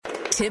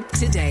Tipp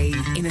today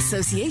in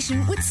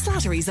association with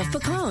Slattery's of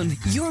Pecan,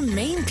 your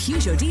main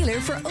Peugeot dealer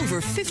for over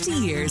 50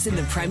 years in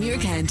the Premier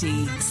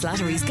County.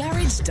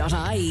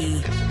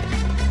 Slattery'sGarage.ie.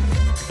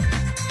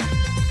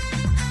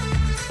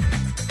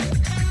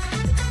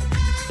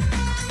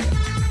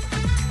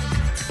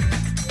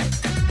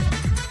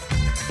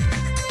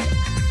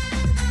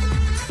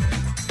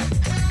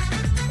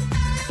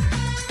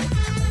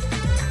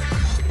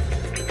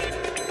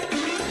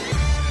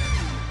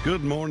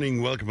 Good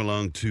morning, welcome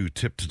along to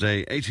Tip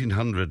Today.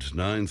 1800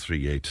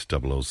 938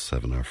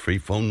 007, our free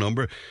phone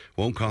number.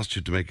 Won't cost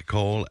you to make a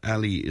call.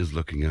 Ali is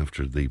looking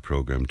after the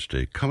programme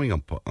today. Coming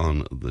up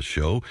on the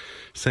show,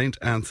 St.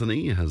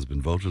 Anthony has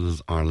been voted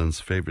as Ireland's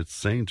favourite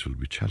saint. We'll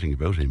be chatting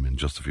about him in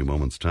just a few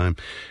moments' time.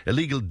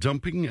 Illegal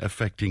dumping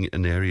affecting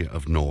an area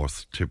of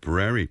North Tipp.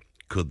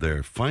 Could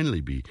there finally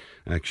be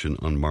action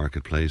on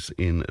Marketplace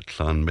in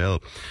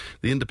Clonmel?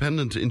 The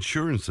independent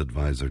Insurance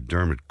Advisor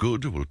Dermot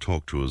Goode will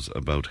talk to us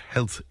about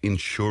health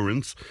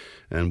insurance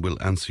and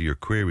will answer your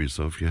queries.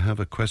 So if you have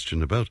a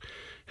question about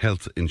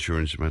health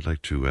insurance, you might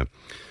like to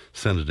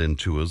send it in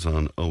to us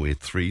on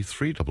 083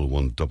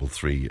 311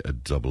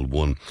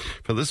 3311.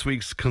 For this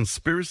week's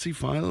Conspiracy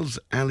Files,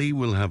 Ali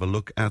will have a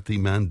look at the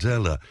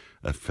Mandella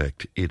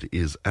Effect. It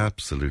is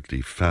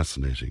absolutely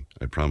fascinating,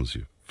 I promise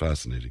you.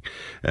 Fascinating.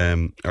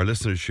 Our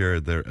listeners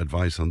shared their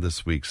advice on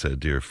this week's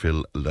Dear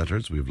Phil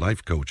letters. We have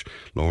life coach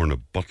Lorna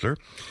Butler,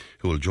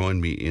 who will join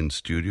me in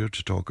studio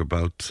to talk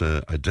about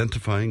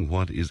identifying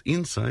what is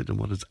inside and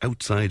what is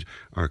outside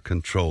our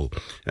control.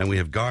 And we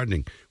have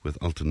gardening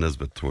with Ultan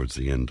Nesbitt towards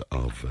the end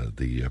of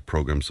the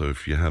programme. So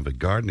if you have a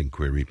gardening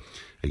query,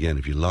 again,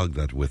 if you log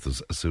that with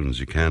us as soon as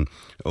you can,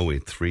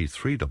 083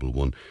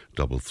 311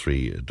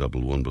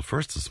 3311. But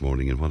first this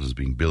morning, in what is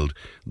being billed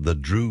the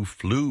Drew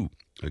flu,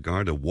 a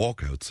Garda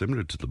walkout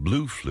similar to the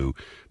Blue flu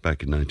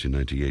back in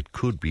 1998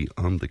 could be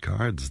on the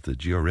cards. The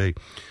GRA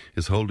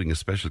is holding a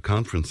special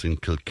conference in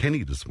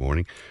Kilkenny this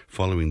morning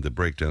following the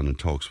breakdown in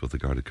talks with the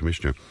Garda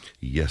Commissioner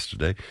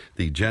yesterday.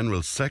 The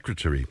General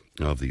Secretary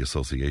of the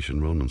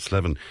Association, Ronan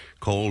Slevin,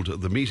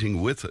 called the meeting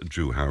with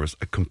Drew Harris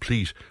a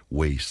complete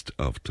waste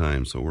of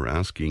time. So we're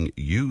asking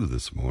you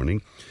this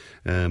morning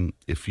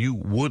if you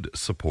would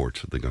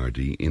support the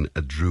Gardaí in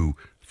a Drew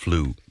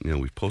flu. You know,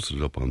 we've posted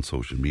it up on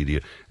social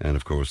media, and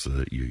of course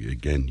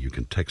you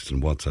can text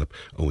and WhatsApp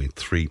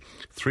 083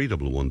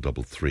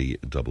 311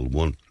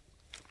 3311.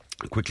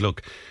 A quick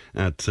look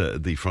at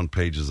the front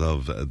pages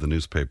of the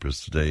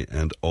newspapers today,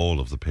 and all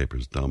of the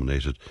papers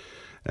dominated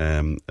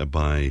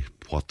by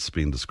what's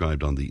been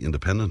described on The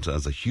Independent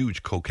as a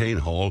huge cocaine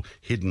haul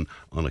hidden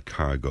on a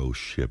cargo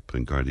ship.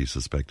 And Gardaí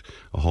suspect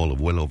a haul of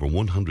well over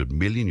 €100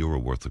 million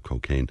worth of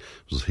cocaine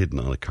was hidden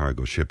on a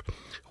cargo ship,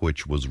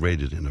 which was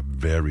raided in a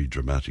very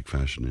dramatic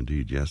fashion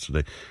indeed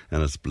yesterday.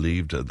 And it's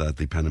believed that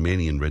the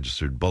Panamanian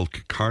registered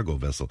bulk cargo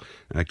vessel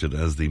acted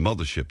as the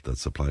mothership that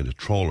supplied a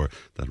trawler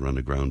that ran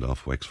aground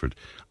off Wexford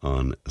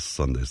on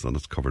Sunday. So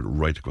that's covered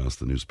right across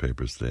the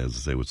newspapers today, as I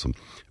say, with some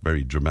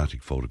very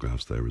dramatic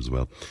photographs there as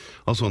well.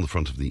 Also on the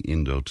front of the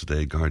Indo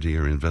today, Gardaí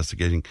are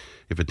investigating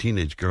if a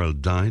teenage girl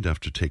died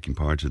after taking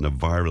part in a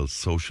viral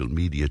social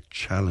media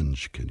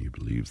challenge. Can you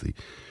believe the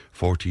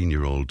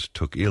 14-year-old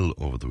took ill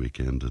over the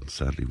weekend and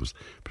sadly was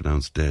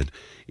pronounced dead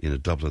in a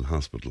Dublin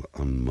hospital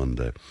on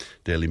Monday.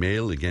 Daily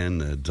Mail,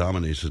 again,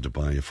 dominated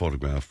by a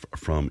photograph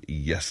from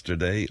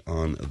yesterday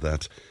on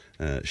that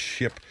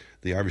ship.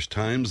 The Irish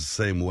Times,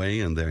 same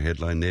way, and their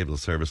headline, Naval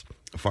Service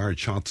fired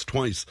shots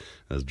twice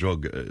as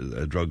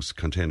a drugs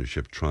container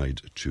ship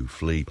tried to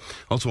flee.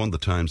 Also on the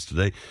Times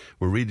today,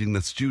 we're reading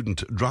that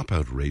student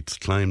dropout rates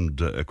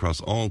climbed across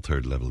all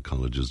third-level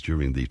colleges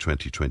during the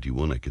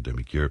 2021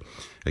 academic year,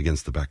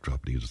 against the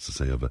backdrop, needless to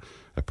say, of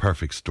a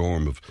perfect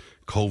storm of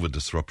COVID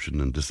disruption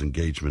and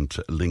disengagement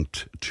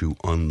linked to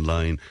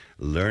online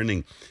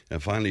learning.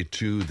 And finally,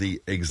 to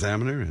the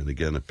Examiner, and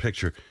again, a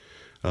picture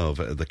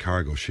of the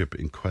cargo ship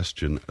in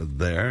question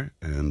there,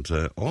 and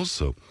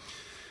also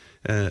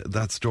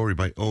that story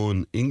by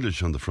Owen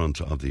English on the front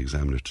of the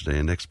Examiner today.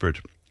 An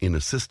expert in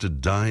assisted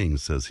dying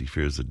says he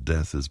fears that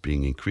death is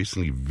being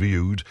increasingly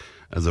viewed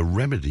as a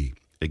remedy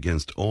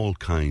against all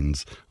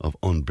kinds of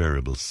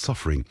unbearable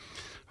suffering.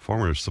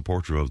 Former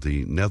supporter of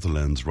the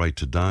Netherlands' right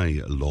to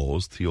die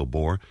laws, Theo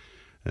Boer,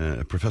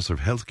 a professor of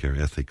healthcare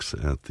ethics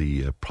at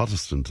the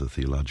Protestant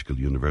Theological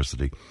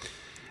University,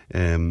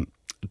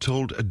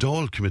 told a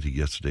Dáil committee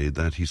yesterday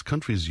that his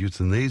country's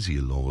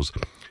euthanasia laws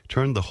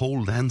turned the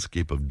whole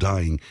landscape of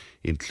dying,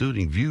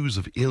 including views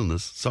of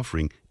illness,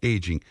 suffering,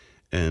 ageing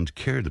and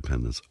care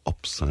dependence,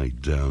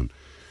 upside down.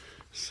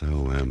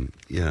 So,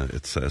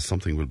 it's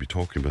something we'll be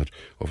talking about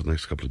over the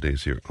next couple of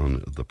days here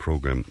on the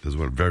programme as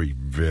well. Very,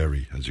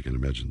 very, as you can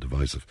imagine,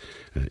 divisive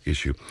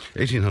issue.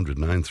 1800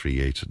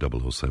 938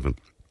 007.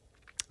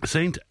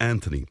 St.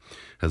 Anthony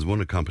has won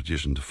a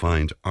competition to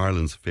find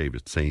Ireland's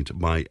favourite saint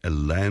by a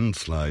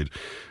landslide.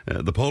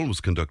 The poll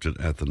was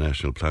conducted at the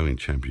National Ploughing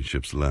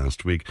Championships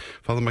last week.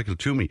 Father Michael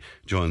Twomey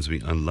joins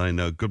me online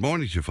now. Good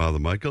morning to you, Father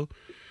Michael.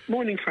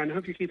 Morning, Fran. I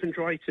hope you're keeping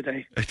dry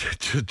today.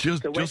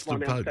 just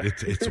about.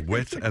 It's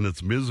wet and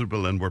it's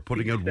miserable, and we're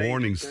putting out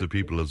warnings to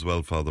people as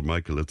well, Father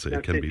Michael. It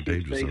can be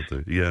dangerous out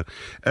there. Yeah.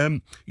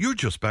 You're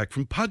just back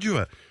from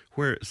Padua,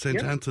 where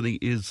St. Anthony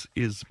is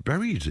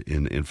buried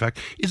in fact.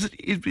 Is it?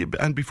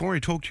 And before I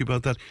talk to you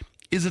about that,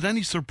 is it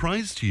any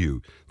surprise to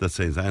you that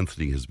St.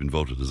 Anthony has been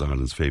voted as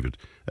Ireland's favourite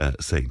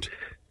saint?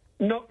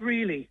 Not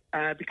really,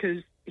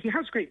 because he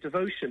has great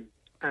devotion.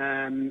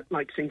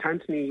 Like St.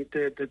 Anthony,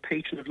 the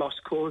patron of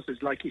lost causes,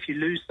 like if you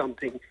lose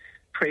something,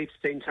 pray to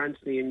St.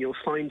 Anthony and you'll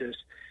find it.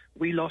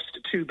 We lost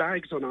 2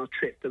 bags on our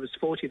trip. There was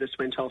 40 that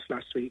went off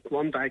last week.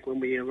 1 bag when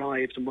we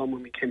arrived and 1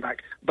 when we came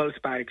back.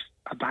 Both bags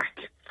are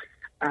back.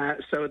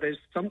 So there's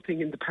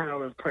something in the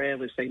power of prayer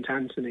with St.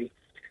 Anthony.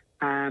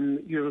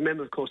 You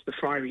remember, of course, the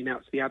friary now.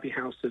 It's the Abbey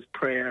House of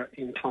Prayer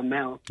in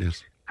Clonmel.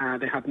 Yes.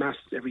 They have Mass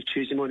every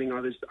Tuesday morning. I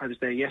was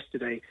there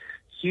yesterday.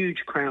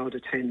 Huge crowd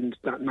attend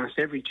that Mass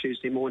every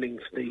Tuesday morning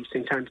for the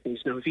St.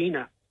 Anthony's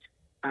Novena.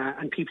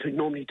 And people who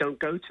normally don't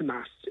go to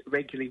Mass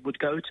regularly would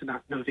go to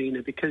that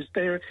novena because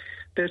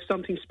there's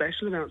something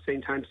special about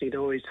St. Anthony. There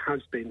always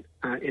has been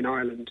in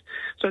Ireland.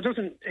 So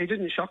it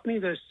didn't shock me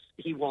that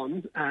he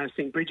won.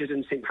 St. Bridget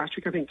and St.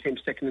 Patrick, I think, came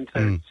 2nd and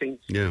 3rd.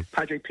 St.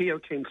 Padre Pio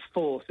came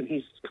 4th, and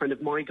he's kind of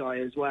my guy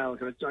as well.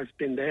 I've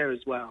been there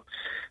as well.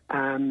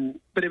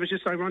 But it was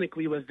just ironic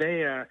we were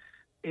there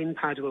in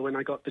Padua when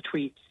I got the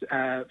tweets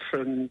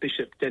from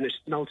Bishop Dennis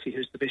Nulty,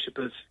 who's the Bishop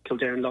of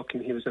Kildare and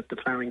Loughlin. He was at the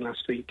ploughing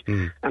last week.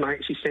 And I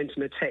actually sent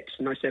him a text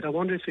and I said, I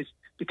wonder if it's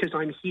because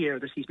I'm here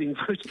that he's been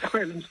voted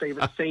Ireland's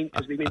favourite saint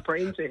because we've been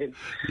praying to him.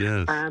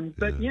 Yes.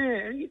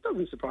 It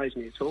doesn't surprise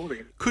me at all,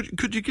 really.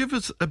 Could you give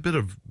us a bit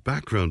of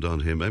background on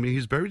him? I mean,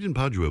 he's buried in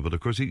Padua, but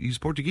of course he's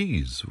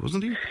Portuguese,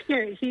 wasn't he?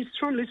 Yeah, he's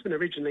from Lisbon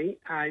originally.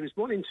 He was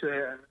born into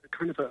a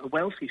kind of a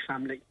wealthy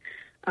family.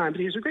 But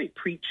he was a great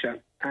preacher,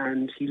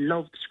 and he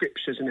loved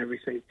scriptures and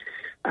everything.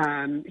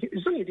 He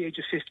was only at the age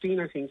of 15,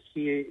 I think,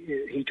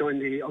 he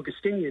joined the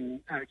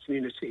Augustinian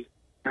community.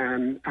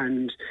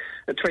 And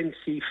at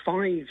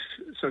 25,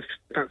 so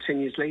about 10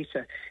 years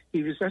later,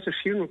 he was at a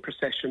funeral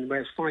procession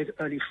where 5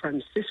 early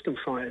Franciscan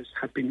friars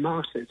had been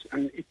martyred,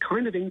 and it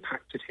kind of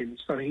impacted him.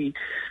 So he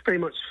very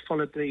much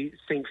followed the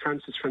St.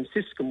 Francis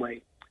Franciscan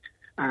way.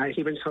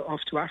 He went off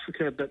to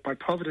Africa, but by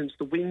providence,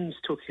 the winds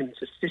took him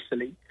to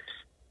Sicily.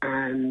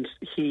 And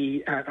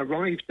he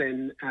arrived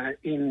then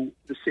in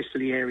the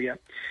Sicily area.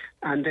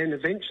 And then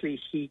eventually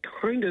he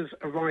kind of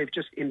arrived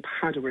just in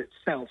Padua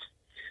itself.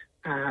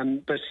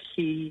 But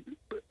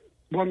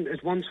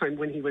at one time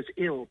when he was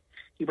ill,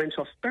 he went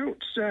off about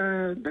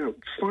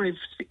 5-6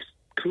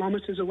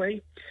 kilometres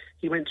away.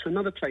 He went to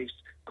another place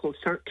called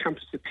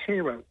Campus de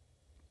Pero.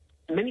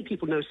 Many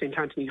people know St.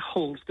 Anthony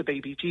holds the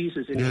baby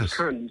Jesus in his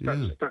hand.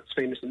 That's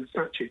famous in the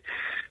statue.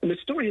 And the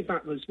story of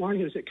that was while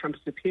he was at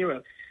Campus de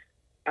Pero,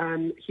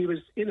 he was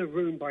in a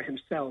room by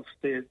himself.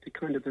 The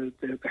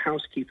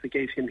housekeeper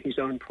gave him his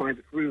own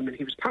private room, and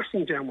he was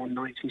passing down one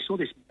night. He saw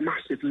this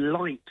massive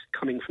light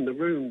coming from the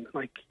room,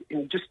 and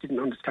he just didn't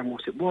understand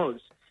what it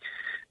was.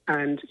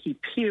 And he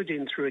peered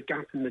in through a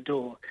gap in the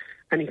door,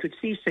 and he could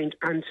see St.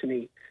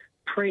 Anthony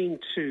praying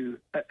to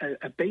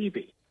a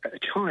baby, a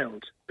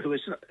child, who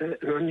was an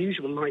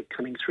unusual light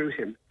coming through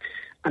him.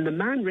 And the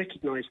man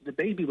recognized that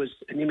the baby was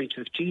an image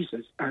of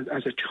Jesus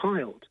as a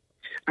child.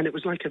 And it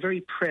was like a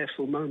very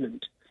prayerful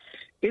moment.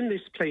 In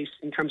this place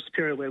in Campus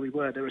Piro where we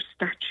were, there are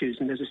statues,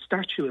 and there's a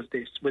statue of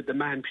this with the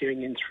man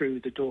peering in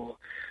through the door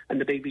and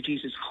the baby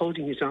Jesus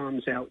holding his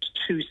arms out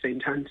to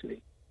St.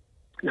 Anthony.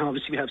 Now,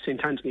 obviously, we have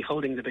St. Anthony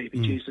holding the baby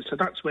Jesus, so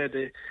that's where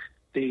the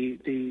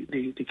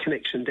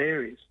connection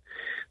there is.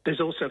 There's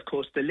also, of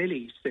course, the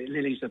lilies. The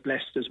lilies are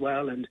blessed as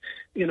well, and,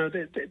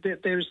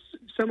 there's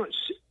so much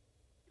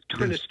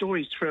kind of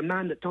stories for a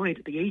man that died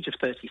at the age of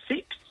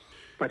 36.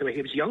 By the way,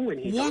 he was young when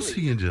he died. Was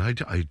he indeed?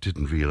 I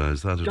didn't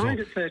realise that at all. He died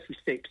at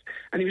 36.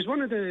 And he was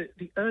one of the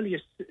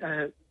earliest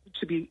to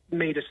be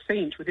made a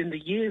saint. Within the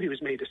year he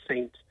was made a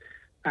saint,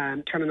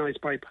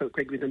 canonised by Pope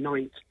Gregory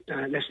IX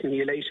less than a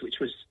year later, which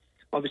was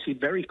obviously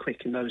very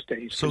quick in those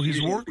days. So his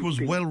work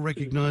was well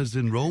recognised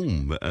in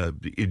Rome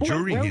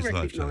during his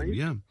lifetime.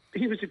 Yeah.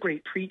 He was a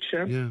great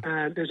preacher.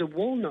 Yeah. There's a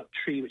walnut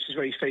tree, which is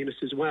very famous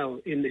as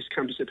well, in this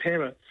Campus de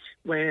Pera,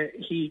 where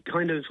he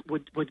kind of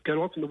would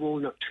go up in the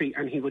walnut tree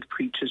and he would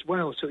preach as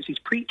well. So it's his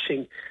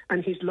preaching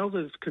and his love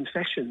of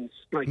confessions,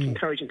 like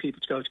encouraging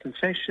people to go to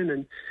confession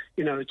and,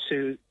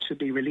 to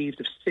be relieved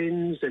of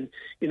sins and,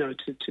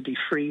 to be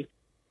free.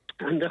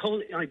 And the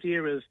whole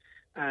idea of,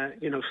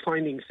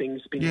 finding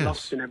things, being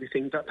lost and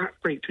everything, that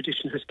great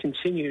tradition has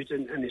continued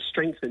and is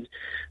strengthened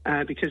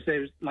because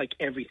there's, like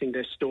everything,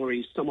 there's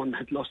stories. Someone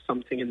had lost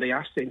something and they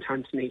asked St.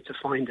 Anthony to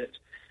find it.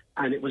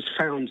 and it was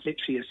found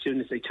literally as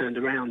soon as they turned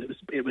around.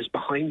 It was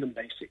behind them,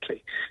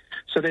 basically.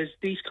 So there's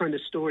these kind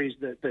of stories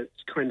that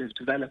kind of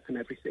develop and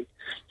everything.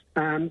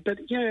 But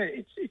yeah,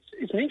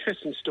 it's an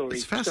interesting story.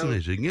 It's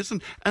fascinating,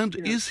 isn't it? And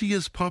is he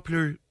as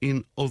popular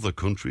in other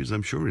countries?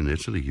 I'm sure in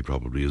Italy he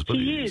probably is. But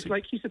he is.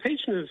 Like, he's the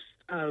patron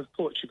of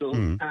Portugal.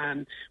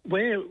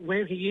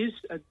 Where he is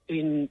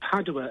in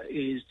Padua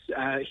is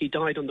he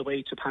died on the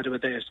way to Padua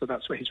there, so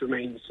that's where his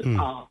remains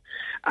are.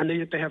 And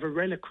they have a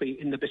reliquary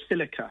in the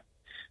basilica.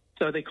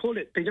 So they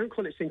don't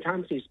call it St.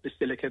 Anthony's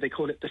Basilica, they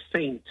call it the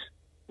Saint,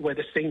 where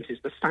the saint is,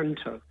 the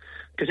Santo.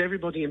 Because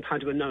everybody in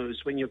Padua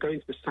knows when you're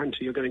going to the Santo,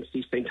 you're going to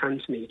see St.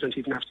 Anthony. You don't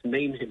even have to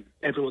name him.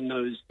 Everyone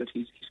knows that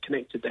he's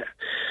connected there.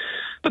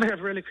 But they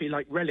have reliquary,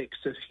 like relics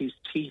of his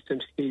teeth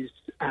and his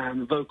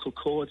vocal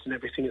cords and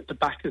everything at the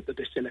back of the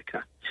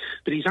basilica.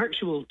 But his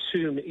actual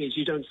tomb is,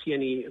 you don't see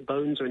any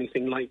bones or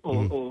anything like,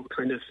 or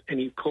kind of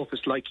any corpus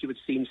like you would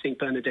see in St.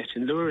 Bernadette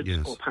in Lourdes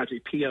or Padre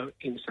Pio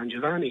in San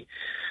Giovanni.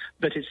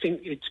 But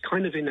it's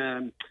kind of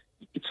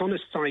it's on a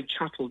side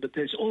chapel, but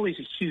there's always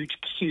a huge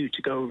queue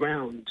to go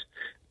around.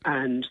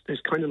 And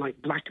there's kind of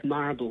like black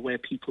marble where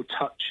people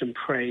touch and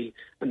pray,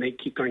 and they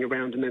keep going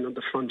around, and then on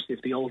the front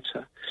of the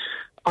altar.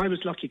 I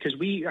was lucky because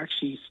we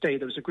actually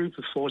stayed, there was a group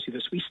of 40 of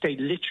us, we stayed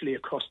literally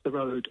across the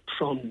road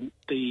from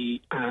the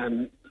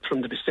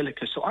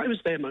basilica. So I was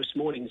there most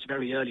mornings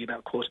very early,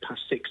 about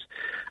 6:15.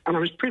 And I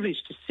was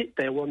privileged to sit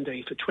there one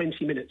day for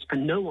 20 minutes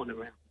and no one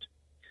around.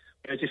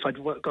 Whereas if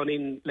I'd gone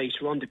in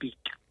later on, there'd be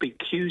big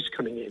queues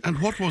coming in.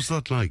 And what was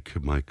that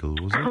like, Michael?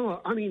 Was it?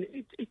 Oh, I mean,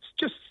 it's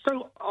just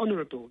so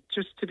honourable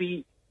just to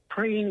be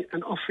praying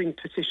and offering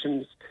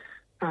petitions.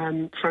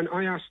 Fran,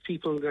 I asked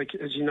people, like,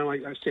 as you know, I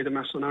say the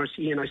Mass on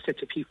RTE, and I said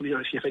to people,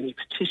 if you have any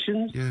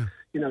petitions,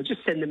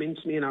 just send them in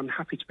to me, and I'm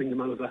happy to bring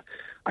them over.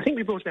 I think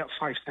we brought about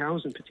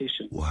 5,000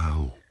 petitions.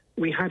 Wow.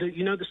 We had,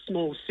 the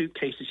small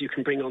suitcases you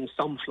can bring on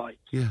some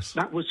flights? Yes.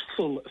 That was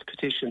full of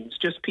petitions,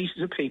 just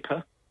pieces of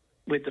paper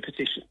with the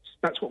petitions.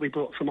 That's what we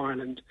brought from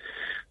Ireland.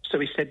 So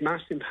we said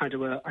Mass in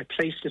Padua. I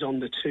placed it on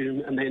the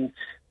tomb, and then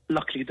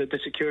luckily the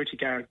security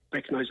guard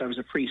recognised I was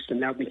a priest and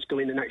allowed me to go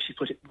in and actually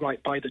put it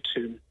right by the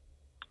tomb.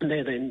 And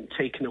they're then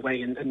taken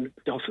away, and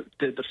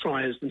the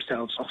friars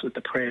themselves offered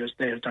the prayers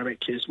there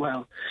directly as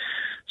well.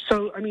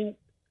 So, I mean,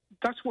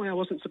 that's why I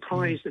wasn't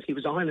surprised that he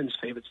was Ireland's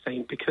favourite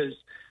saint, because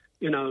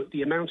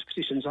the amount of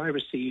petitions I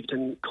received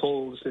and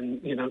calls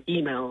and,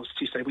 emails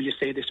to say, will you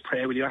say this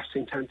prayer? Will you ask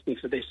St. Anthony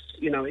for this?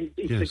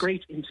 It's a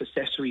great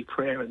intercessory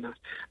prayer, and that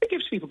it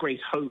gives people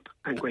great hope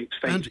and great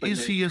faith. And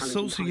is he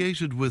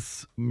associated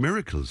with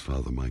miracles,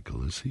 Father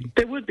Michael? Is he?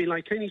 There would be,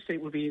 like any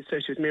saint would be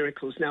associated with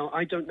miracles. Now,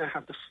 I don't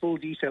have the full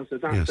details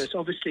of that, but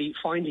obviously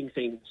finding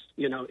things,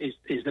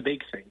 is the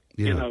big thing,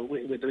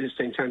 with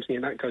St. Anthony,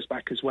 and that goes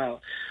back as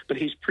well. But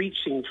his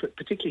preaching,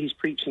 particularly his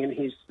preaching and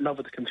his love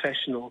of the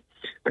confessional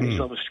and his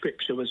love of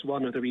Scripture was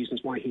one of the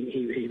reasons why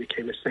he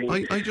became a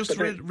saint. I just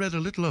read a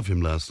little of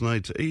him last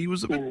night. He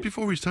was a bit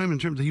before his time in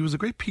terms of he was a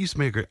great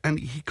peacemaker, and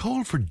he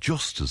called for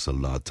justice a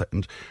lot.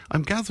 And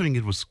I'm gathering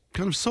it was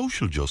kind of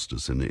social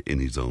justice in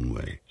his own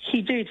way.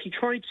 He did. He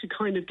tried to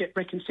kind of get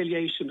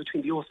reconciliation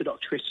between the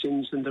Orthodox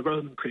Christians and the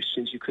Roman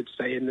Christians, you could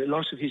say, and a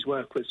lot of his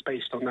work was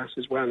based on that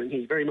as well, and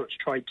he very much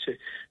tried to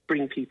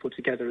bring people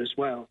together as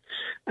well.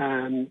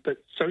 But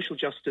social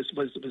justice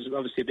was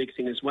obviously a big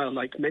thing as well.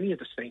 Like many of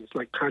the saints,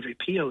 like Padre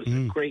Pio is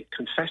a great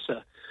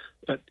confessor,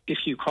 but if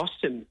you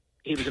crossed him,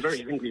 he was a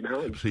very angry man.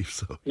 I believe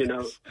so.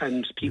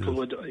 And people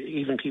would,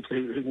 even people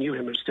who knew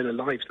him are still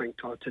alive, thank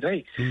God,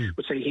 today,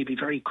 would say he'd be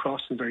very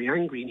cross and very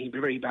angry, and he'd be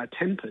very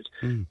bad-tempered.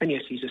 And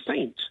yet he's a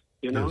saint,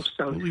 Yes.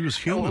 So well, he was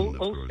human.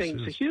 All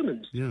saints are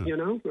humans.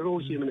 We're all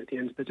human at the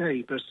end of the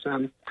day. But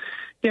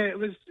it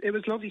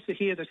was lovely to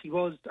hear that he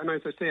was. And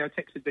as I say, I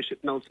texted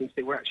Bishop Knowlton to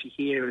say we're actually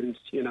here, and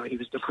he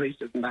was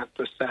delighted in that.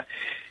 But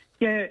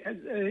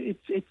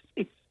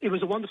it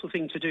was a wonderful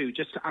thing to do,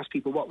 just to ask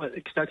people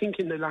because I think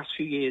in the last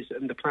few years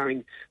in the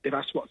ploughing, they've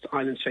asked what's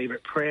Ireland's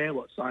favourite prayer,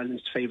 what's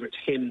Ireland's favourite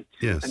hymn,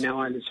 and now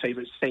Ireland's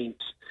favourite saint.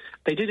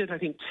 They did it, I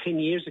think, 10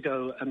 years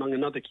ago among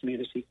another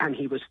community, and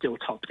he was still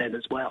top then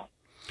as well.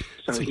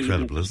 So it's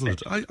incredible, isn't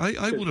it?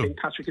 I would have... St.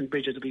 Patrick and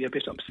Bridget would be a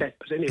bit upset,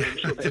 but anyway,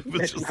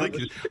 I'm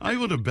sure I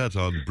would have bet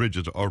on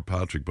Bridget or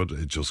Patrick, but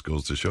it just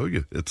goes to show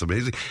you. It's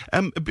amazing.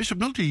 Bishop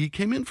Nulty, he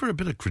came in for a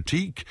bit of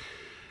critique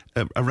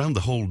around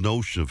the whole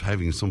notion of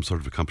having some sort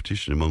of a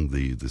competition among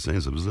the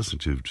saints. I was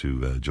listening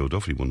to Joe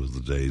Duffy one of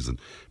the days, and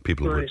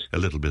people were a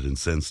little bit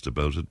incensed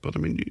about it. But I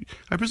mean,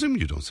 I presume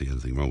you don't see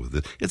anything wrong with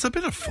it. It's a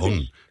bit of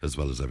fun as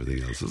well as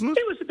everything else, isn't it?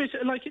 It was a bit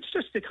like, it's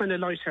just a kind of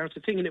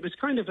light-hearted thing, and it was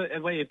kind of a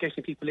way of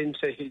getting people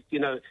into his,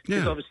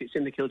 because obviously it's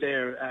in the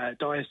Kildare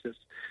diocese,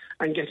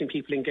 and getting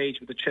people engaged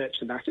with the church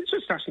and that. It's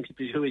just asking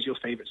people who is your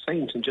favourite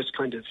saint and just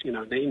kind of,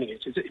 naming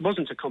it. It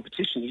wasn't a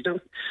competition.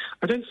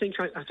 I don't think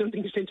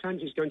St.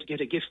 Anthony's going to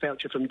get a gift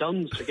voucher from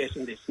Duns for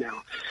getting this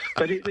now.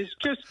 But it was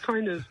just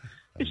kind of,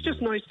 it's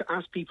just nice to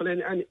ask people,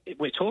 and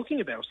we're talking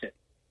about it.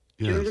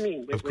 Do you know what I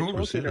mean? We're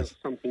talking about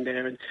something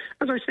there. And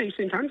as I say,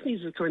 St.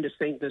 Anthony's the kind of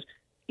saint that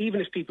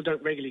even if people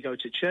don't regularly go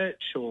to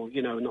church or,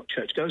 not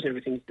church goes and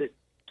everything, that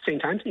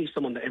St. Anthony is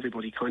someone that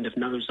everybody kind of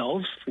knows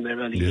of from their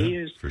early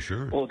years. For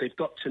sure. Or they've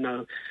got to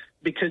know,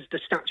 because the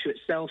statue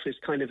itself is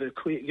kind of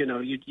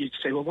you'd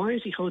say, well, why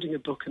is he holding a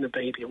book and a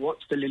baby, and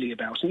what's the lily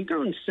about? And you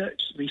go and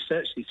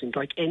research these things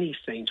like any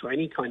saint or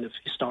any kind of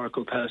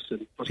historical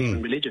person, not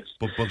even religious.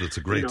 But it's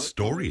a great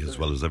story as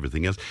well as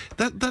everything else.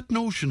 That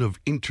notion of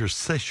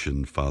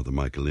intercession, Father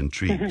Michael,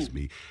 intrigues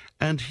me.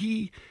 And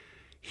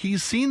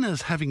he's seen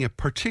as having a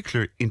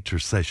particular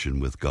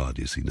intercession with God,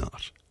 is he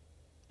not?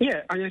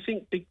 Yeah, and I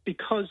think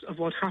because of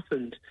what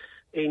happened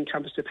in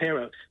Campus de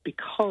Pero,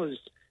 because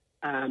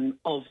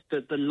of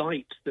the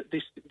light that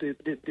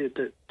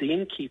the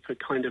innkeeper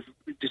kind of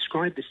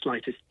described this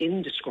light as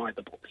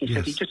indescribable. He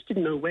said he just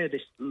didn't know where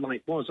this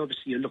light was.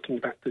 Obviously, you're looking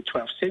back to the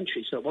 12th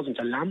century, so it wasn't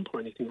a lamp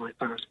or anything like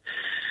that.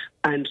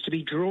 And to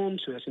be drawn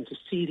to it and to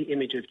see the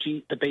image of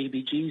the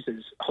baby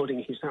Jesus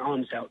holding his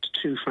arms out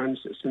to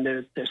Francis, and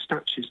there are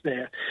statues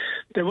there.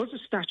 There was a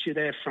statue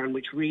there, Fran,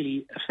 which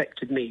really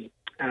affected me.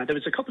 There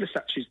was a couple of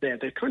statues there.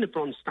 They're kind of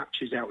bronze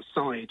statues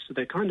outside, so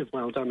they're kind of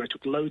well done. I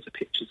took loads of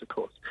pictures, of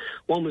course.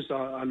 One was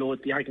our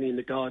Lord, the Agony in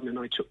the Garden, and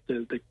I took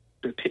the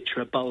picture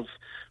above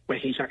where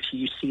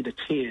you see the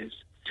tears.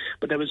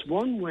 But there was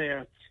one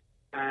where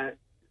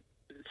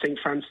St.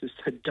 Francis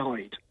had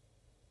died.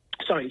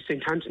 Sorry,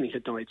 St. Anthony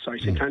had died.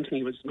 St.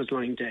 Anthony was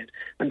lying dead.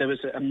 And there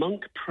was a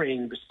monk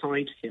praying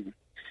beside him.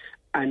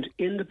 And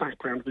in the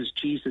background was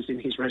Jesus in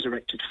his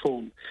resurrected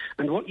form.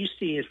 And what you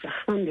see is the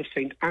hand of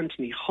St.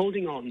 Anthony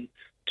holding on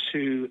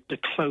to the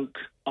cloak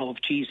of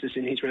Jesus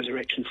in his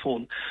resurrection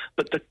form.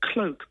 But the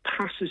cloak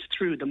passes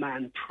through the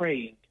man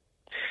praying.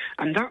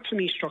 And that for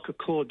me struck a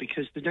chord,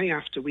 because the day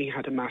after we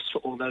had a mass for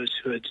all those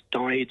who had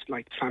died,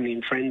 like family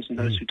and friends, and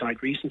those who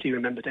died recently,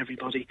 remembered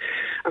everybody.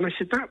 And I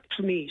said that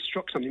for me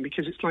struck something,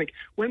 because it's like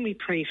when we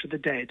pray for the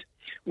dead,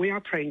 we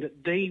are praying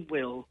that they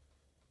will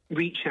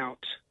reach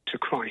out to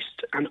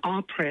Christ, and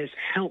our prayers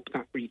help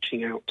that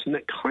reaching out. And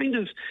that kind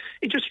of,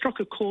 it just struck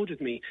a chord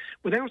with me.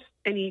 Without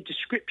any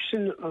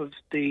description of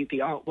the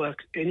artwork,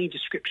 any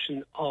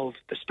description of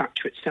the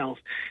statue itself,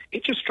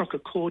 it just struck a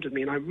chord with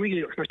me. And I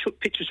took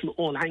pictures from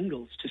all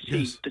angles to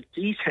see the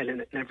detail in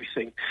it and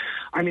everything.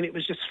 I mean, it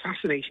was just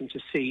fascinating to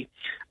see.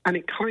 And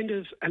it kind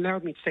of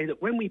allowed me to say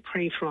that when we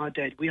pray for our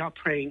dead, we are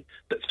praying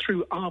that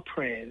through our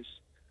prayers,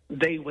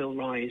 they will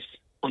rise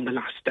on the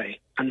last day.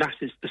 And that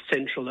is the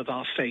central of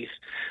our faith.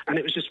 And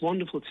it was just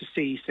wonderful to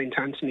see St.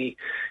 Anthony,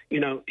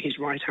 his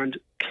right hand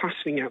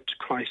clasping out to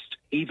Christ,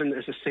 even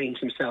as a saint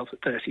himself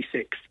at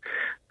 36.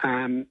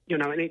 And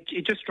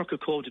it just struck a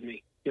chord with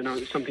me.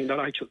 It's something that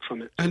I took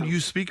from it. And you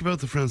speak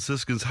about the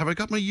Franciscans. Have I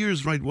got my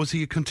years right? Was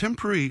he a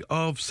contemporary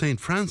of St.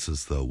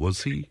 Francis, though?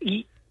 Was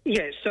he?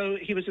 Yeah, so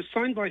he was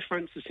assigned by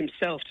Francis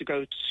himself to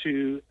go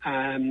to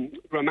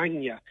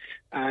Romagna,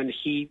 and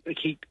he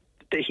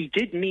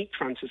did meet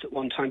Francis at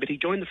one time, but he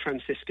joined the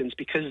Franciscans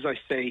because, as I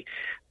say,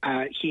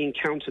 he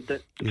encountered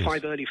that the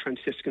 5 early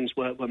Franciscans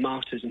were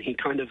martyrs, and he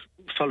kind of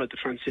followed the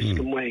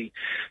Franciscan way.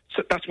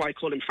 So that's why I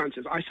call him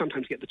Francis. I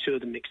sometimes get the two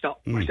of them mixed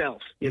up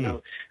myself,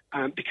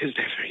 because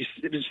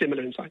they're very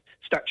similar in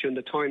stature and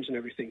the times and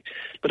everything.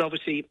 But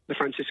obviously, the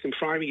Franciscan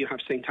friary, you have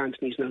St.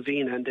 Anthony's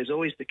Novena, and there's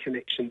always the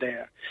connection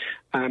there.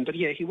 But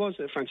yeah, he was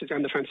a Franciscan,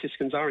 and the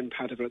Franciscans are in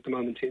Padua at the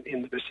moment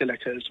in the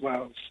Basilica as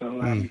well.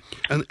 So,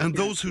 and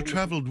those who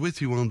travelled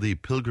with you on the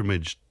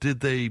pilgrimage,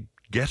 did they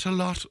get a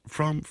lot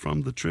from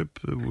the trip?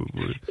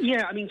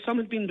 Yeah, I mean, some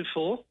had been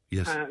before.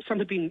 Yes. Some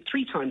had been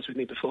 3 times with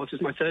me before. This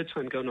is my 3rd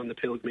time going on the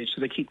pilgrimage,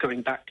 so they keep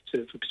going back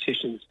for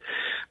petitions.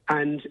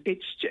 And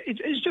it's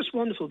just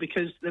wonderful,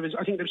 because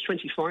I think there was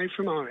 25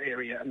 from our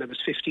area, and there was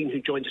 15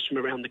 who joined us from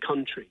around the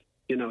country.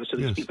 So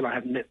there's people I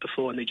haven't met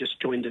before, and they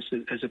just joined us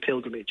as a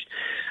pilgrimage.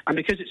 And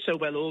because it's so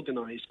well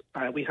organised,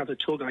 we have a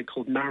tour guide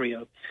called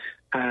Mario.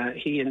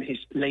 He and his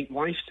late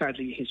wife,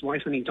 sadly, his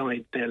wife only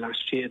died there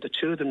last year. The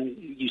two of them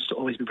used to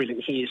always be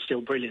brilliant. He is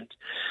still brilliant.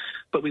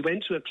 But we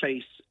went to a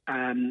place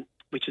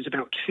which is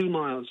about 2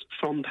 miles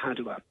from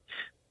Padua,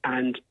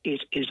 and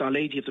it is Our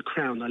Lady of the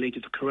Crown, Our Lady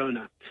of the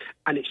Corona.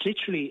 And it's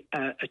literally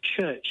a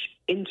church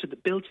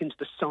built into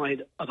the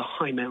side of a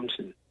high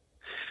mountain.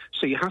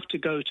 So you have to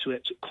go to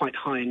it quite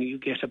high, and you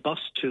get a bus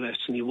to it,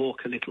 and you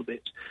walk a little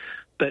bit.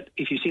 But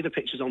if you see the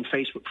pictures on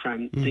Facebook,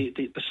 Fran,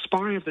 the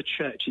spire of the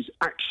church is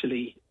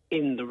actually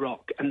in the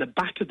rock. And the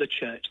back of the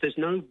church, there's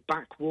no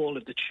back wall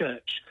of the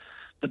church.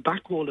 The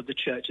back wall of the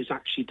church is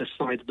actually the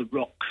side of the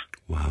rock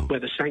where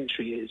the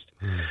sanctuary is.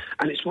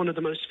 And it's one of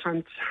the most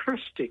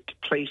fantastic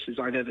places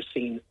I've ever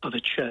seen of a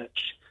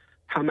church.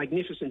 How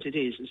magnificent it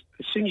is.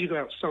 As soon as you go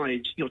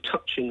outside, you're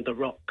touching the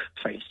rock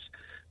face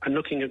and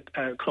looking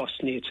across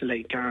near to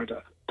Lake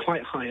Garda,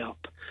 quite high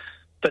up,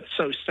 but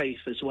so safe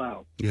as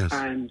well. Yes.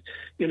 And,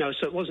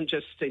 so it wasn't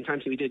just St.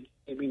 Anthony.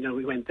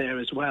 We went there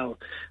as well.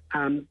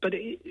 But,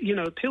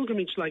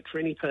 pilgrimage, like for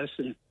any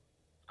person,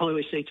 I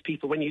always say to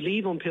people, when you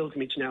leave on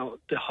pilgrimage now,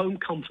 the home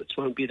comforts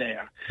won't be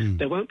there.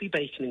 There won't be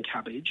bacon and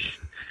cabbage.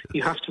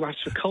 You have to ask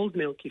for cold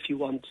milk if you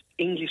want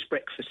English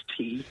breakfast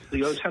tea.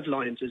 You won't have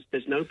limes.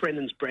 There's no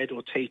Brennan's bread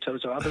or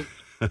Tato's or other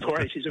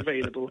varieties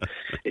available.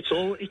 It's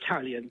all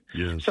Italian.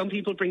 Yes. Some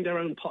people bring their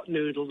own pot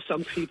noodles.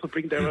 Some people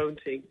bring their own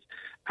things.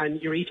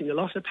 And you're eating a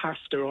lot of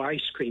pasta or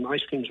ice cream.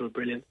 Ice creams are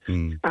brilliant.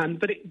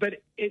 But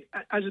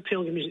as a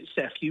pilgrimage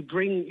itself, you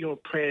bring your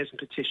prayers and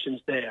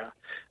petitions there.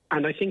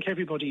 And I think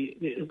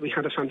we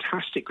had a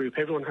fantastic group.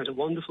 Everyone had a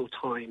wonderful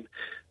time.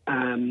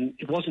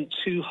 It wasn't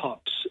too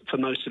hot for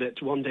most of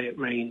it. One day it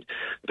rained.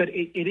 But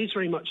it is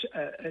very much,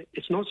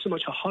 it's not so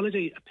much a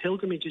holiday. A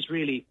pilgrimage is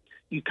really,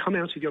 you come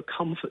out of your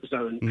comfort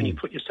zone and you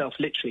put yourself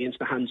literally into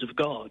the hands of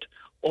God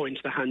or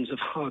into the hands of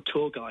our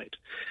tour guide.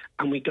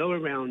 And we go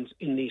around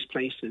in these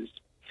places.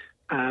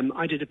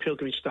 I did a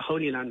pilgrimage to the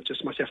Holy Land,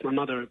 just myself and my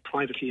mother,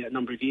 privately a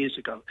number of years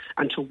ago,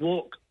 and to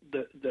walk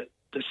the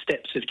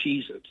steps of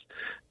Jesus.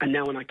 And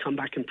now when I come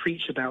back and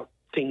preach about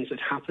things that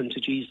happened to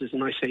Jesus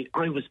and I say,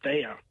 I was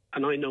there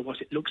and I know what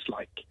it looks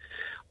like,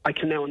 I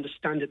can now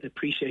understand it and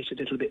appreciate it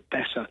a little bit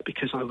better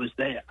because I was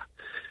there.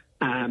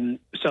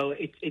 So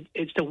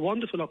it's a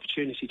wonderful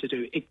opportunity to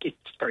do. It's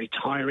very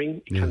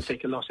tiring. It can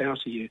take a lot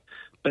out of you,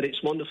 but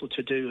it's wonderful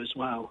to do as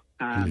well.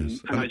 And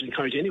I'd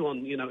encourage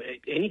anyone,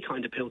 any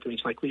kind of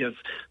pilgrimage, like we have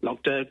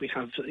Loch Derg, we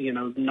have,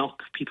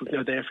 Knock, people can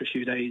go there for a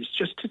few days,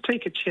 just to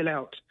take a chill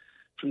out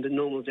from the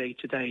normal day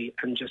to day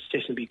and just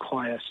sit and be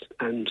quiet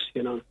and,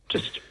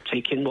 just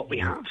take in what we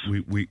have.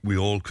 We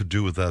all could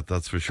do with that,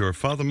 that's for sure.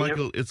 Father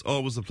Michael, it's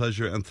always a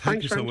pleasure, and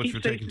thank you so much for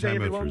taking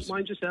time out for us.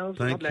 Mind yourselves.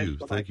 Thank you.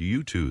 Bye-bye. Thank you.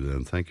 You too,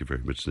 and thank you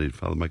very much indeed.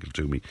 Father Michael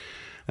Twomey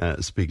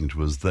speaking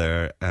to us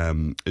there,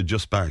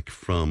 just back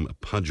from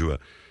Padua,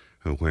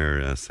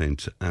 where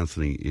St.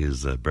 Anthony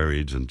is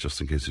buried. And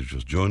just in case you've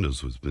just joined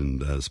us, we've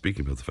been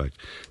speaking about the fact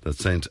that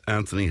St.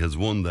 Anthony has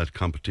won that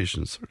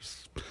competition.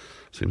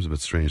 Seems a bit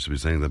strange to be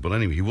saying that, but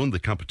anyway, he won the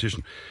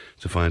competition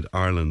to find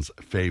Ireland's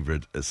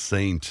favourite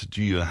saint.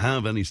 Do you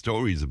have any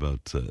stories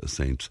about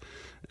St.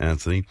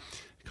 Anthony?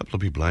 A couple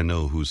of people I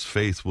know whose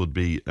faith would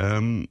be,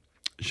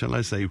 shall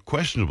I say,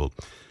 questionable,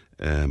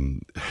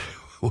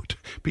 would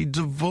be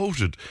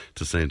devoted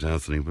to St.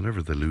 Anthony.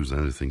 Whenever they lose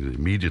anything,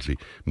 immediately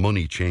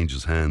money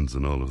changes hands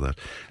and all of that.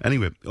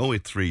 Anyway,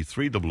 083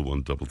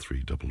 311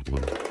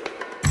 3311.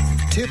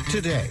 Tip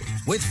today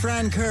with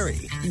Fran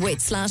Curry. With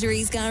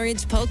Slattery's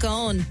Garage,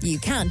 Puckane. You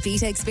can't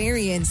beat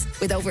experience.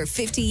 With over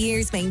 50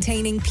 years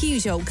maintaining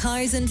Peugeot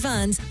cars and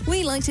vans,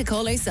 we like to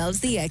call ourselves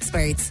the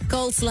experts.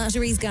 Call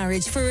Slattery's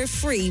Garage for a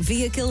free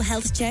vehicle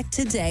health check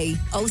today.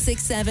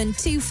 067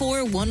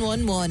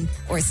 24111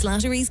 or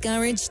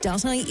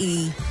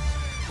slatterysgarage.ie.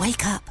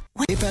 Wake up.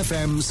 Tip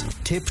FM's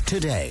Tip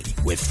Today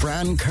with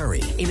Fran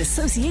Curry. In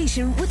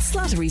association with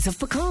Slattery's of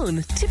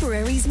Puckane,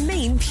 Tipperary's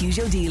main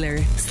Peugeot dealer.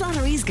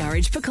 Slattery's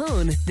Garage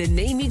Puckane, the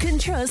name you can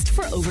trust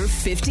for over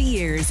 50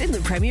 years in the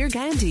Premier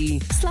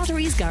County.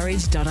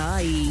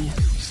 slatterysgarage.ie.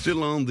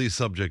 Still on the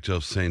subject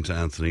of St.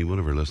 Anthony, one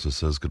of our listeners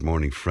says, good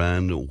morning,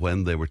 Fran.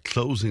 When they were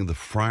closing the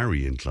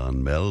friary in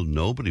Clonmel,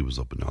 nobody was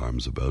up in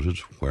arms about it,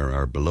 where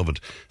our beloved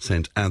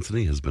St.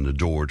 Anthony has been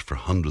adored for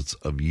hundreds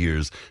of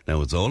years.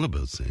 Now it's all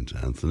about St.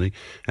 Anthony,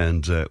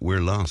 and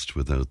we're lost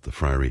without the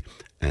friary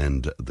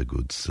and the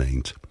good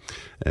saint.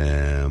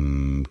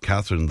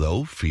 Catherine,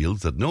 though,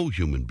 feels that no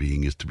human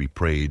being is to be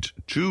prayed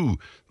to.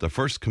 The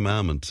first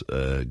commandment,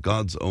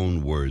 God's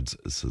own words,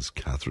 says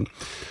Catherine.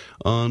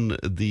 On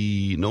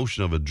the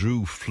notion of a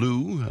Drew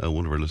flu,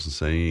 one of our listeners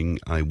saying,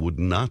 I would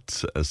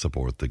not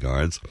support the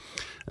guards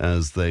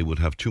as they would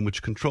have too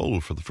much control.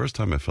 For the first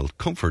time I felt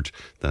comfort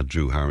that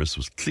Drew Harris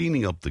was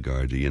cleaning up the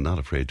Gardaí and not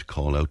afraid to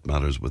call out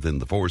matters within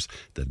the force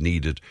that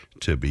needed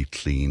to be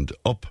cleaned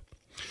up.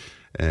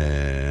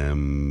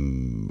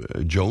 Joan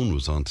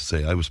was on to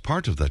say, I was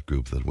part of that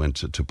group that went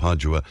to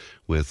Padua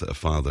with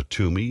Father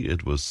Twomey.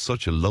 It was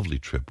such a lovely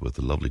trip with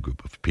a lovely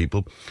group of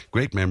people.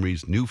 Great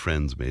memories, new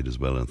friends made as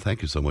well. And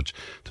thank you so much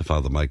to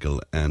Father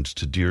Michael and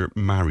to dear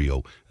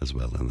Mario as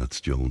well. And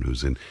that's Joan,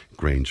 who's in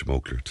Grange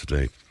Mokler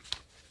today.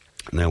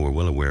 Now, we're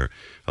well aware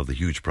of the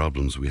huge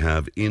problems we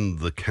have in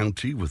the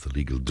county with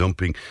illegal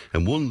dumping,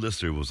 and one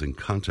listener was in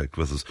contact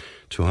with us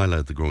to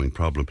highlight the growing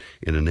problem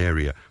in an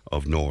area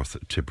of North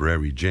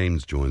Tipperary.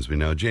 James joins me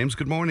now. James,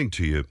 good morning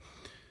to you.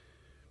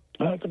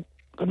 Good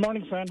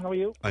morning, Fran. How are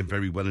you? I'm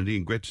very well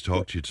indeed. Great to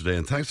talk to you today,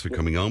 and thanks for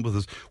coming on with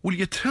us. Will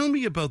you tell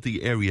me about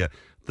the area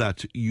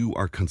that you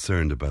are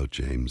concerned about,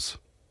 James?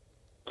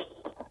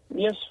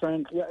 Yes,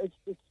 Fran. Yeah,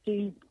 it's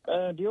the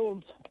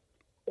old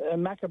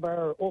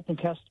Macabar open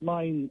cast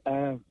mine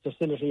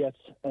facility at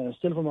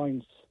Silver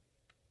Mines,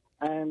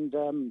 and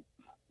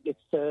it's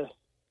an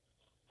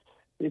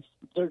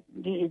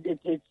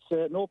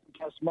open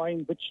cast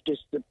mine which is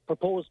the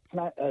proposed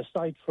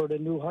site for the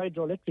new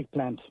hydroelectric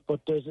plant. But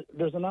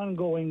there's an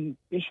ongoing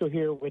issue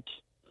here with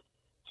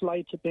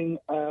fly tipping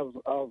of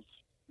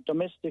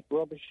domestic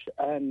rubbish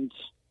and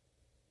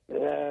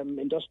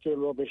industrial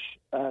rubbish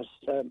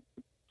for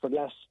the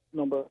last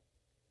number.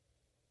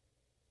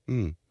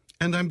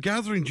 And I'm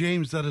gathering,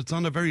 James, that it's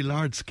on a very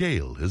large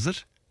scale, is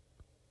it?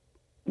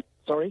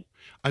 Sorry?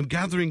 I'm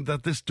gathering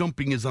that this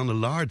dumping is on a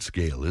large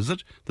scale, is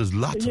it? There's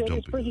lots of dumping.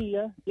 It's pretty,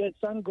 yeah,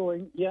 it's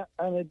ongoing, yeah,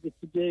 and it's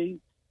the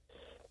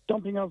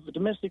dumping of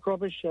domestic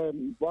rubbish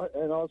and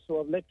also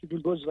of electrical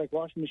goods like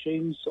washing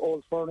machines,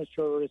 old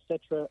furniture,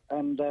 etc.,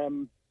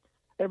 and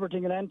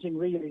everything and anything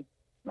really.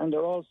 And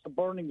they're also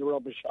burning the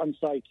rubbish on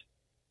site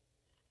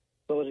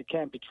so that it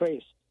can't be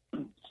traced.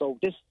 So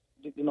this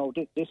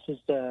is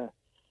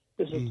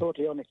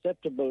totally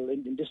unacceptable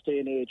in this day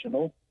and age,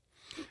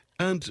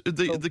 And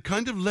the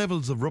kind of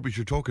levels of rubbish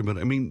you're talking about,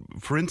 I mean,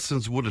 for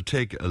instance, would it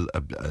take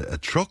a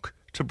truck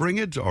to bring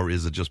it, or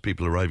is it just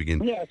people arriving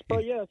in? Yeah,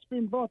 it's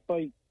been brought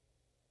by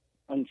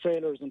on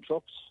trailers and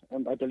trucks,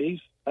 I believe.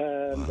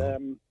 And wow.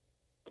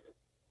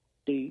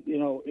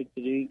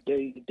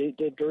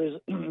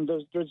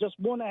 There's just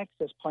one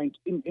access point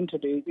into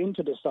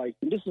the site,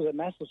 and this is a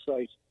massive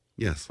site.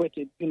 Yes. But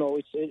it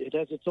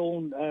has its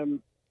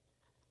own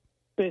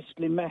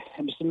basically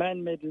it's a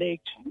man-made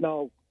lake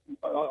now.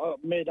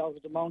 Made out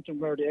of the mountain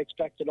where they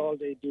extracted all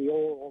the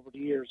ore over the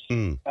years,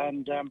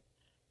 and there's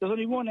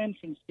only one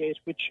entrance gate,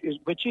 which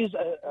is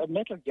a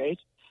metal gate,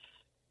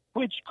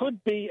 which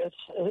could be,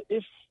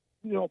 if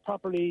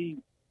properly,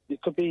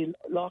 it could be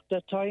locked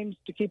at times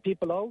to keep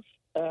people out.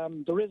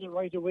 There is a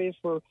right of way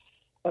for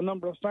a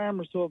number of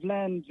farmers who have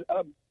land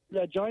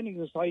adjoining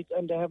the site,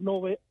 and they have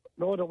no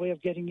other way of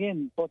getting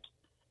in. But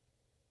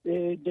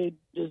the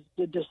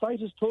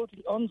site is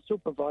totally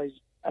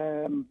unsupervised.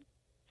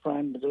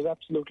 Fran, there's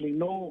absolutely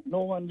no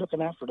one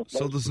looking after the place.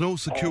 So there's no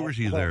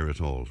security there at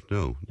all?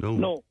 No,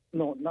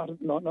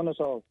 none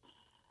at all.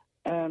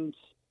 And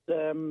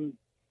I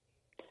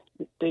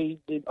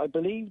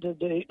believe that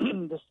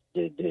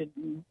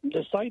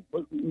the site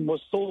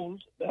was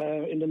sold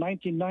in the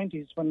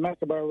 1990s when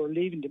Maccabar were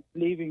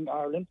leaving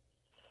Ireland,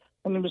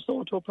 and it was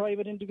sold to a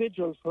private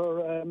individual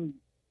for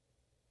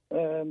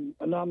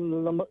a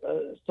nominal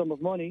sum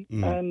of money,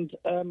 and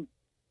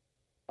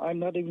I'm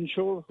not even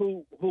sure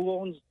who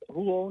owns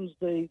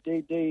the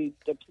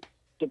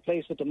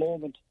place at the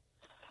moment.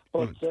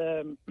 But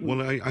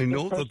well, I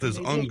know that there's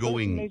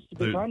ongoing. Needs to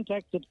be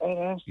contacted and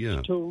asked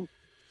to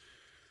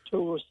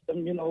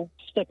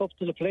step up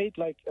to the plate,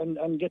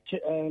 and get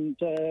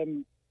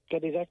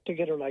his act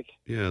together,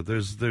 Yeah,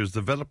 there's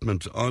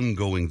development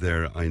ongoing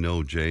there. I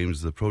know,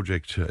 James. The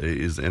project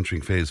is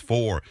entering phase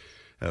 4.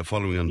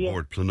 Following on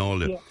board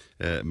Planola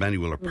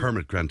manual or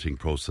permit granting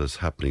process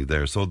happening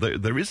there. So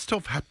there is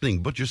stuff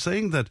happening, but you're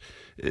saying that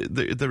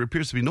there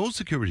appears to be no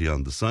security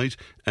on the site,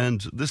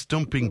 and this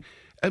dumping,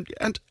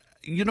 and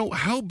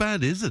how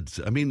bad is it?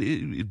 I mean,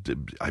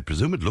 I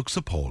presume it looks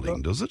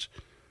appalling, does it?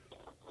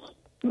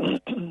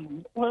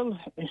 Well,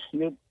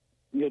 you'd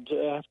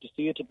have to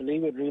see it to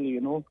believe it, really,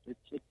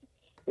 It's,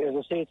 as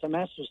I say, it's a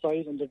massive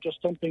site, and they're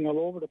just dumping all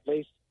over the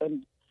place,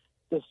 and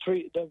they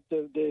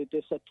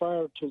set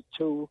fire to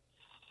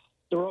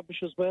the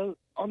rubbish as well,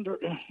 under,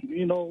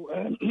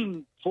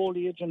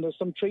 foliage, and there's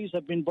some trees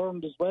have been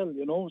burned as well,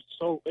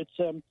 So it's,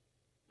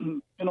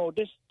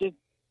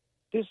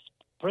 this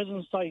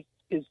present site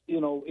is,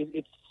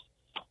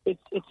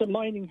 it's a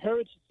mining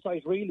heritage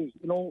site, really,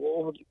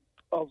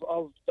 of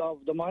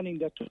the mining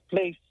that took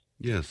place.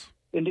 Yes.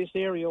 In this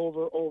area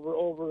over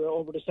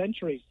the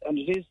centuries, and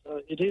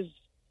it is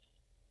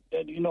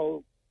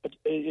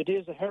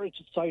a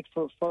heritage site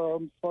for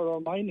our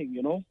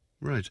mining,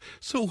 Right.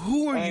 So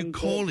who are you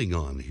calling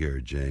on here,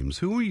 James?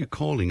 Who are you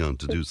calling on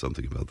to do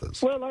something about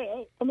this? Well,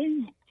 I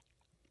mean,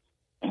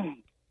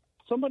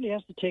 somebody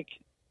has to take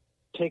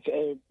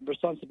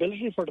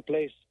responsibility for the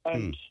place,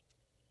 and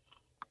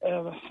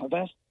I've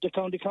asked the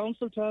county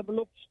council to have a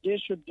look. They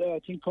should, I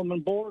think, come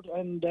on board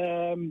and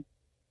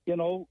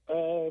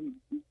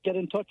get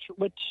in touch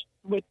with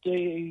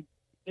the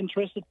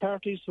interested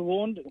parties who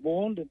owned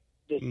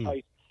this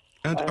site.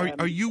 And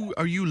are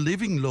you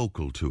living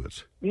local to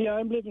it? Yeah,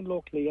 I'm living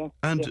locally, yeah.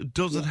 And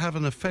does it have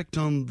an effect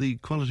on the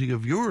quality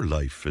of your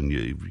life and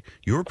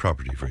your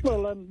property, for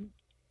example? Well,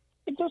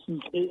 it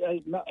doesn't.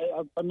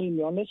 I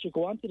mean, unless you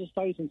go onto the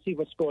site and see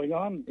what's going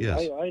on. Yes.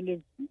 I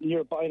live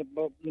nearby,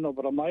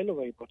 about a mile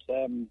away. But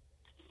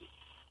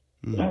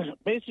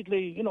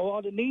basically,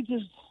 all it needs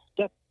is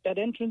that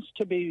entrance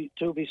to be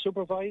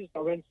supervised,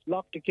 or else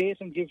lock the gate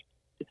and give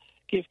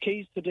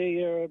keys to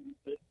the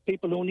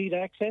people who need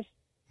access.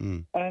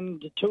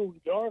 And to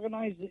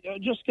organise,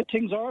 just get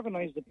things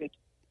organised a bit.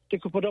 They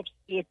could put up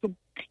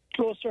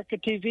closed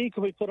circuit TV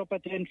could be put up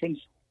at the entrance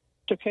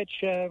to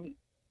catch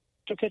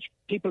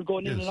people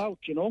going in and out,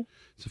 To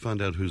find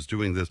out who's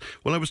doing this.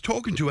 Well, I was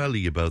talking to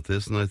Ellie about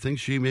this, and I think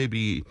she may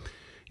be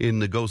in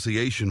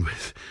negotiation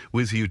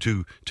with you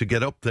to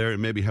get up there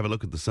and maybe have a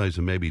look at the site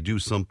and maybe do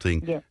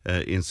something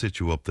in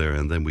situ up there,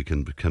 and then we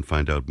can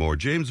find out more.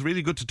 James,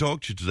 really good to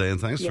talk to you today, and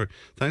thanks for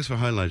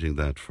highlighting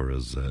that for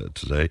us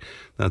today.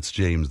 That's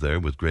James there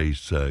with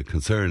great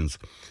concerns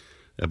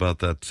about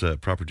that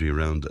property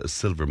around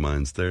silver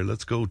mines there.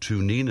 Let's go to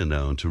Nenagh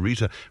now and to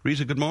Rita.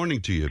 Rita, good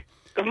morning to you.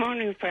 Good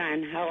morning,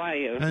 Fran. How are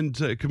you? And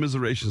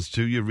commiserations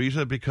to you,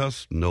 Rita,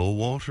 because no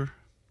water.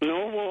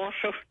 No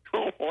water.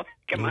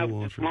 Came out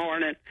this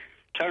morning.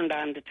 turned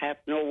on the tap,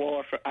 no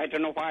water. I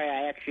don't know why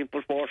I actually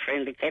put water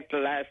in the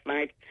kettle last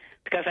night,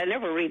 because I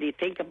never really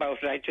think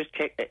about it. I just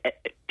take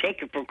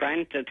it for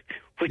granted,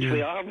 which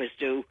we always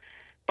do.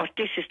 But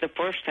this is the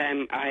first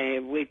time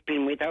we've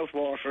been without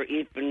water,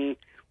 even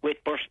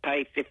with burst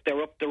pipes. If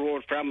they're up the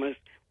road from us,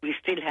 we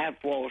still have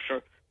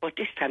water. But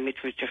this time it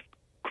was just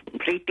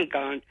completely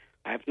gone.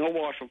 I have no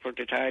water for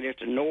the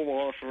toilet and no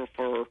water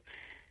for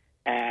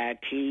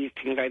tea,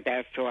 things like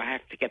that. So I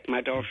have to get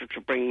my daughter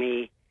to bring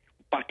me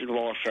bottled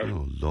water.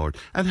 Oh, Lord.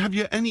 And have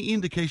you any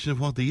indication of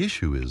what the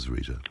issue is,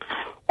 Rita?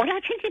 Well, I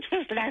think it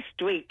was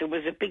last week. There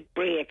was a big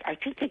break. I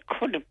think it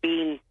could have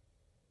been,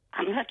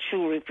 I'm not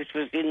sure if it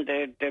was in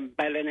the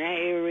Ballina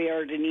area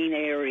or the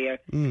Nenagh area.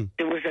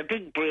 There was a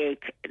big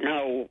break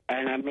now,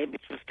 and maybe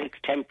it was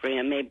fixed temporary,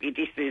 and maybe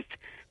this is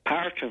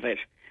part of it.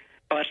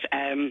 But,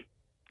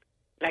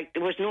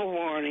 there was no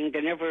warning.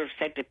 They never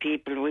said to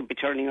people we'd be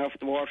turning off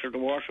the water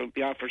would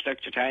be off for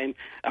such a time,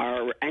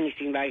 or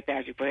anything like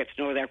that. If we had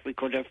to know that, we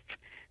could have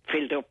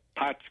filled up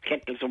pots,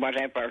 kettles, or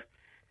whatever,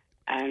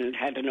 and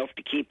had enough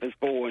to keep us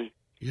going.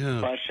 Yeah.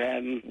 But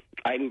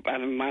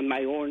I'm on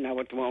my own now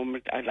at the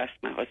moment. I lost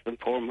my husband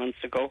 4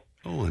 months ago.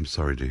 Oh, I'm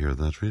sorry to hear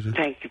that, Rita.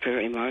 Thank you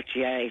very much.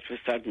 Yeah, it was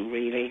sudden,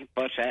 really.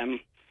 But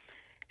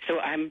so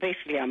I'm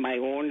basically on my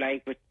own,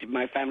 with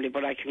my family,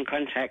 but I can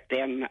contact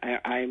them.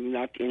 I'm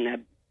not in a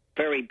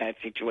very bad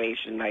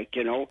situation,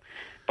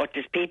 But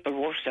there's people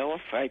worse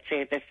off, I'd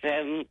say, that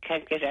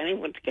can't get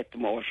anyone to get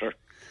them water.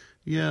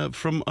 Yeah,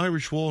 from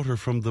Irish Water,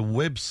 from the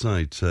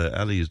website,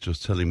 Ali is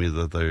just telling me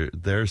that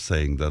they're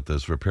saying that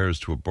there's repairs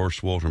to a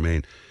burst water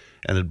main,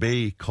 and it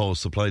may cause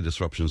supply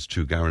disruptions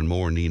to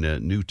Garranmore,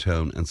 Nenagh,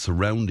 Newtown and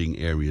surrounding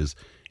areas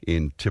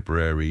in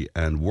Tipperary,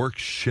 and work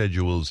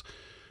schedules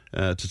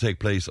to take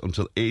place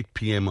until 8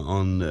 p.m.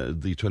 on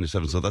the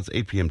 27th. So that's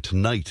 8 p.m.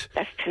 tonight.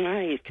 That's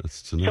tonight.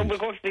 So we're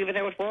going to be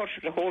without water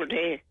the whole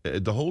day.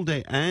 The whole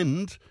day,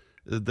 and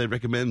they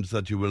recommend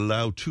that you will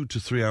allow 2 to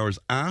 3 hours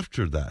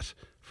after that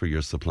for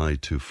your supply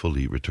to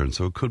fully return.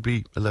 So it could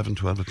be 11,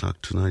 12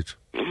 o'clock tonight.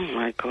 Oh,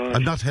 my God.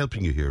 I'm not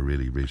helping you here,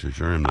 really, Rita.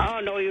 Sure, oh,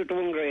 no, you're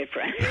doing great,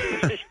 Fran.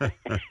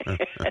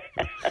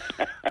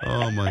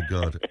 Oh, my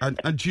God.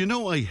 And do you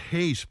know, I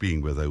hate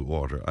being without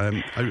water.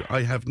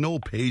 I have no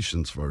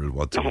patience for it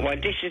whatsoever. Oh, well,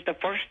 this is the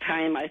first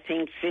time, I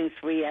think, since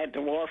we had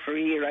the water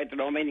here, I don't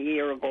know, many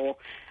years ago,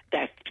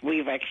 that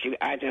I've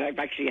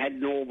actually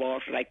had no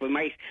water. We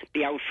might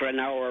be out for an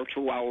hour or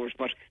 2 hours,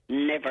 but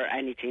never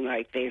anything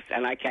like this.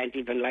 And I can't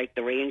even light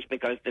the range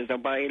because there's a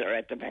boiler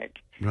at the back.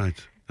 Right.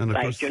 And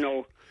of course,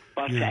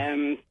 But,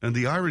 and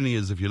the irony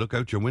is, if you look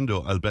out your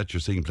window, I'll bet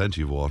you're seeing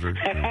plenty of water.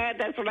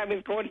 That's what I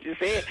was going to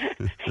say.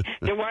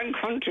 The one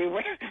country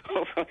where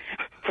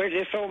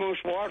there's so much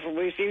water,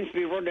 we seem to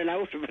be running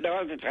out of it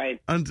all the time.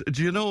 And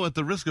do you know, at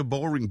the risk of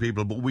boring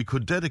people, but we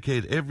could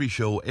dedicate every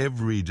show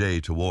every day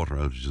to water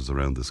outages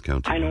around this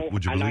county. I know.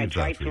 Would you believe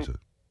that, Rita?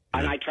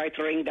 And I tried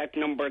to ring that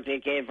number they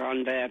gave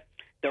on the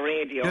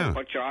radio,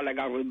 but all I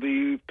got was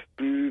boop,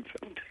 boop.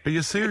 Are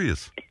you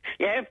serious?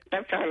 Yeah,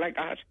 that's all I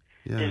got.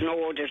 Yeah. There's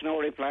no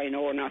reply,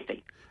 no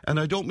nothing. And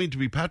I don't mean to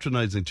be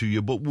patronising to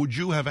you, but would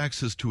you have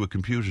access to a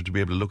computer to be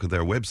able to look at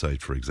their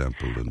website, for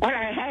example? Well,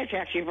 I had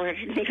actually, but I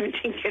didn't even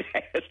think it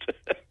had.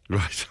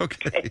 Right.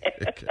 Okay.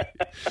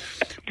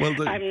 Well,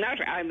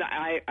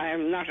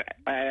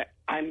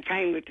 I'm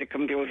fine with the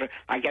computer.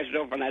 I get it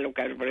up and I look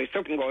at it, but if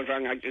something goes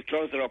wrong, I just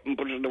close it up and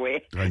put it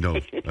away. I know.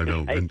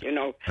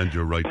 And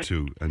you're right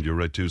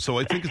too. So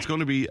I think it's going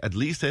to be at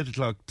least 8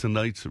 o'clock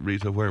tonight,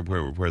 Rita, where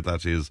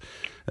that is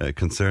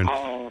concerned.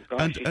 Oh,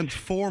 gosh. And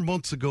 4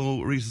 months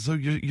ago, Rita, so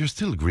you're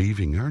still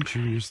grieving, aren't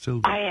you? You're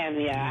still. I am,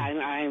 yeah.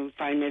 I'm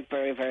finding it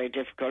very, very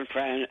difficult,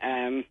 Fran.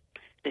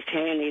 The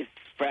thing is,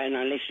 Fran,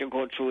 unless you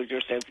go through it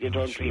yourself, you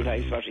don't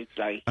realise what it's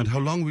like. And how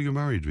long were you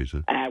married,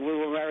 Rita? We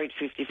were married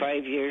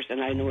 55 years,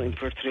 and I knew him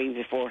for 3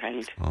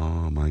 beforehand.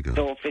 Oh, my God.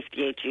 So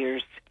 58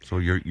 years. So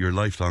your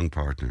lifelong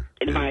partner?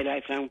 My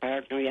lifelong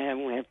partner, yeah.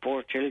 We have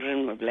 4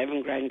 children, we have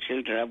 11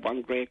 grandchildren, I have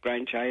 1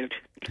 great-grandchild.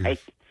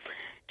 Yes.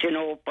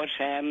 But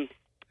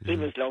he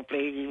was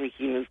lovely,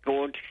 he was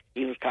good,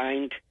 he was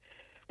kind.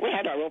 We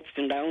had our ups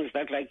and downs,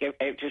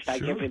 just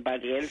like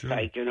everybody else,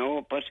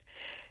 but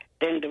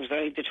then there was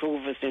only the 2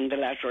 of us in the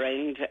latter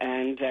end,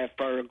 and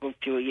for a good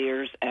few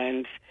years,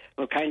 and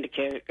we kind of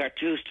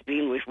got used to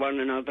being with one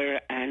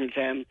another, and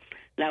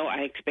now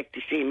I expect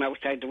to see him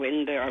outside the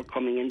window or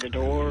coming in the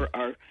door,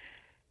 or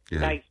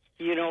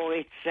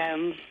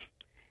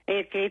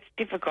it's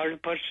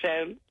difficult, but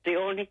the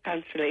only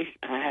consolation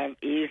I have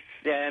is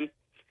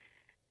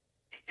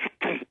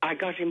I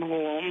got him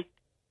home,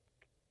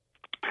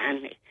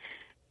 and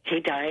he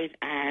died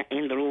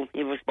in the room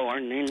he was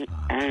born in,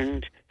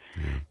 and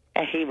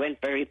he went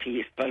very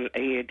peaceful.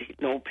 He had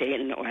no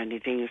pain, no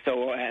anything.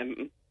 So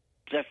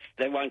that's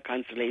the one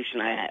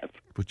consolation I have.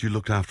 But you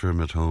looked after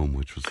him at home,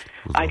 which was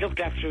I looked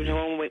after him at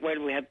home. Well,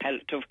 we had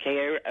palliative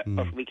care,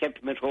 but we kept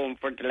him at home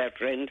for the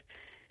latter end.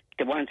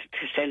 They wanted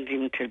to send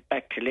him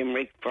back to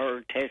Limerick for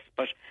a test,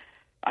 but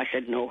I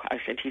said no. I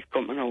said he's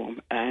coming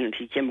home, and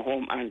he came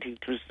home, and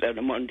it was on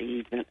a Monday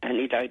evening, and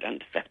he died on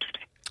the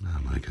Saturday. Oh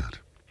my God.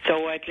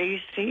 So at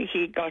least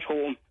he got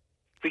home,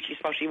 which is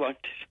what he wanted.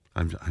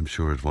 I'm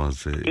sure it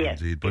was,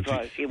 yes, indeed. But it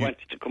was. He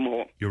wanted to come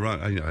home. You're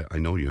on, I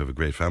know you have a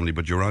great family,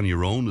 but you're on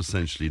your own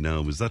essentially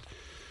now. Is that...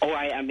 Oh,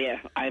 I am, yeah.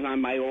 I'm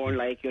on my own,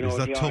 like, you know. Is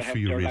that they all tough have for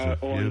you, their Rita?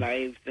 own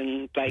lives,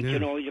 and, like, you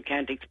know, you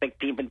can't expect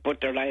people to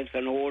put their lives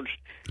on hold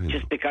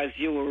just because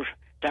you're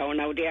down.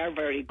 Now, they are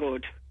very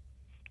good.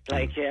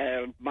 Like,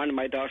 one of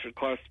my daughters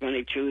calls me on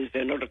a Tuesday,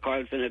 another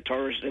calls on a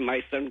Thursday,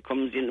 my son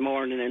comes in the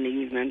morning and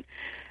evening,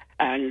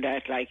 and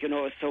that, like, you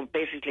know, so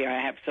basically I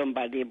have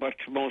somebody, but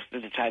most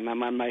of the time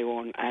I'm on my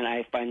own, and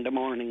I find the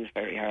mornings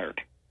very hard,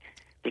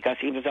 because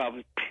he was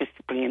always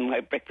bringing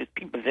my breakfast.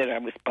 People said I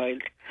was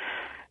spoiled.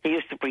 He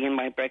used to bring in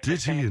my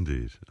breakfast. Did he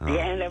indeed?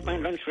 Yeah, and have my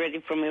lunch ready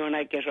for me when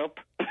I get up.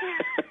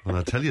 Well,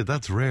 I tell you,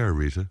 that's rare,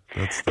 Rita.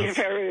 That's it's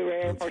very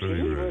rare, but he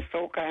rare. was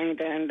so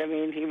kind, and I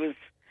mean, he was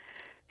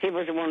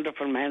a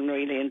wonderful man,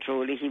 really and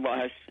truly, he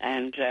was.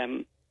 And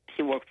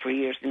he worked for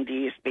years in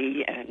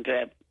DSB, and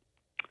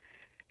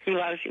he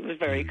was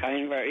very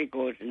kind, very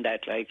good, and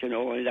that, like, you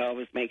know, and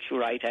always make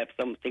sure I'd have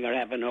something or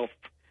have enough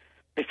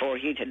before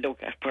he'd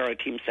look for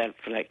it himself,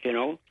 like, you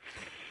know.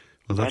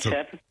 Well,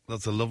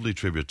 that's a lovely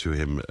tribute to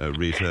him,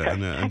 Rita,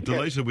 and I'm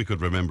delighted we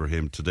could remember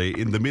him today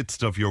in the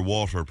midst of your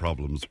water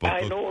problems.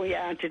 I know,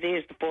 yeah, and today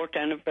is the fourth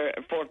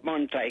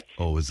month, like.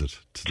 Oh, is it?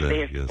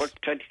 Today, yes.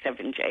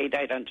 27th, he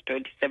died on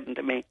the 27th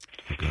of May.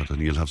 Oh, God, and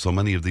you'll have so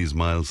many of these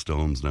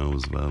milestones now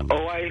as well.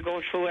 Oh, I'll go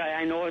through,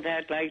 I know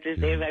that, like, these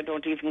days I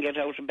don't even get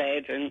out of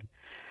bed, and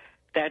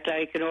that,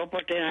 like, you know,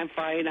 but then I'm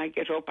fine, I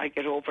get up, I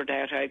get over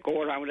that, I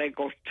go around, I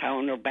go to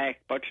town or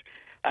back, but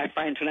I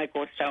find when I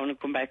go to town and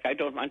come back, I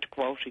don't want to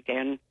go out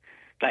again.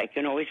 Like,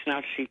 you know, it's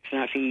not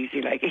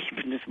easy. Like,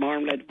 even this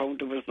morning, I found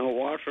there was no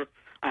water.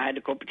 I had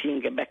a cup of tea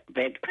and get back to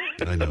bed.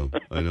 I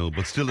know.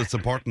 But still, it's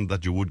important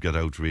that you would get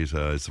out,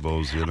 Rita, I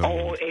suppose, you know.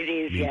 Oh, it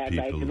is, yeah.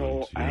 Like, you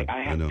know,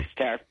 I have to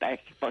start back,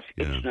 but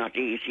it's not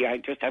easy. I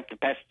just have to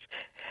pass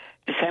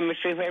the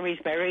cemetery where he's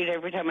buried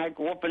every time I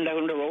go up and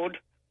down the road.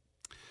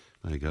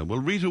 Well,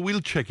 Rita, we'll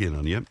check in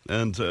on you,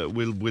 and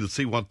we'll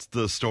see what's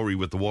the story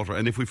with the water.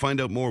 And if we find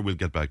out more, we'll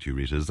get back to you,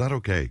 Rita. Is that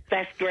okay?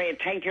 That's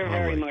great. Thank you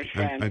very much,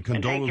 Fran. And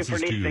condolences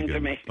thank you for listening to you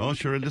again. Oh,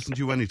 sure, I'll listen to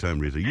you anytime,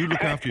 Rita. You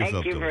look after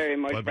yourself. Thank you very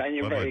much, Bye-bye. Fran.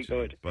 You're very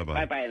good.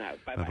 Bye-bye. Bye-bye now.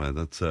 Bye-bye. Bye-bye.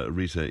 That's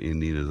Rita in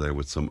Nenagh there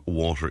with some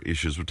water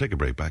issues. We'll take a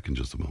break, back in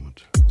just a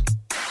moment.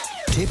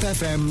 Tip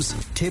FM's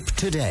Tip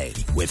Today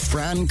with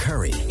Fran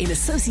Curry. In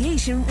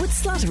association with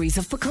Slattery's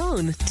of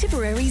Pecan,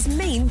 Tipperary's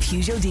main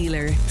Peugeot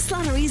dealer.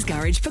 Slattery's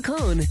Garage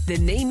Pecan, the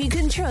name you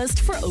can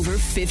trust for over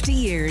 50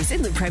 years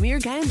in the Premier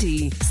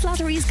County.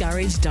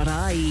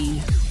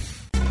 Slattery'sGarage.ie.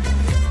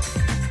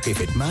 If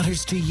it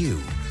matters to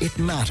you, it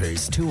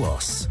matters to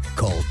us.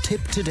 Call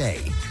Tip today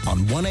on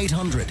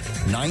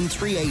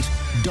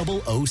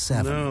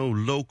 1-800-938-007. Now,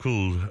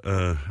 local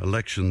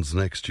elections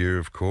next year,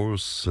 of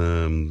course,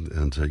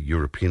 and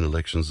European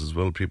elections as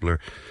well. People are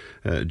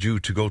due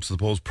to go to the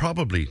polls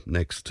probably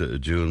next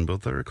June,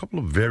 but there are a couple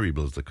of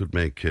variables that could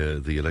make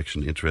the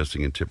election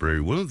interesting in Tipperary.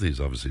 One of these,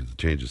 obviously, the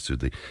changes to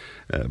the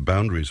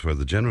boundaries where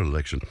the general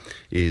election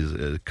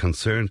is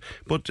concerned.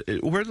 But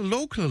where the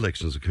local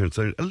elections are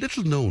concerned, a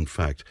little known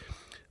fact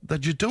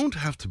that you don't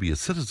have to be a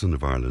citizen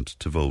of Ireland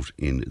to vote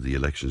in the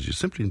elections. You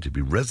simply need to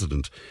be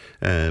resident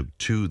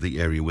to the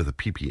area with a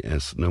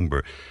PPS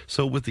number.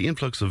 So with the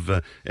influx of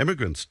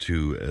immigrants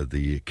to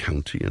the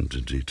county and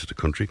indeed to the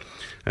country,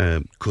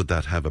 could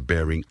that have a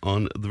bearing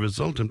on the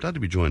result? I'm glad to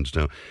be joined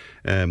now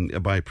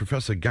by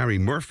Professor Gary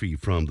Murphy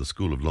from the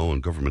School of Law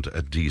and Government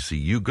at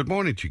DCU. Good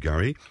morning to you,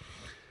 Gary.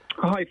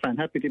 Hi, Fran.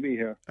 Happy to be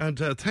here. And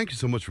thank you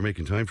so much for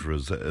making time for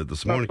us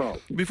this morning.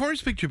 Before I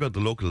speak to you about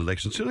the local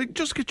elections, should I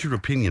just get your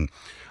opinion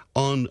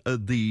on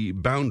the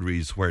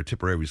boundaries where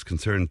Tipperary is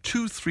concerned?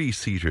 2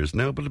 3-seaters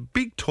now, but a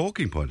big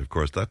talking point, of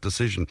course, that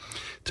decision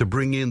to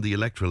bring in the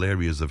electoral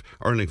areas of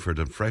Urlingford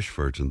and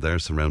Freshford and their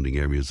surrounding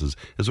areas as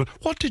well.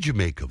 What did you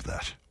make of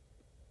that?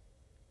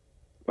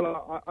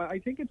 Well, I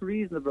think it's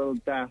reasonable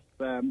that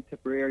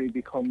Tipperary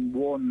become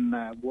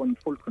one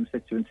full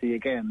constituency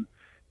again.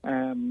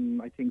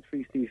 I think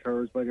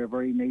 3-seaters, by their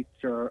very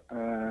nature,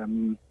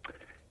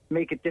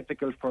 make it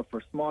difficult for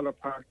smaller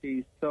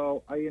parties.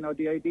 So,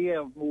 the idea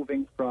of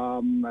moving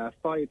from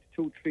 5 to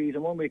 2 3s,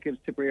 in one way, gives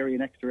Tipperary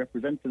an extra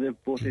representative,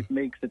 but it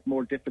makes it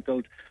more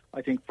difficult,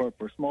 I think, for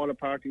smaller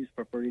parties,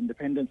 for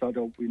independents,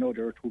 although we know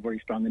there are 2 very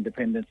strong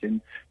independents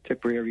in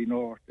Tipperary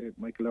North,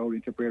 Michael Lowry,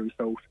 and Tipperary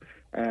South,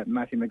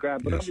 Matthew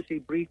McGrath. But obviously,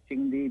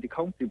 breaching the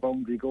county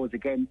boundary goes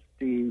against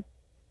the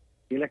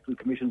Electoral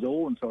Commission's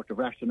own sort of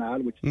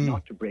rationale, which is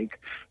not to break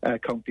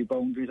county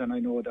boundaries, and I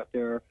know that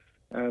they're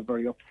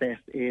very upset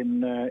in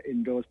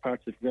those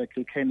parts of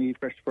Kilkenny,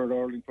 Freshford,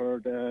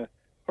 Urlingford,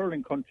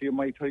 hurling country, you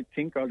might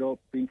think, although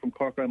being from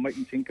Cork, I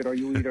mightn't think it, or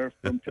you either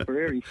from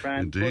Tipperary,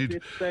 Fran.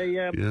 Indeed. But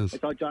it's I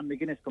saw John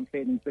McGuinness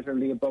complaining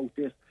bitterly about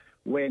this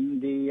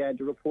when the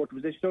report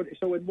was issued.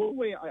 So in one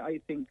way, I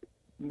think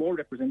more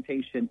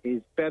representation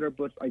is better,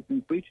 but I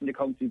think breaching the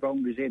county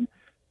boundaries in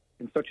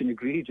in such an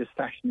egregious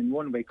fashion in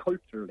one way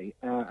culturally.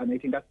 And I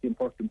think that's the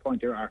important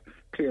point. There are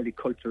clearly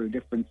cultural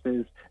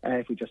differences.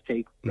 If we just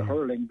take the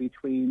hurling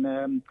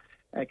between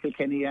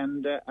Kilkenny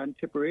and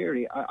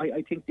Tipperary,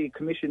 I think the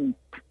Commission,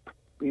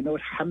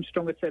 it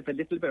hamstrung itself a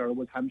little bit, or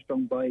was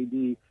hamstrung by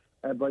the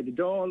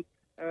Dáil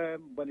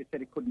when it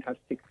said it couldn't have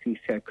 60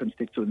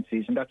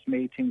 constituencies, and that's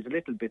made things a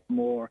little bit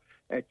more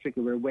tricky.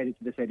 We're wedded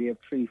to this idea of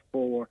 3,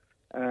 4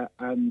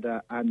 and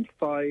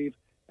 5.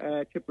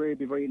 Tipperary will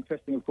be very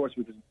interesting, of course,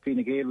 because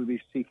Fine Gael will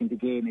be seeking to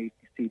gain a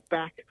seat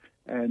back,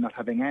 not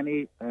having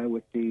any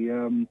with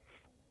the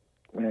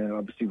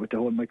obviously with the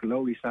whole Michael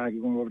Lowry saga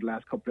going over the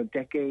last couple of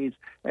decades.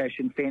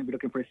 Sinn Féin will be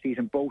looking for a seat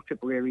in both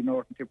Tipperary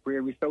North and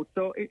Tipperary South.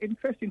 So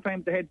interesting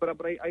times ahead, but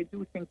I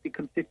do think the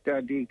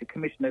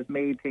Commission has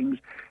made things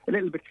a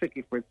little bit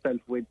tricky for itself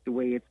with the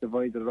way it's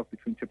divided up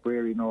between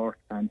Tipperary North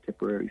and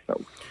Tipperary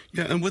South.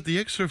 Yeah, and with the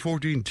extra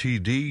 14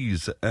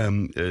 TDs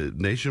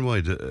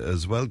nationwide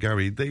as well,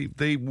 Gary,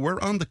 they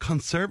were on the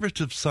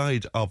Conservative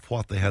side of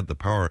what they had the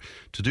power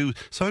to do.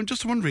 So I'm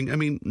just wondering, I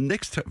mean,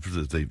 next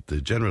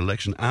the general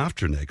election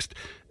after next,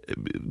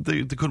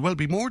 there could well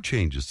be more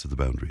changes to the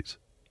boundaries.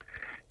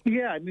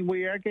 Yeah, I mean,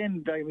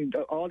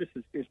 all this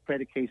is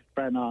predicated,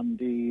 Fran, on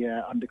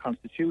the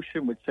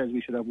Constitution, which says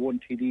we should have one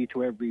TD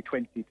to every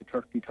 20 to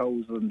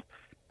 30,000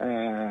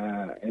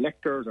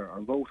 electors or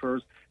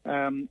voters,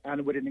 and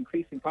with an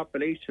increasing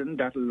population,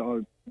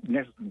 that'll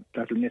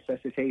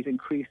necessitate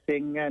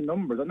increasing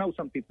numbers. I know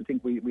some people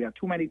think we have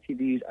too many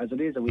TDs as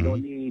it is, and we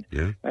don't need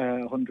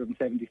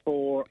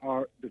 174,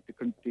 or the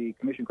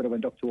Commission could have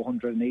went up to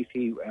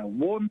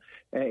 181.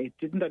 It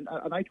didn't,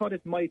 and I thought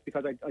it might,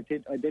 because I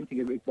didn't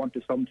think it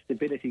wanted some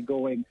stability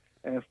going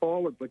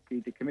forward, but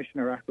the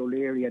Commissioner, Arthur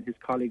O'Leary, and his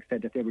colleagues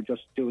said that they were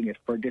just doing it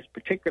for this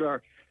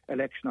particular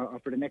election or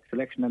for the next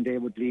election, and they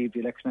would leave the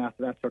election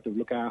after that sort of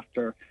look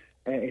after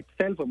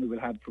itself, and we will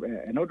have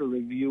another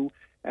review.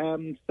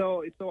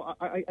 So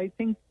I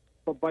think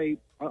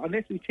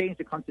unless we change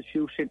the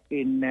Constitution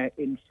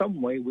in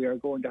some way, we are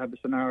going to have a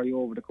scenario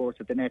over the course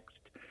of the next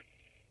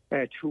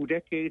 2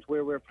 decades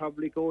where we're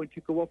probably going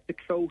to go up to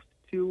close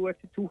to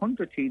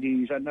 200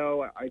 TDs. I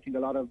know I think a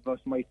lot of us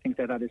might think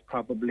that is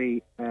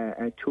probably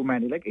too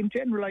many. Like, in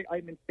general,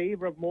 I'm in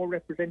favour of more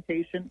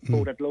representation,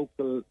 both at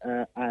local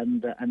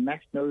and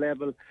national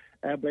level.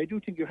 But I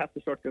do think you have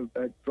to sort of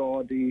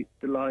draw the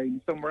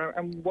line somewhere.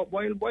 And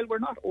while we're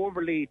not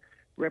overly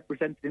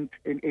represented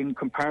in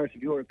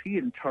comparative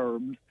European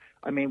terms,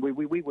 I mean,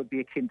 we would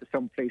be akin to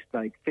some place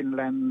like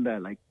Finland,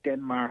 like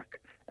Denmark.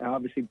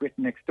 Obviously,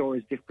 Britain next door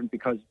is different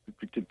because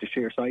the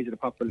sheer size of the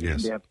population.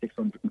 Yes. They have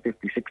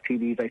 656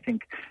 TDs, I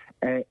think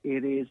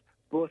it is.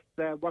 But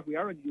what we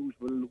are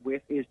unusual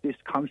with is this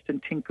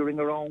constant tinkering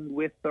around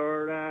with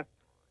our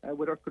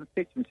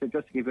constituents. So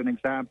just to give you an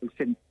example,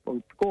 since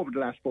go over the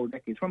last 4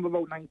 decades, from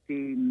about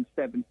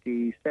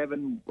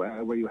 1977,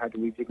 where you had the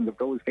rejigging of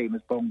those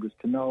famous bongos,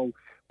 to now,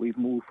 we've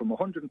moved from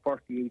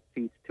 148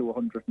 seats to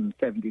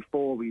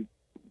 174. We've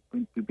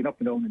been up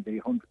and down in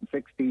the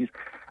 160s,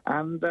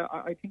 and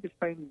I think it's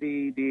time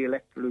the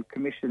Electoral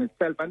Commission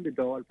itself and the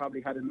Dáil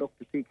probably had a look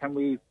to see, can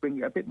we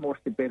bring a bit more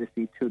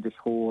stability to this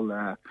whole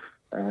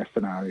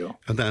scenario.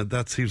 And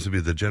that seems to be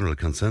the general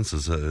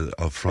consensus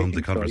from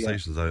the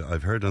conversations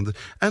I've heard on this.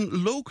 And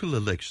local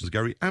elections,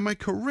 Gary, am I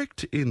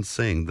correct in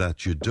saying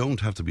that you don't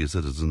have to be a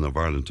citizen of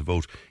Ireland to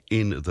vote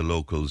in the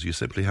locals? You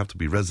simply have to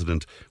be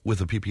resident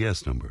with a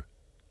PPS number?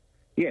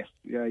 Yes,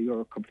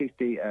 you're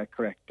completely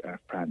correct,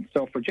 Fran.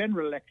 So for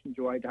general elections,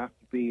 you either have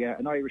to be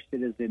an Irish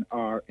citizen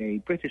or a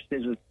British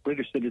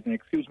citizen.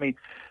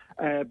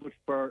 But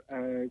for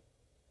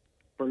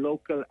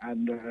local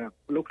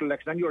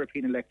elections and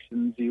European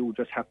elections, you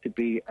just have to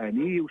be an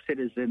EU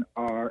citizen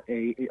or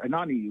a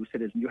non-EU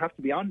citizen. You have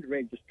to be on the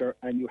register,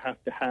 and you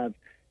have to have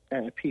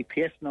a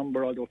PPS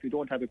number. Although if you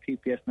don't have a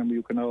PPS number,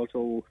 you can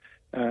also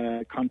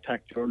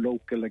contact your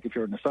local, like if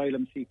you're an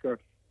asylum seeker,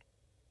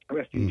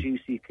 refugee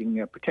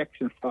seeking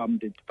protection from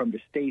the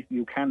state,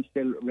 you can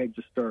still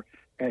register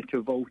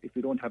to vote if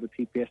you don't have a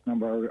PPS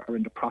number or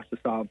in the process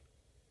of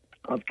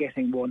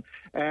getting one.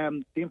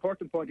 The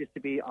important point is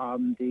to be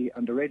on the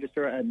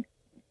register, and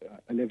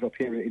I live up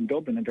here in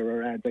Dublin, and there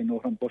are ads I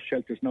know on bus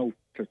shelters now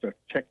to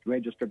check the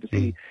register to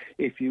see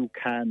if you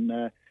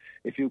can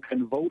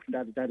vote.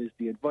 That is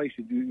the advice.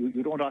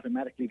 You don't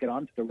automatically get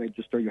onto the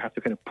register. You have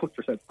to kind of put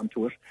yourself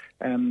onto it,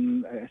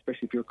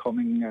 especially if you're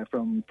coming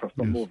from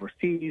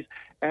overseas.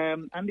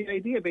 And the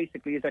idea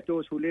basically is that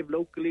those who live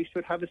locally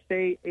should have a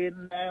say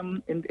in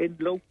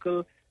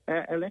local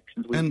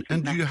elections.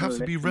 And do you have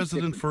to be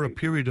resident for a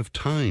period of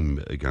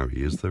time,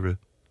 Gary? Is there a...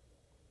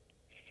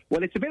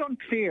 Well, it's a bit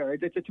unclear.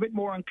 It's a bit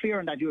more unclear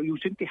in that you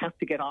simply have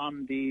to get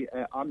on the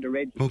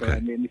register, okay.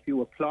 And then if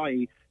you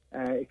apply,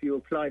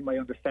 my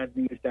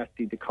understanding is that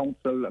the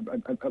council,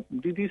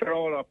 these are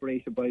all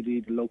operated by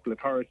the local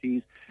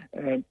authorities.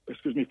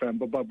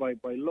 But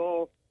by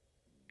law,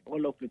 all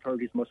local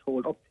authorities must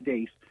hold up to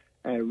date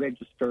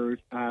registers,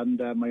 and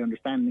my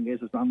understanding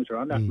is as long as you're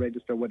on that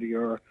register, whether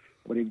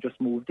you've just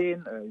moved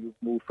in, you've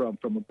moved from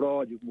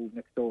abroad, you've moved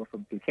next door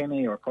from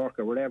Kilkenny or Cork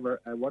or whatever,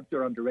 once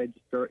you're on the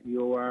register,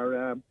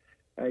 you're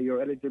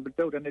eligible to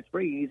vote. And it's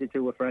very easy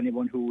to for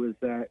anyone who is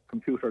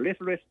computer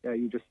literate.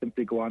 You just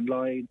simply go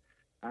online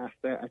at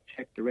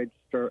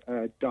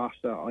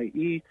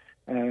checktheregister.ie.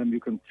 You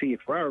can see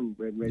if you are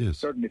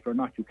registered, and if you're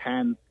not, you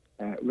can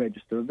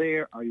register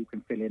there, or you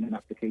can fill in an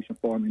application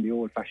form in the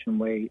old-fashioned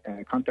way,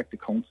 contact the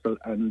council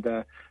and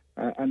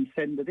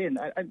send it in.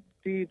 And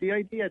the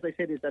idea, as I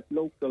said, is that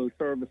local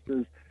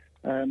services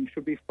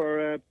should be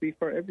for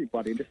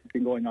everybody. This has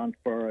been going on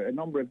for a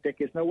number of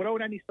decades now,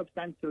 without any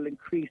substantial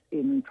increase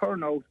in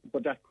turnout.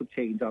 But that could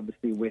change,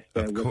 obviously, with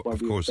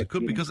of course it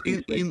could, because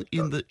in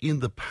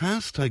the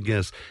past, I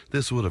guess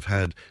this would have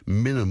had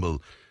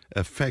minimal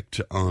effect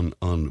on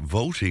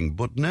voting.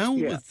 But now,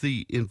 with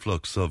the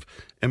influx of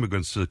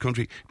immigrants to the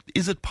country,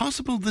 is it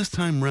possible this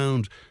time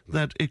round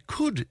that it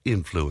could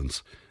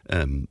influence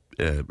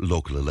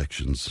local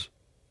elections?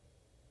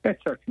 It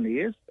certainly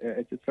is.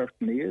 It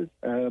certainly is.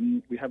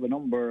 We have a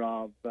number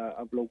of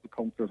local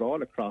councillors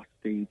all across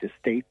the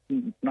state,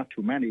 not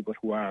too many, but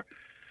who have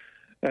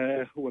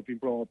been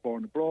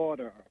born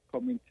abroad or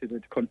come into the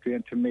country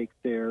and to make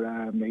their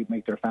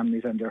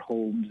families and their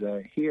homes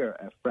here.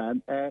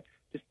 Fran,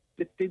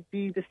 the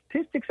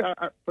statistics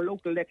are for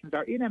local elections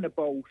are in and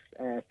about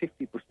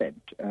 50%.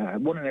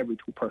 One in every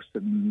two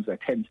persons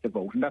tends to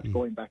vote, and that's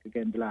going back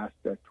again the last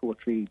 2 or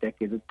 3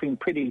 decades. It's been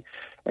pretty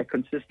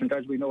consistent.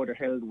 As we know, they're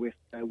held with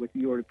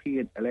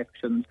European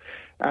elections,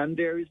 and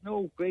there is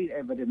no great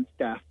evidence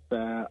that,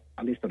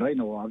 at least that I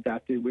know of,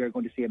 that we are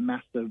going to see a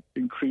massive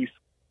increase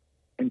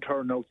in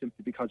turnout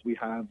simply because we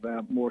have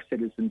more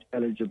citizens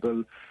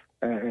eligible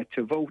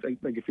to vote.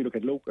 Like if you look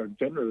at local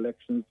general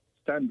elections,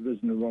 standard is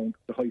in around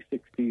the high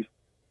 60s,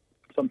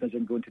 sometimes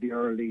even going to the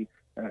early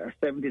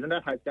 70s, and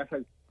that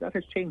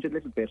has changed a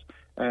little bit.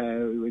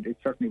 It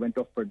certainly went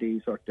up for the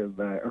sort of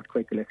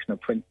earthquake election of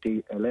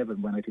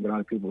 2011, when I think a lot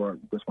of people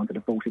just wanted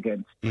to vote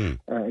against the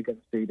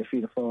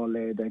Fianna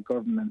Fáil-led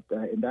government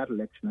in that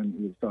election, and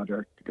you saw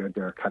their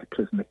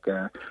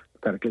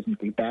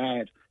cataclysmically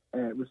bad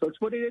results.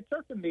 But it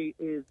certainly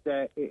is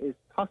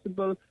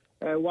possible.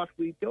 What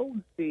we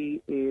don't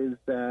see is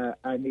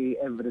any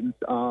evidence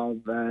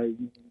of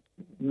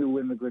new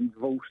immigrant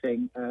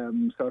voting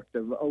sort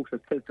of out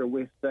of kilter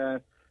with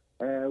what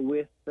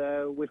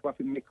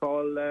we may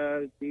call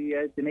the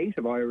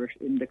native Irish,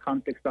 in the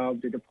context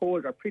of the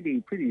polls are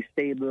pretty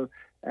stable.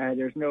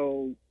 There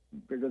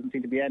doesn't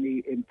seem to be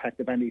any impact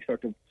of any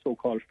sort of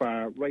so-called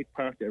far right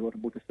party. I wrote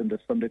about this in the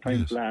Sunday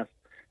Times last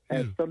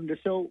Sunday.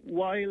 So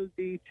while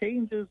the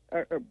changes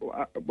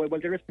while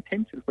there is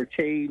potential for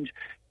change,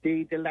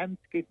 the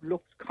landscape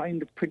looks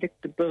kind of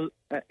predictable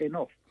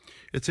enough.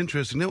 It's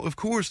interesting. Now, of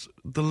course,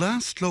 the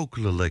last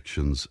local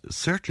elections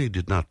certainly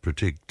did not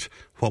predict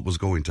what was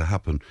going to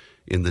happen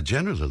in the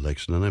general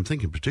election, and I'm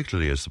thinking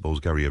particularly, I suppose,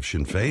 Gary, of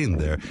Sinn Féin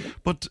there.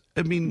 But,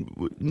 I mean,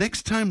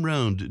 next time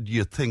round, do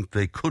you think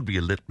they could be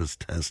a litmus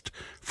test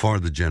for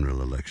the general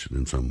election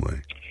in some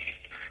way?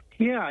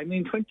 Yeah, I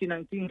mean,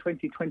 2019,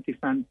 2020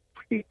 stand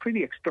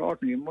pretty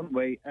extraordinary in one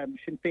way.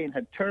 Sinn Féin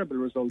had terrible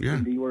results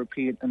in the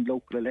European and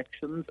local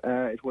elections.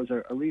 It was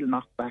a real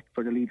knockback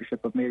for the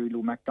leadership of Mary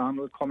Lou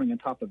McDonald, coming on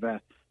top of a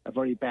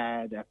very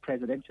bad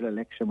presidential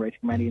election where I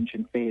think many in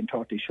Sinn Féin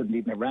thought they shouldn't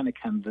even have ran a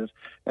candidate,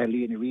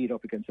 Leonie Reid,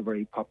 up against a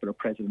very popular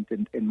president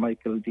in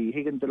Michael D.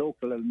 Higgins. The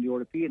local and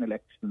European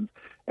elections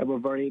were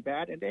very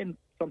bad, and then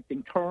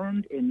something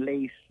turned in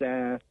late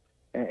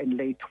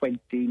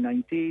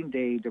 2019.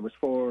 There was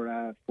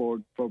four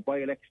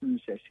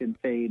by-elections. Sinn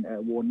Féin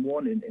won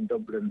one in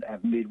Dublin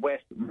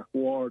Midwest. Mark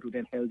Ward, who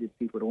then held his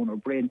seat with Eoin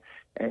O'Brien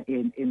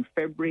in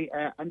February.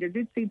 And there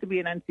did seem to be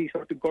an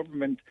anti-sort of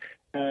government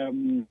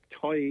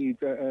tide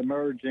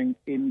emerging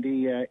in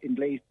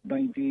late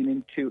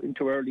 19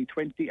 into early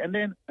 20. And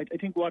then I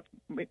think what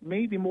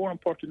may be more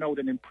important now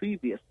than in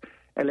previous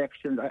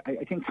elections,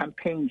 I think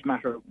campaigns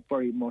matter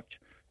very much.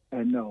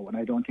 No, and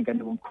I don't think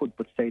anyone could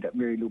but say that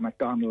Mary Lou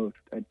McDonald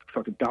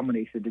sort of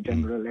dominated the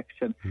general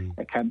election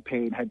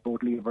campaign, had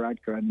both Leo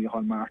Varadkar and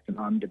Micheál Martin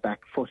on the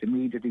back foot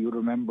immediately. You'll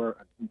remember,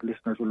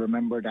 listeners will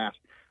remember that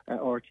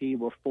RT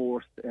were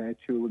forced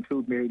to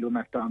include Mary Lou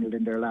McDonald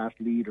in their last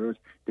leaders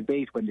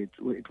debate when it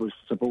was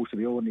supposed to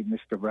be only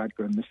Mr.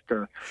 Varadkar and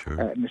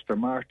Mr.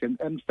 Martin.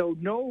 And so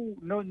no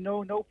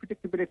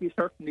predictability,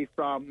 certainly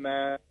from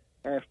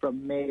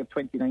May of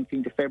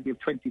 2019 to February of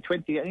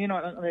 2020. And, and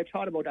I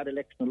thought about that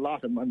election a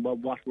lot and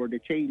what were the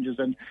changes.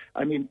 And,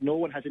 I mean, no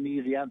one has an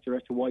easy answer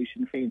as to why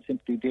Sinn Féin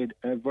simply did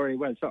very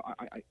well. So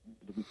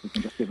we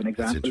can just give an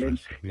example.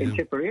 In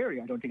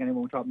Tipperary, I don't think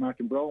anyone thought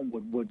Martin Brown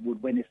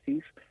would win his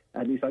seat.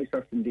 At least I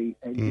certainly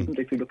didn't.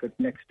 If you look at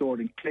next door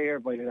in Clare,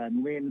 Violet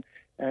and Wynne.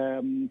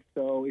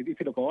 So if you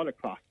look all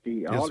across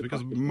the...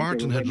 Because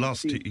Martin had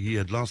lost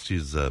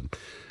his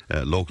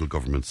local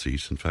government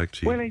seat, in fact.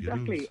 So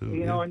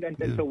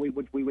we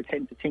would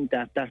tend to think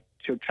that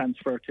should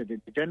transfer to the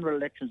general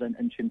elections,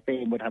 and Sinn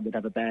Féin would have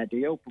a bad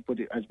day out. But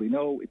as we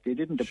know, if they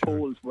didn't, the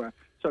polls were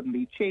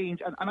suddenly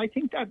changed. And I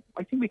think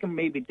we can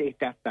maybe date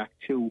that back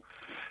to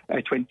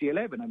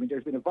 2011. I mean,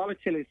 there's been a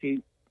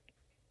volatility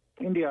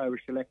in the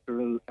Irish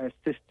electoral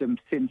system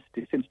since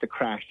the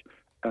crash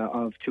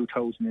of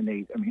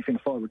 2008. I mean, Fianna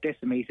Fáil were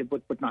decimated,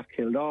 but not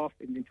killed off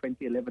in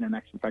 2011, and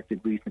actually, in fact, did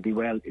reasonably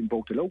well in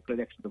both the local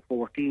elections of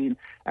 14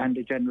 and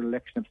the general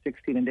election of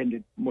 16, and then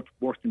did much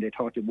worse than they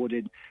thought it would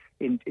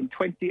in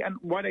 20. And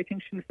while I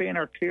think Sinn Féin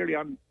are clearly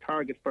on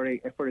target for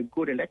a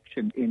good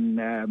election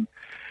in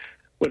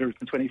whether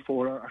it's in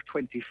 24 or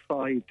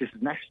 25, this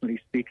is nationally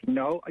speaking.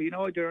 Now,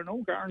 there are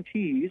no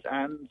guarantees,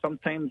 and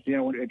sometimes,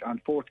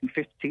 on fourth and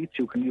fifth seats,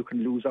 you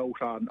can lose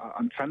out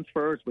on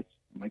transfers, which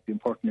might be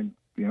important in,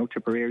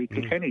 Tipperary,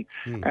 Kilkenny.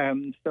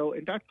 So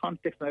in that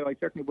context, now, I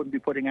certainly wouldn't be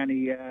putting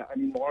any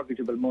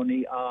mortgageable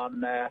money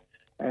on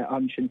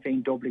Sinn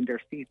Féin doubling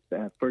their seats,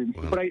 for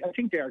instance. But I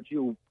think they are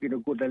due,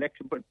 good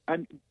election.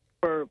 And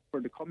for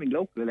the coming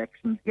local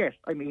elections, yes,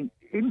 I mean,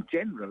 in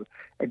general,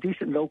 a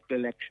decent local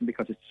election,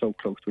 because it's so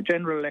close to a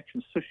general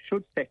election,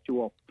 should set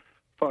you up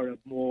for a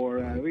more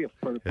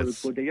for a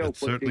good day out.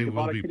 But the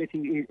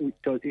volatility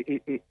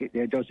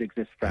it does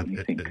exist, Fran,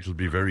 I think. It'll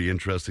be very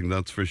interesting,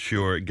 that's for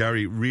sure.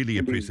 Gary, really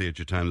appreciate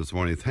your time this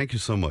morning. Thank you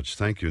so much.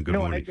 Thank you and good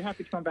morning. And I'd be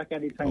happy to come back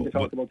any time to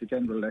talk about the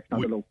general election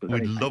or the local.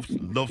 We'd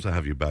love to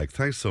have you back.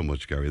 Thanks so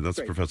much, Gary. That's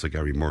great. Professor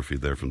Gary Murphy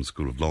there from the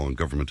School of Law and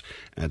Government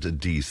at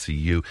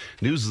DCU.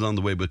 News is on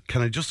the way, but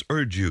can I just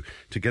urge you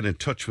to get in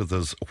touch with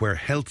us where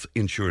health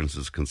insurance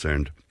is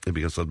concerned?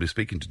 Because I'll be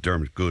speaking to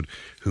Dermot Goode,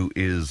 who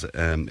is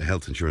a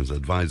health insurance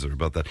advisor,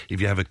 about that.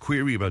 If you have a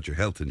query about your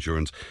health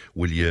insurance,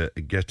 will you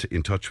get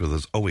in touch with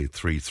us?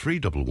 083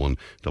 311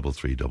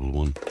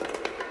 3311.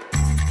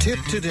 Tip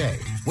today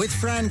with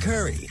Fran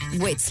Curry.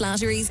 With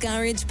Slattery's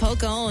Garage,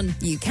 Puckane.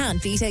 You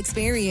can't beat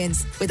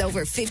experience. With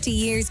over 50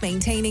 years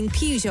maintaining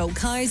Peugeot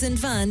cars and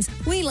vans,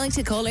 we like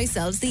to call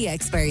ourselves the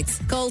experts.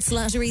 Call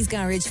Slattery's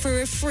Garage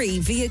for a free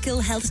vehicle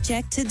health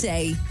check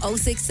today.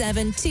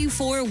 067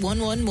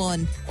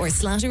 24111 or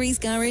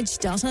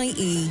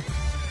slatterysgarage.ie.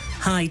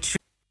 Hi,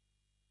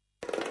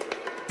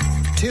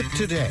 Tip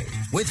today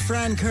with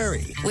Fran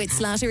Curry. With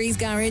Slattery's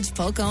Garage,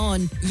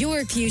 Puckane.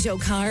 Your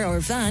Peugeot car or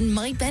van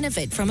might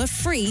benefit from a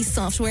free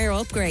software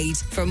upgrade.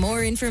 For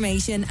more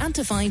information and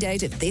to find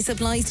out if this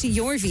applies to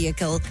your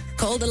vehicle,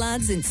 call the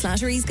lads in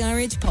Slattery's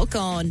Garage,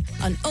 Puckane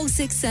on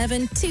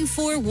 067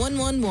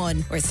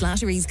 24111 or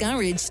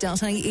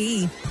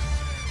slatterysgarage.ie.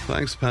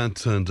 Thanks,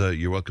 Pat, and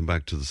you're welcome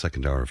back to the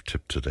second hour of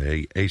Tip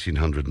Today.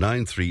 1800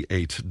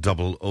 938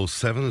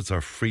 007. It's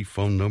our free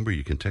phone number.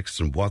 You can text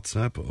and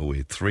WhatsApp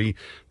 083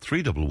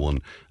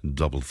 311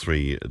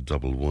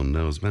 3311.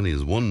 Now, as many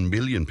as 1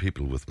 million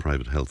people with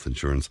private health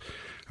insurance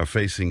are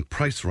facing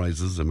price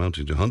rises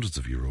amounting to hundreds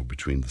of euro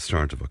between the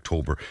start of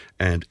October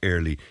and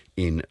early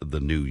in the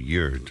new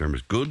year.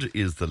 Dermot Goode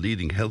is the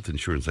leading health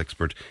insurance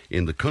expert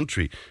in the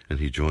country, and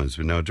he joins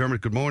me now.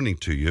 Dermot, good morning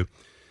to you.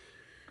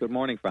 Good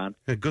morning, Fran.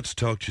 Good to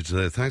talk to you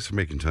today. Thanks for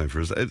making time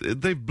for us.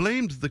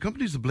 The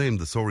companies have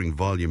blamed the soaring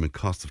volume and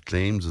cost of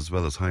claims, as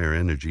well as higher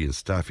energy and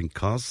staffing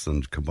costs,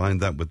 and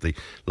combined that with the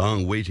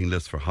long waiting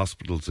list for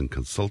hospitals and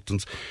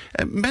consultants.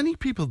 Many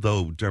people,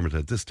 though, Dermot,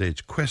 at this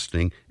stage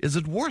questioning, is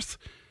it worth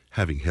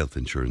having health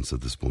insurance at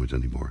this point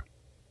anymore?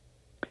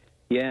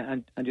 Yeah,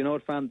 and you know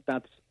what, Fran,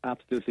 that's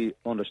absolutely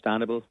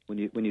understandable when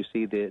you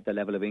see the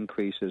level of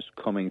increases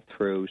coming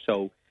through.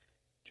 So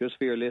just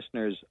for your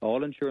listeners,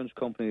 all insurance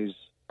companies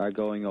are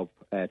going up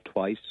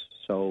twice.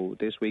 So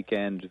this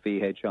weekend,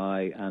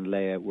 VHI and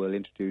Leia will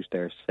introduce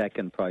their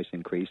second price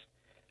increase.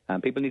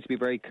 And people need to be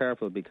very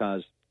careful,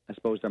 because I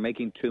suppose they're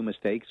making two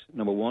mistakes.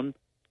 Number one,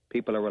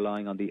 people are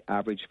relying on the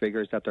average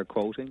figures that they're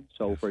quoting.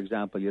 So, for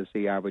example, you'll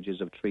see averages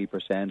of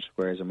 3%,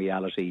 whereas in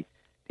reality,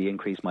 the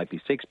increase might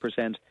be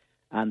 6%.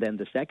 And then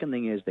the second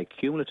thing is the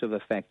cumulative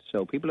effect.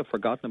 So people have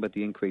forgotten about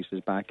the increases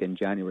back in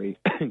January,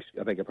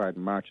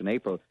 March and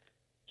April.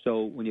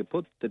 So when you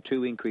put the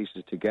two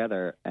increases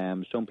together,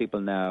 some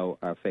people now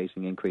are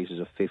facing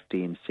increases of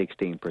 15,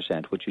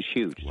 16%, which is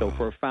huge. Wow. So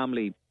for a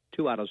family,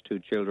 2 adults, 2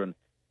 children,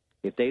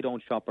 if they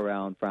don't shop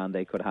around, Fran,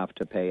 they could have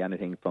to pay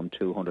anything from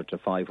 200 to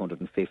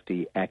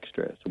 550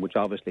 extra, so which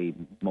obviously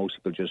most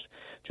people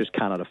just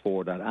cannot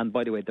afford that. And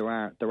by the way, there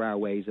are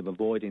ways of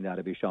avoiding that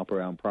if you shop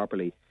around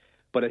properly.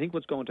 But I think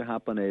what's going to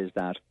happen is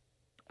that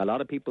a lot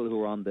of people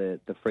who are on the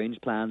fringe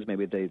plans,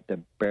 maybe they're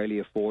barely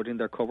affording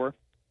their cover,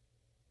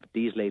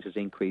 these latest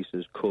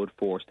increases could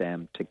force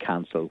them to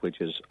cancel,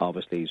 which is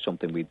obviously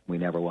something we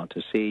never want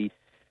to see.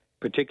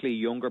 Particularly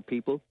younger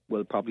people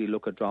will probably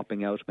look at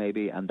dropping out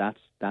maybe, and that's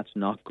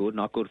not good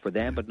for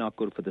them, but not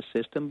good for the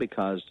system,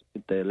 because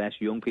the less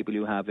young people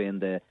you have in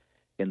the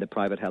in the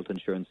private health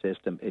insurance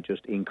system, it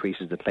just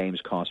increases the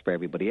claims cost for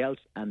everybody else,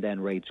 and then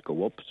rates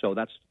go up. So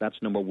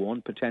that's number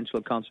one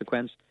potential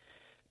consequence.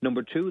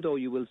 Number two, though,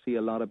 you will see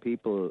a lot of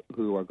people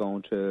who are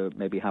going to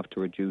maybe have to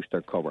reduce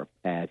their cover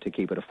to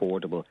keep it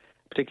affordable,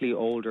 particularly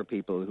older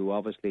people who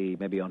obviously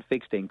maybe on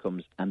fixed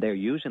incomes, and they're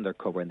using their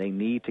cover and they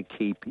need to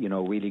keep,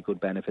 really good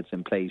benefits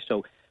in place.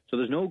 So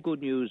there's no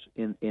good news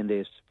in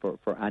this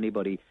for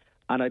anybody.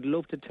 And I'd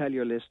love to tell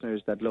your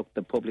listeners that, look,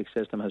 the public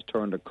system has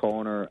turned a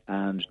corner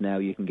and now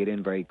you can get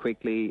in very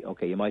quickly.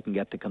 Okay, you mightn't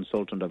get the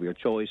consultant of your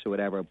choice or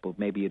whatever, but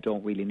maybe you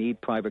don't really need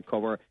private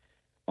cover.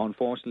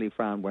 Unfortunately,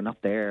 Fran, we're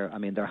not there. I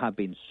mean, there have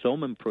been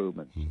some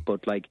improvements,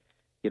 but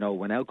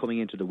we're now coming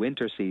into the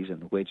winter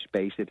season, which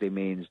basically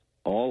means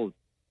all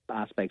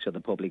aspects of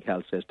the public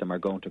health system are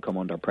going to come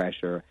under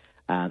pressure.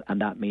 And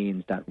that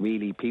means that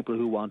really people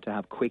who want to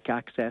have quick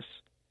access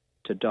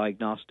to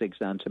diagnostics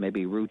and to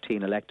maybe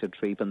routine elective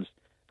treatments,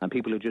 and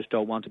people who just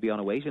don't want to be on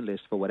a waiting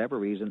list for whatever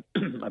reason,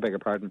 I beg your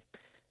pardon,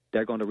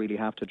 they're going to really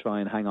have to try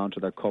and hang on to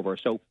their cover.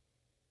 So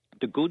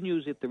the good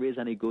news, if there is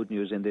any good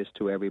news in this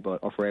to everybody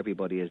or for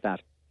everybody, is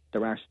that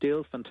there are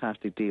still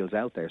fantastic deals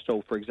out there.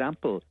 So, for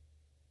example,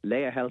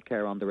 Leia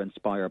Healthcare on their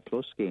Inspire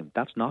Plus scheme,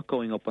 that's not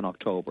going up in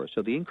October.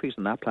 So the increase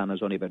in that plan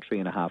is only about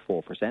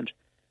 3.5-4%.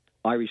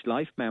 Irish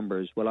Life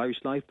members, well,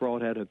 Irish Life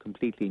brought out a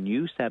completely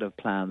new set of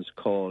plans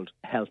called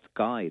Health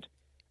Guide.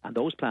 And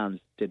those plans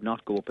did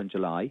not go up in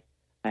July.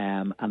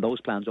 And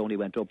those plans only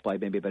went up by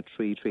maybe about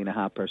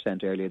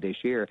 3.5% earlier this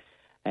year.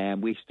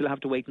 We still have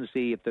to wait and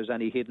see if there's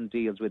any hidden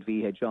deals with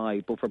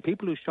VHI. But for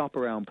people who shop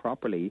around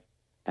properly,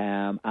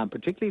 and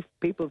particularly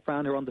people,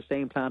 Fran, who are on the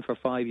same plan for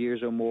 5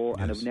 years or more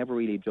and have never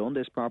really done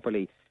this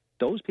properly,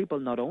 those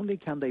people, not only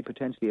can they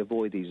potentially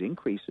avoid these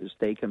increases,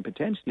 they can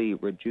potentially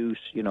reduce,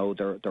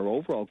 their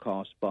overall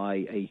costs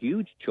by a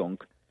huge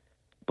chunk,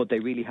 but they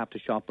really have to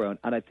shop around.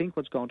 And I think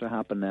what's going to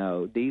happen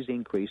now, these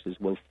increases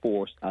will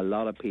force a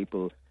lot of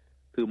people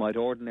who might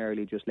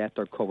ordinarily just let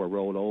their cover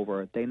roll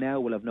over. They now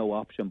will have no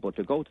option but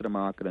to go to the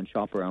market and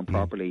shop around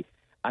properly.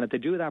 And if they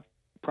do that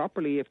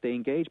properly, if they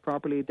engage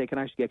properly, they can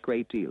actually get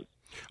great deals.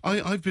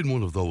 I've been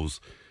one of those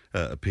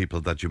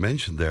people that you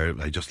mentioned there.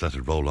 I just let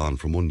it roll on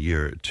from one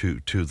year to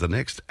the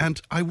next,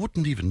 and I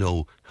wouldn't even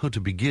know how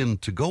to begin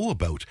to go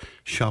about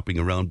shopping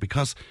around,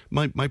 because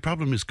my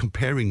problem is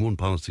comparing one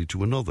policy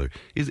to another.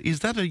 Is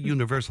that a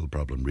universal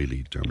problem,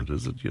 really, Dermot?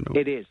 Is it?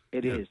 It is.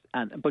 It is.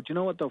 But you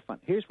know what, though, Fran?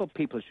 Here's what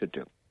people should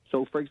do.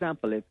 So, for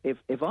example,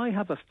 if I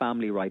have a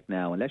family right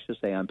now, and let's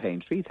just say I'm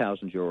paying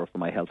 €3,000 for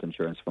my health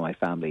insurance for my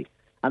family,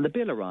 and the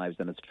bill arrives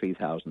and it's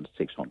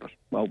 3,600,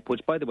 well,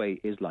 which, by the way,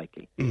 is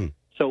likely.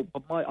 So,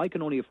 but I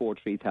can only afford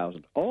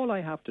 3,000. All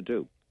I have to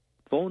do,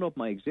 phone up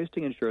my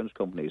existing insurance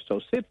companies. So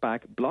sit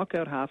back, block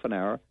out half an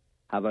hour,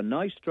 have a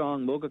nice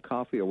strong mug of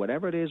coffee or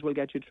whatever it is will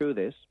get you through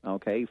this,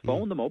 okay?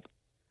 Phone them up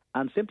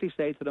and simply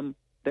say to them,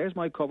 there's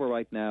my cover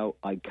right now.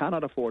 I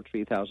cannot afford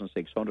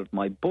 3,600.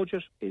 My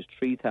budget is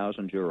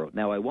 €3,000.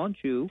 Now, I want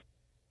you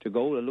to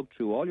go and look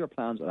through all your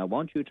plans, and I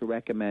want you to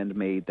recommend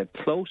me the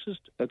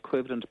closest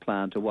equivalent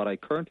plan to what I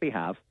currently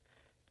have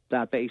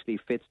that basically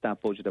fits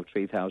that budget of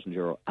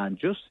 €3,000. And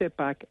just sit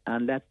back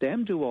and let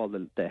them do all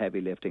the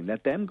heavy lifting.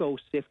 Let them go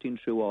sifting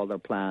through all their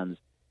plans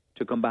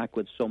to come back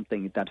with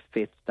something that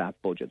fits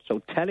that budget.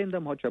 So telling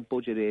them what your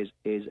budget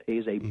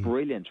is a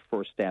brilliant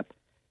first step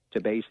to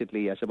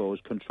basically, I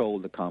suppose, control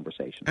the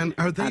conversation. And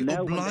are they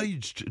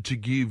obliged to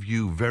give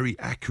you very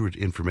accurate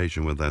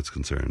information when that's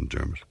concerned,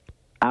 Dermot?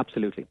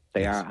 Absolutely,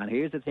 they are. And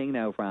here's the thing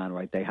now, Fran,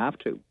 right? They have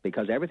to,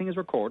 because everything is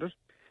recorded.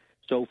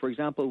 So, for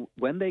example,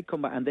 when they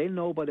come back, and they'll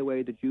know, by the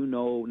way, that you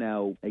know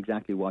now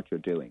exactly what you're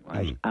doing,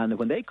 right? And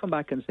when they come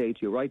back and say to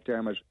you, right,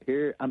 Dermot,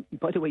 here, and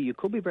by the way, you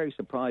could be very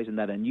surprised in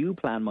that a new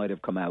plan might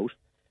have come out,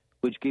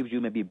 which gives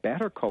you maybe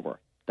better cover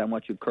than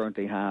what you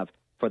currently have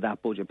for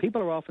that budget.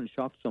 People are often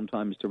shocked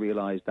sometimes to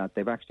realise that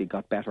they've actually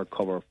got better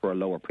cover for a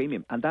lower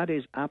premium. And that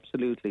is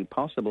absolutely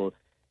possible,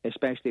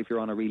 especially if you're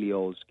on a really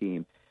old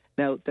scheme.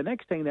 Now, the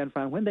next thing then,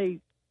 Fran, when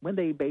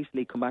they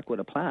basically come back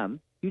with a plan,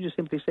 you just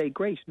simply say,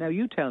 great, now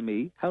you tell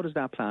me, how does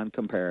that plan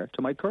compare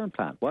to my current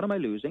plan? What am I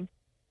losing?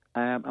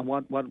 And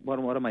what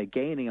am I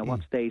gaining, and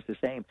what stays the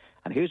same?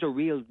 And here's a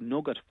real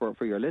nugget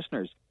for your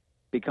listeners,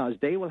 because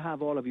they will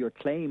have all of your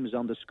claims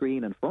on the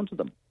screen in front of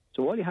them.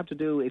 So all you have to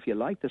do, if you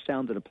like the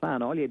sound of the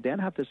plan, all you then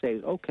have to say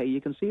is, okay,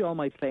 you can see all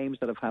my claims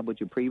that I've had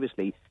with you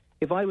previously.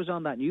 If I was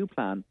on that new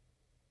plan,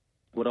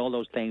 would all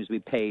those claims be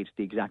paid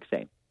the exact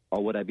same?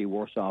 Or would I be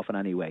worse off in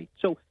any way?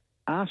 So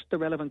ask the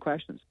relevant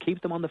questions.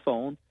 Keep them on the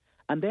phone.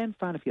 And then,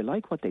 Fran, if you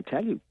like what they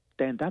tell you,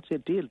 then that's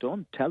it, deal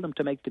done. Tell them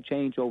to make the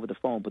change over the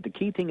phone. But the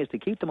key thing is to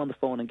keep them on the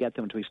phone and get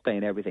them to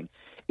explain everything.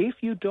 If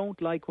you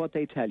don't like what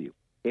they tell you,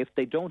 if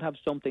they don't have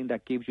something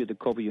that gives you the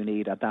cover you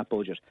need at that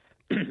budget,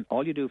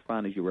 all you do,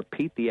 Fran, is you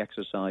repeat the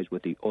exercise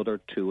with the other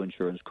two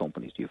insurance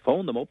companies. You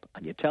phone them up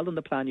and you tell them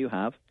the plan you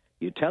have,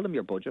 you tell them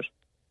your budget,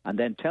 and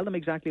then tell them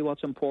exactly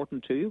what's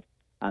important to you,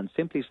 and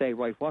simply say,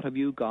 right, what have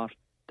you got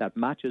that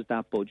matches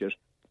that budget,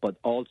 but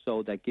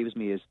also that gives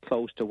me as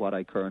close to what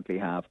I currently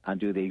have, and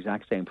do the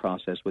exact same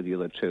process with the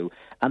other two.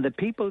 And the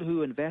people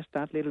who invest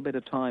that little bit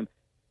of time,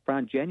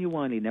 Fran,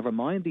 genuinely, never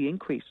mind the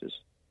increases.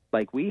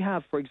 Like we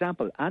have, for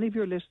example, any of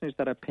your listeners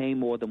that are paying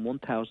more than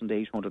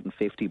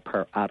 $1,850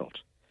 per adult,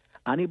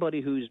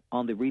 anybody who's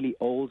on the really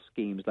old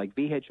schemes like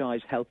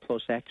VHI's Health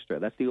Plus Extra,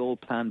 that's the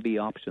old Plan B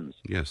options.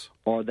 Yes.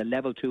 Or the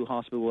Level 2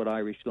 Hospital with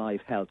Irish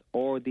Life Health,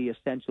 or the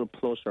Essential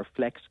Plus or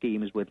Flex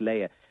schemes with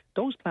Leia.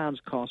 Those plans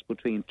cost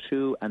between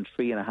 €2,000 and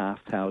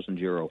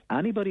 €3,500.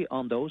 Anybody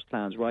on those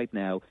plans right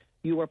now,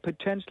 you are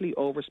potentially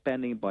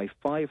overspending by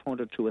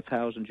 €500 to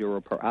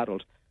 €1,000 per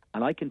adult.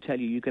 And I can tell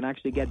you, you can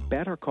actually get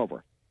better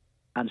cover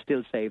and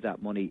still save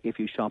that money if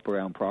you shop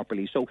around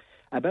properly. So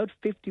about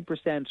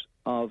 50%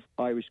 of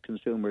Irish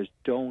consumers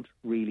don't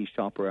really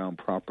shop around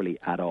properly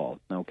at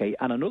all. Okay,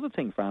 and another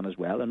thing, Fran, as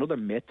well, another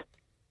myth.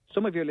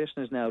 Some of your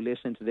listeners now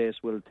listening to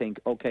this will think,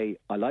 okay,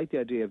 I like the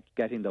idea of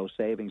getting those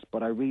savings,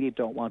 but I really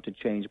don't want to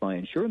change my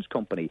insurance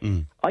company.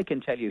 I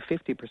can tell you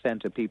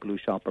 50% of people who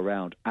shop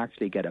around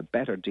actually get a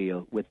better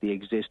deal with the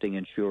existing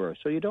insurer.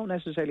 So you don't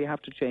necessarily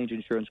have to change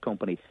insurance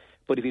company.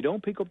 But if you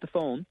don't pick up the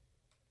phone,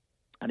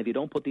 and if you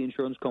don't put the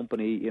insurance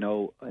company,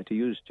 to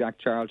use Jack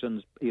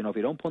Charlton's, if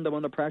you don't put them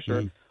under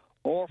pressure,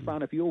 or,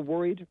 Fran, if you're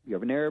worried,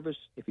 you're nervous,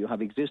 if you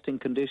have existing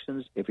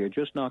conditions, if you're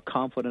just not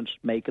confident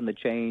making the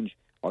change,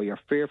 or you're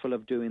fearful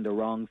of doing the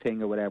wrong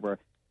thing or whatever,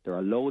 there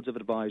are loads of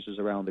advisors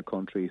around the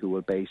country who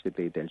will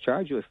they'll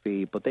charge you a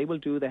fee, but they will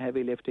do the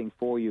heavy lifting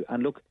for you.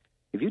 And look,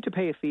 if you have to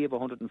pay a fee of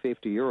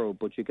 €150,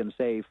 but you can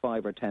save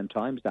 5 or 10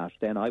 times that,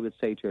 then I would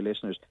say to your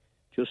listeners,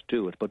 just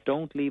do it. But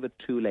don't leave it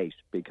too late,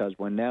 because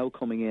we're now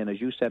coming in, as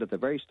you said at the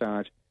very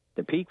start,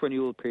 the peak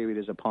renewal period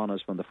is upon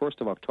us from the 1st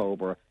of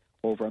October.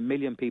 Over 1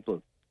 million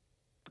people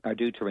are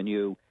due to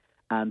renew.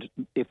 And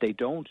if they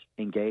don't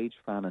engage,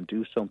 Fran, and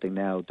do something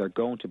now, they're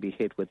going to be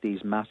hit with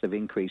these massive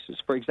increases.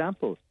 For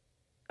example,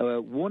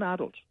 one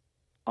adult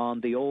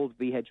on the old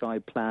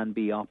VHI Plan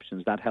B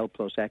options, that Health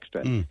Plus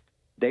Extra,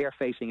 they are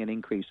facing an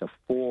increase of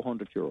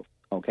 €400.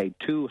 Okay,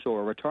 so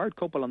a retired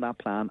couple on that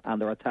plan, and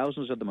there are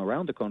thousands of them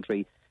around the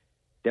country,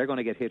 they're going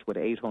to get hit with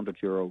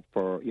 €800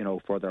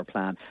 for their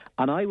plan.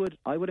 And I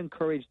would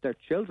encourage their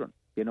children,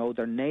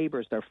 their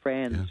neighbours, their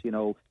friends,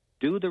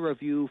 do the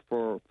review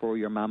for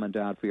your mum and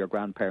dad, for your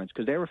grandparents,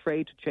 because they're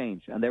afraid to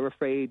change, and they're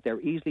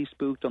easily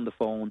spooked on the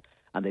phone,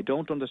 and they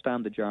don't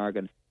understand the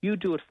jargon. You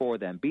do it for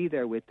them. Be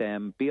there with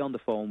them. Be on the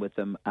phone with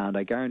them, and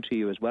I guarantee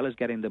you, as well as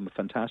getting them a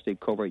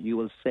fantastic cover, you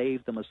will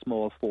save them a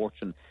small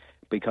fortune,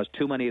 because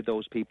too many of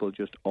those people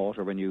just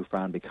auto-renew,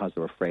 Fran, because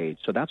they're afraid.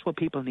 So that's what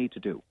people need to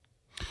do.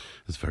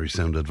 That's very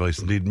sound advice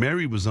indeed.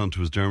 Mary was on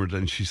to us, Dermot,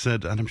 and she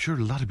said, and I'm sure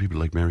a lot of people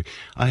like Mary,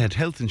 I had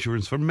health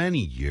insurance for many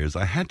years.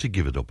 I had to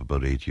give it up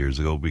about 8 years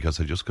ago because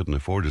I just couldn't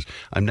afford it.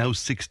 I'm now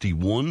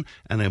 61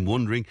 and I'm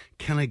wondering,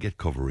 can I get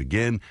cover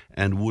again?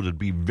 And would it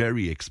be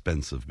very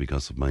expensive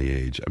because of my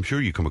age? I'm sure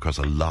you come across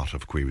a lot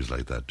of queries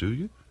like that, do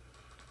you?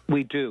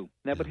 We do.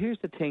 Now, but here's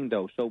the thing,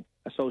 though. So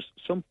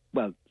some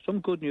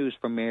good news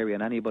for Mary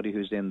and anybody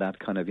who's in that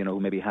kind of, who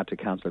maybe had to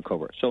cancel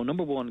cover. So,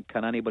 number one,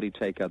 can anybody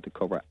take out the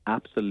cover?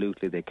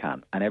 Absolutely they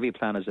can. And every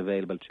plan is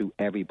available to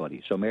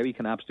everybody. So Mary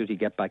can absolutely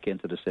get back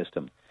into the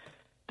system.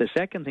 The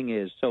second thing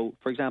is, so,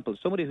 for example,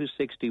 somebody who's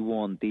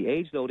 61, the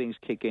age loadings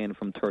kick in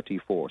from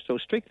 34. So,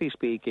 strictly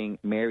speaking,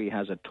 Mary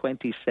has a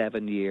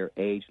 27-year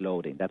age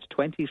loading. That's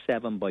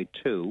 27 by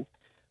 2,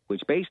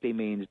 which basically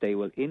means they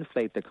will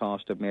inflate the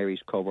cost of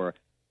Mary's cover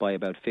by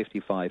about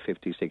 55,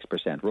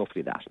 56%,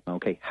 roughly that.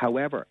 Okay.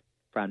 However,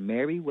 Fran,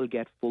 Mary will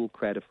get full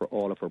credit for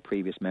all of her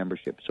previous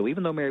membership. So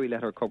even though Mary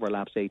let her cover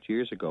lapse 8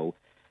 years ago,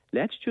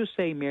 let's just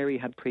say Mary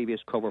had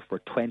previous cover for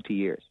 20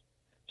 years.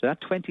 So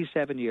that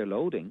 27-year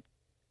loading,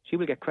 she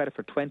will get credit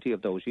for 20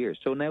 of those years.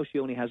 So now she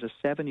only has a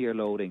 7-year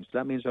loading. So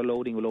that means her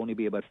loading will only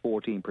be about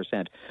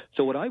 14%.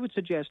 So what I would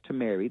suggest to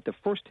Mary, the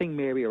first thing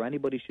Mary or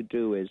anybody should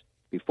do is,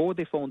 before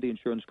they phone the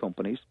insurance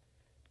companies,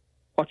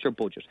 what's your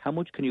budget? How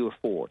much can you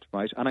afford,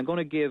 right? And I'm going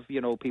to give,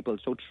 people,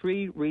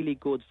 3 really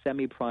good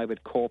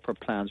semi-private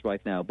corporate plans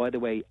right now. By the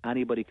way,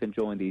 anybody can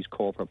join these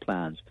corporate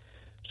plans.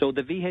 So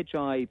the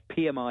VHI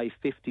PMI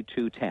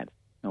 5210,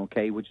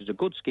 okay, which is a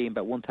good scheme,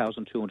 about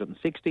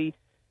 1,260.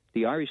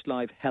 The Irish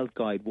Life Health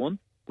Guide 1,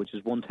 which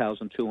is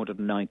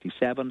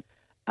 1,297.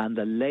 And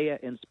the Leia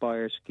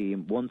Inspire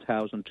scheme,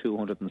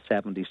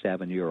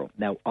 €1,277.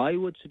 Now, I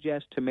would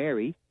suggest to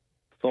Mary,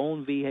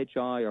 phone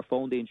VHI or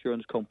phone the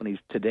insurance companies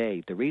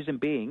today. The reason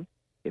being,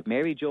 if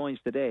Mary joins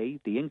today,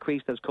 the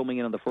increase that's coming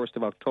in on the 1st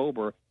of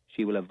October,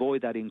 she will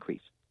avoid that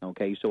increase.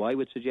 Okay, so I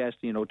would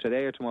suggest,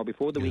 today or tomorrow,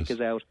 before the week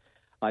is out,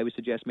 I would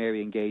suggest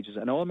Mary engages.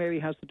 And all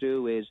Mary has to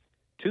do is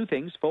 2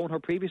 things: phone her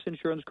previous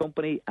insurance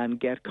company and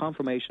get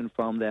confirmation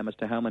from them as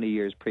to how many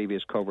years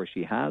previous cover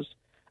she has,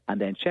 and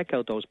then check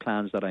out those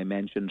plans that I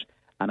mentioned.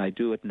 And I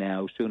do it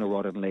now, sooner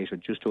rather than later,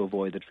 just to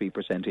avoid the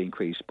 3%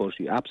 increase. But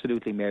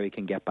absolutely, Mary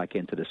can get back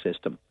into the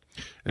system.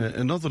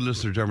 Another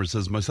listener, Dermot,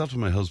 says, myself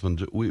and my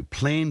husband, we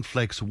plain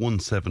Flex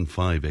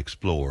 175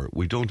 Explore.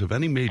 We don't have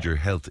any major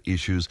health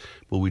issues,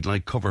 but we'd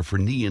like cover for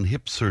knee and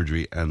hip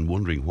surgery, and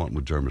wondering what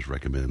would Dermot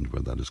recommend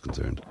where that is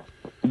concerned.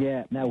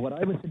 Yeah, now what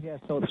I would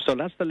suggest, so that's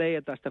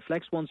that's the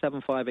Flex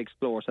 175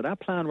 Explorer. So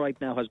that plan right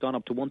now has gone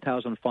up to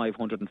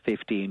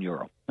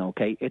 €1,515.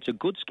 Okay, it's a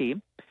good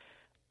scheme,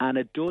 and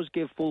it does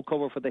give full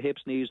cover for the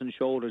hips, knees and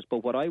shoulders.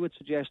 But what I would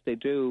suggest they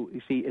do,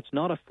 you see, it's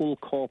not a full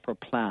corporate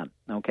plan.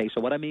 Okay,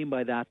 so what I mean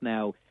by that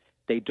now,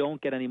 they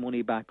don't get any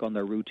money back on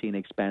their routine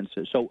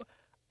expenses. So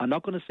I'm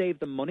not going to save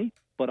them money,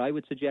 but I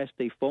would suggest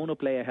they phone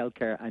up Leia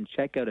Healthcare and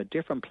check out a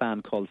different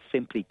plan called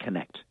Simply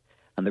Connect.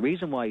 And the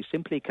reason why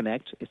Simply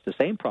Connect, it's the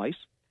same price,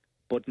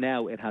 but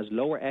now it has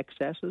lower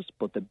excesses.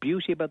 But the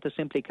beauty about the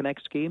Simply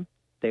Connect scheme,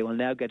 they will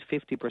now get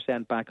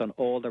 50% back on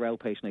all their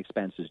outpatient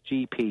expenses,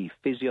 GP,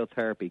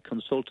 physiotherapy,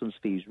 consultants'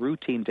 fees,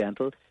 routine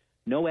dental,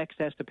 no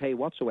excess to pay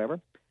whatsoever,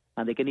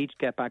 and they can each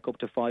get back up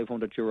to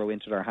 €500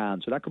 into their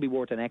hands. So that could be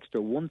worth an extra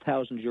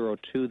 €1,000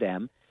 to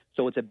them.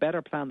 So it's a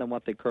better plan than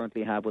what they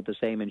currently have with the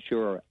same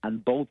insurer,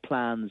 and both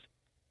plans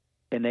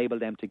enable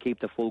them to keep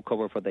the full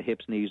cover for the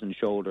hips, knees and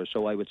shoulders.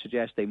 So I would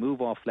suggest they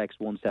move off Flex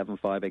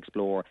 175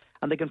 Explorer,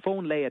 and they can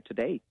phone Leia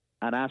today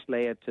and ask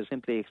Leia to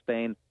simply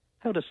explain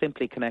how does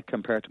Simply Connect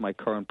compare to my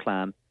current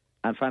plan.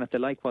 And Fran, if they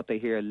like what they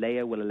hear,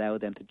 Leia will allow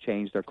them to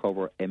change their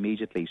cover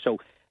immediately. So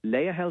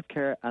Leia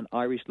Healthcare and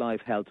Irish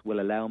Life Health will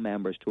allow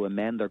members to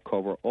amend their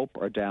cover up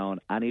or down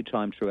any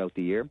time throughout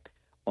the year.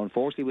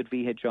 Unfortunately, with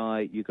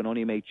VHI, you can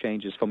only make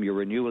changes from your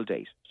renewal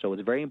date. So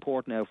it's very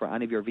important now for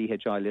any of your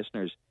VHI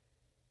listeners,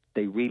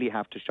 they really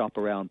have to shop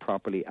around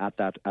properly at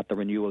the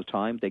renewal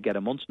time. They get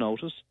a month's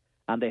notice,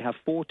 and they have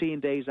 14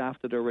 days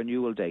after their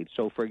renewal date.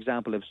 So, for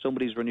example, if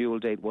somebody's renewal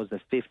date was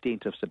the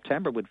 15th of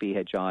September with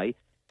VHI,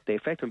 they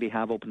effectively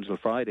have up until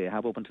Friday,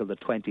 have up until the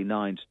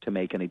 29th to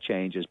make any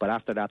changes. But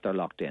after that, they're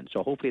locked in.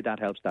 So hopefully that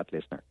helps that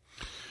listener.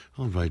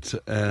 All right.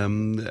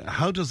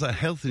 How does a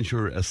health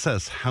insurer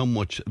assess how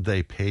much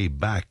they pay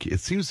back? It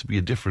seems to be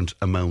a different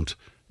amount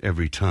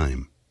every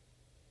time.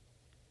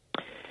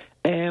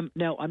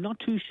 Now, I'm not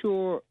too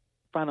sure,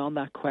 Fran, on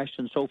that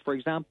question. So, for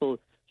example,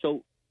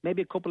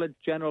 maybe a couple of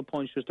general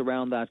points just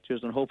around that,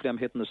 and hopefully I'm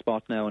hitting the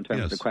spot now in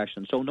terms of the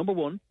question. So, number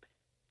one,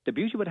 the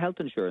beauty with health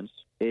insurance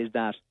is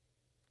that,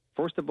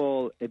 first of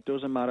all, it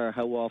doesn't matter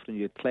how often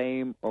you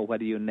claim or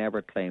whether you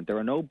never claim. There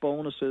are no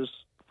bonuses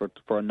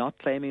for not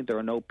claiming. There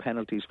are no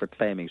penalties for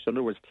claiming. So, in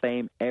other words,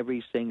 claim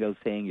every single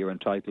thing you're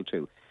entitled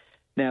to.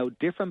 Now,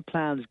 different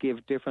plans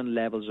give different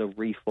levels of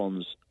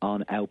refunds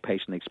on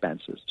outpatient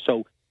expenses.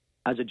 So,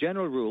 as a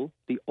general rule,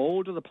 the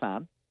older the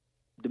plan,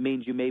 that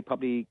means you may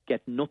probably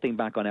get nothing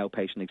back on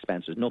outpatient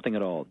expenses, nothing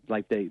at all,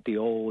 like the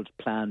old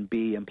Plan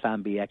B and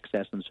Plan B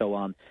excess and so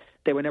on.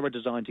 They were never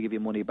designed to give you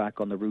money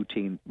back on the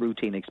routine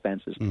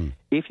expenses.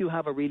 If you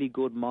have a really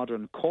good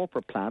modern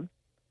corporate plan,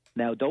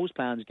 now those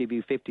plans give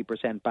you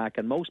 50% back,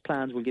 and most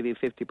plans will give you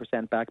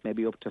 50% back,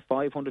 maybe up to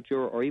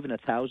 €500 or even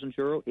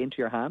 €1,000 into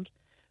your hand.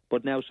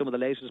 But now some of the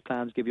latest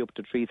plans give you up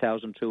to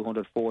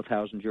 €3,200,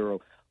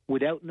 €4,000.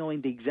 Without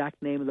knowing the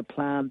exact name of the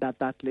plan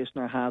that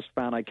listener has,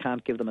 Fran, I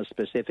can't give them a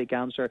specific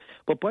answer.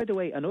 But by the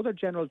way, another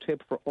general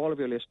tip for all of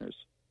your listeners,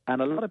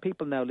 and a lot of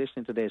people now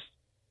listening to this,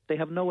 they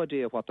have no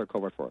idea what they're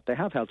covered for. They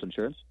have health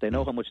insurance, they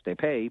know how much they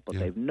pay, but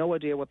they have no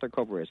idea what their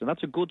cover is. And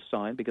that's a good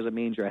sign, because it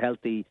means you're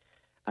healthy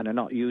and they're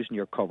not using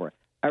your cover.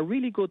 A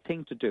really good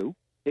thing to do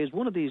is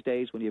one of these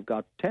days when you've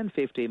got 10,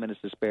 15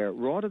 minutes to spare,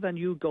 rather than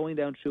you going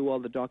down through all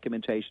the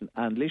documentation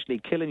and literally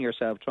killing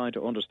yourself trying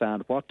to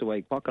understand what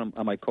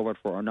am I covered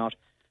for or not,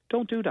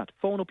 don't do that.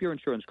 Phone up your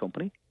insurance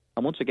company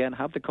and once again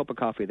have the cup of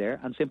coffee there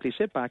and simply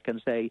sit back and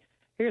say,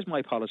 here's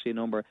my policy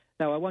number.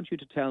 Now I want you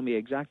to tell me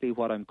exactly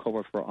what I'm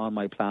covered for on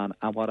my plan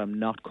and what I'm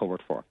not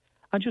covered for.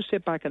 And just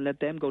sit back and let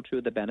them go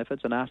through the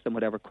benefits and ask them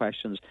whatever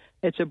questions.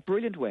 It's a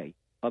brilliant way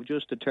of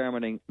just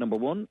determining, number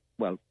one,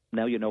 well,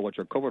 now you know what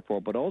you're covered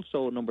for, but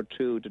also, number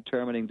two,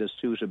 determining the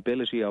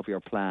suitability of your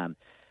plan.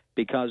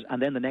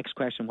 And then the next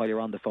question while you're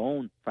on the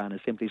phone, Fran,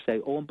 is simply say,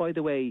 oh, and by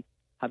the way,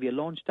 have you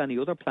launched any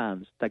other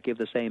plans that give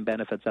the same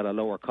benefits at a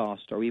lower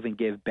cost or even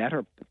give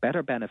better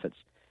benefits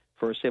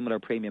for a similar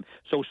premium?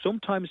 So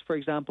sometimes, for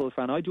example,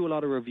 Fran, I do a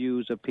lot of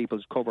reviews of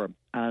people's cover,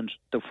 and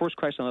the first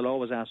question I'll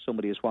always ask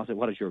somebody is,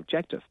 what is your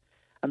objective?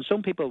 And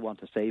some people want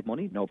to save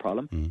money, no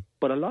problem.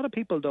 But a lot of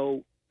people,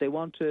 though, they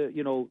want to,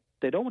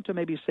 they don't want to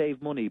maybe save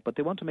money, but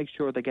they want to make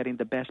sure they're getting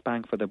the best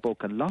bang for their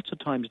buck. And lots of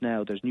times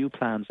now there's new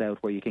plans out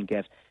where you can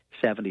get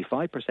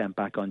 75%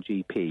 back on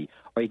GP,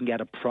 or you can get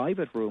a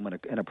private room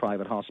in a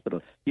private hospital.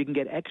 You can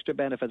get extra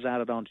benefits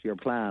added onto your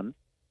plan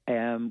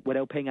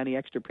without paying any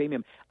extra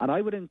premium. And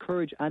I would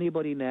encourage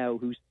anybody now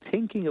who's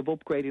thinking of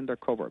upgrading their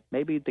cover.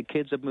 Maybe the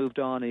kids have moved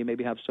on and you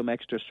maybe have some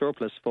extra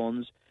surplus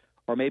funds,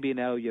 or maybe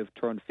now you've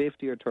turned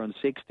 50 or turned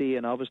 60,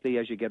 and obviously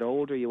as you get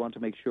older you want to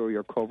make sure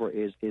your cover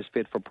is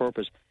fit for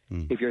purpose.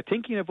 If you're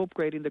thinking of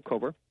upgrading the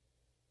cover,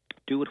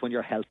 do it when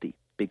you're healthy,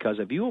 because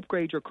if you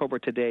upgrade your cover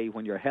today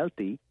when you're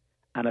healthy,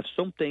 and if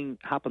something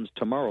happens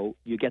tomorrow,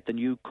 you get the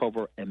new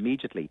cover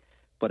immediately.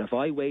 But if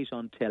I wait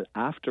until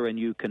after a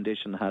new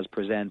condition has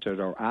presented,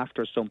 or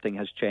after something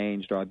has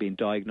changed, or I've been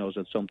diagnosed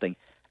with something,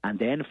 and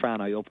then, Fran,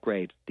 I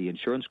upgrade, the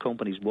insurance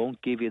companies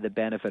won't give you the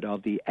benefit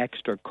of the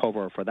extra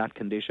cover for that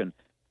condition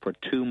for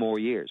 2 more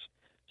years.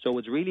 So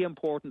it's really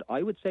important.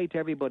 I would say to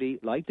everybody,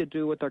 like they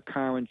do with their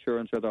car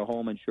insurance or their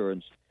home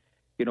insurance,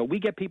 you know, we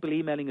get people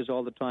emailing us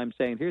all the time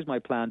saying, here's my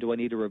plan, do I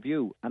need a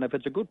review? And if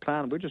it's a good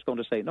plan, we're just going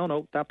to say,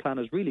 no, that plan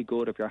is really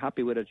good. If you're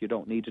happy with it, you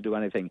don't need to do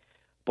anything.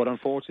 But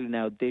unfortunately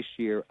now this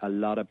year, a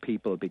lot of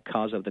people,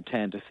 because of the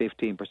 10 to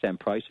 15%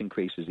 price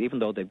increases, even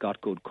though they've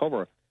got good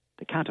cover,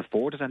 they can't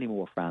afford it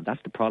anymore, Fran.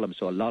 That's the problem.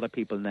 So a lot of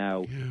people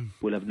now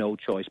will have no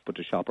choice but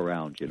to shop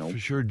around, you know. For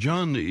sure.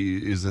 John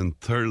is in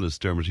Thurles,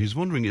 Dermot. He's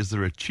wondering, is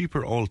there a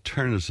cheaper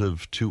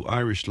alternative to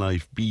Irish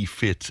Life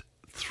BeFit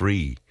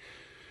 3?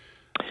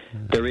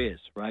 There is,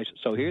 right?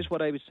 So here's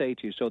what I would say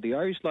to you. So the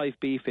Irish Life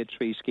BeFit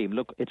 3 scheme,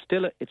 look, it's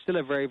still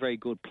a very, very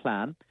good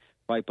plan,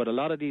 right? But a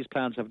lot of these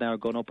plans have now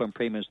gone up on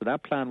premiums. So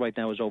that plan right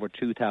now is over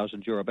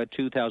 €2,000, about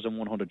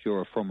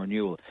 €2,100 from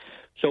renewal.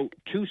 So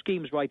two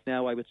schemes right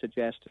now I would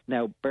suggest.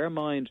 Now, bear in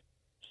mind,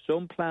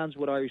 some plans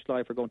with Irish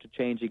Life are going to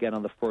change again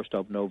on the 1st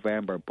of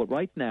November. But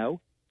right now,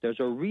 there's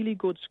a really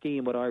good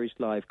scheme with Irish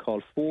Life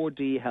called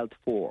 4D Health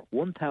 4,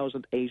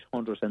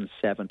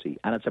 1,870.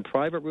 And it's a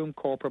private room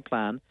corporate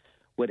plan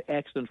with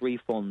excellent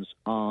refunds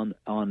on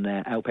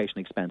outpatient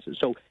expenses.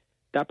 So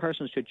that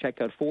person should check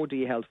out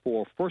 4D Health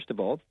 4 first of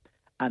all.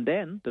 And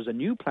then there's a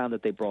new plan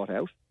that they brought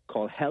out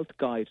called Health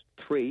Guide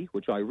 3,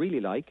 which I really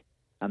like.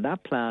 And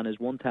that plan is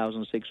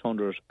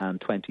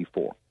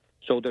 1,624.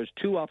 So there's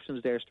two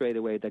options there straight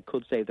away that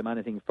could save them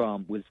anything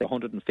from, we'll say,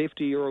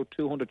 €150,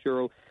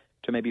 €200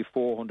 to maybe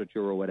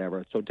 €400,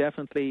 whatever. So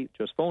definitely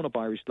just phone up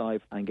Irish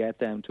Life and get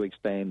them to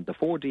explain the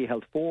 4D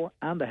Health 4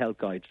 and the Health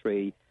Guide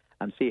 3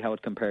 and see how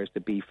it compares to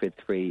BeFit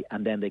 3,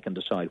 and then they can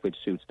decide which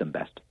suits them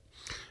best.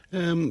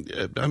 I'm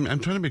trying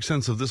to make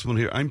sense of this one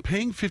here. I'm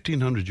paying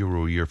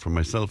 €1,500 a year for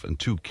myself and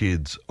two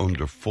kids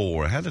under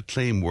 4. I had a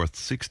claim worth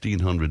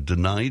 €1,600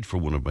 denied for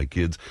one of my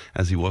kids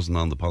as he wasn't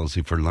on the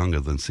policy for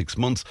longer than 6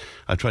 months.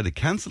 I tried to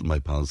cancel my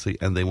policy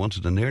and they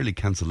wanted an early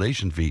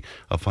cancellation fee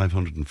of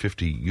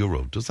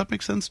 €550. Does that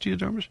make sense to you,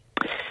 Dermot?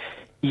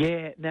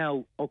 Yeah,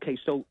 now, okay,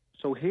 so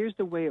here's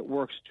the way it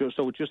works.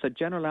 So just a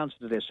general answer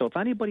to this. So if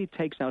anybody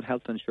takes out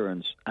health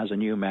insurance as a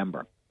new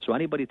member, so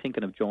anybody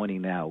thinking of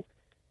joining now,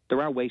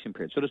 there are waiting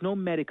periods. So there's no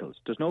medicals,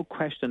 there's no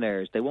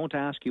questionnaires. They won't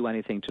ask you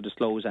anything to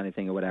disclose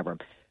anything or whatever.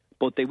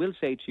 But they will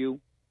say to you,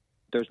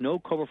 there's no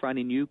cover for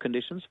any new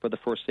conditions for the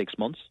first 6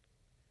 months.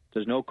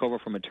 There's no cover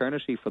for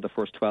maternity for the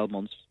first 12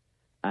 months.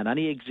 And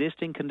any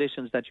existing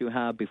conditions that you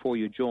have before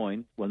you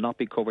join will not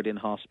be covered in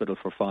hospital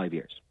for 5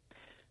 years.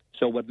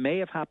 So what may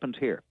have happened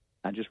here,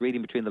 and just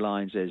reading between the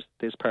lines, is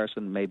this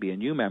person may be a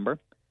new member,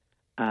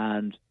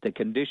 and the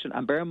condition,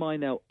 and bear in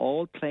mind now,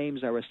 all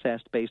claims are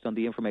assessed based on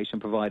the information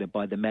provided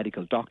by the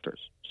medical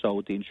doctors.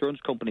 So the insurance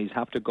companies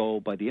have to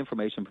go by the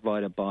information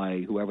provided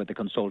by whoever the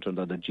consultant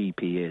or the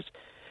GP is.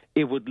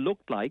 It would look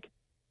like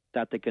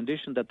that the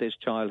condition that this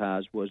child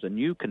has was a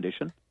new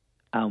condition,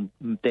 and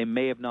they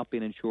may have not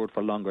been insured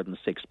for longer than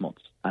 6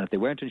 months. And if they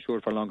weren't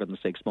insured for longer than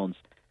 6 months,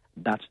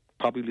 that's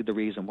probably the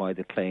reason why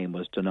the claim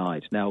was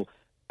denied. Now,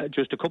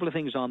 just a couple of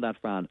things on that,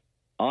 Fran.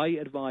 I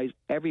advise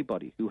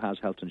everybody who has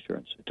health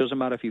insurance, it doesn't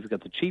matter if you've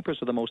got the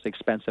cheapest or the most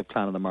expensive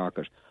plan on the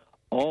market,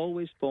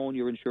 always phone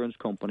your insurance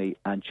company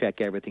and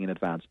check everything in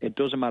advance. It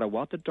doesn't matter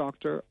what the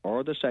doctor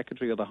or the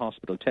secretary or the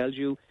hospital tells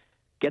you.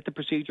 Get the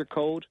procedure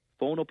code,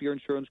 phone up your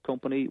insurance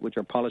company with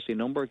your policy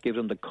number, give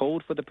them the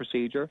code for the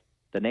procedure,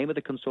 the name of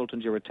the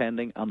consultant you're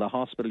attending, and the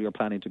hospital you're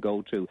planning to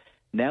go to.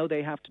 Now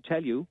they have to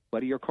tell you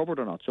whether you're covered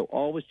or not. So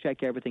always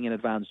check everything in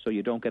advance so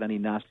you don't get any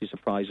nasty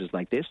surprises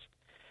like this.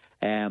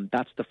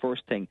 That's the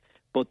first thing.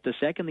 But the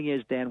second thing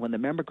is then when the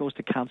member goes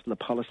to cancel the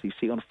policy,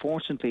 see,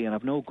 unfortunately, and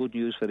I've no good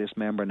news for this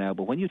member now,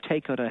 but when you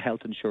take out a health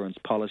insurance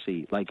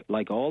policy,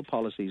 like all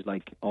policies,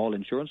 like all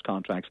insurance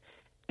contracts,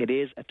 it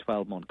is a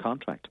 12-month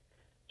contract.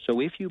 So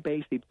if you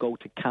basically go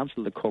to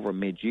cancel the cover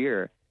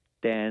mid-year,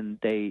 then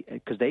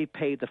because they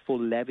pay the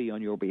full levy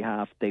on your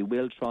behalf, they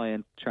will try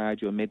and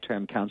charge you a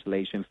midterm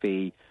cancellation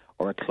fee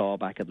or a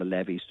clawback of the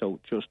levy.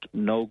 So just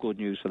no good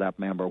news for that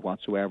member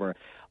whatsoever.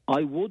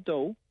 I would,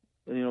 though,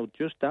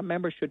 just that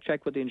member should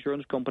check with the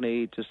insurance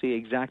company to see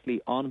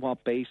exactly on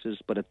what basis,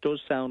 but it does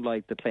sound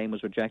like the claim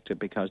was rejected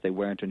because they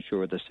weren't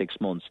insured the 6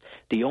 months.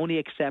 The only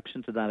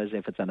exception to that is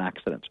if it's an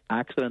accident.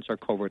 Accidents are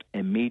covered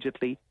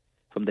immediately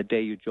from the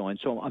day you join.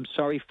 So I'm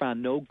sorry,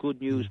 Fran, no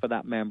good news for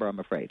that member, I'm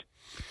afraid.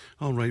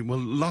 All right, well,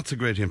 lots of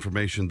great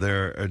information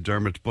there,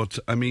 Dermot, but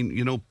I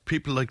mean,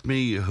 people like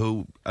me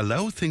who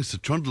allow things to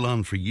trundle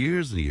on for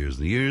years and years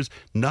and years,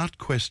 not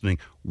questioning,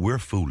 we're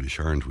foolish,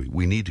 aren't we?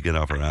 We need to get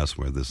off our ass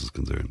where this is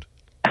concerned.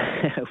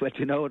 Well,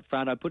 you know what,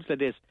 Fran, I'll put it like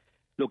this.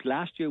 Look,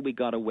 last year we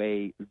got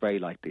away very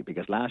lightly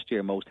because last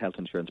year most health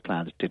insurance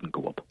plans didn't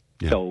go up.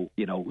 Yeah. So,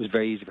 it was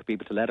very easy for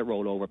people to let it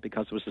roll over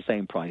because it was the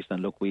same price.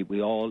 And look,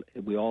 we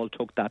all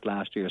took that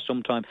last year.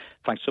 In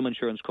fact, some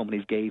insurance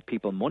companies gave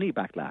people money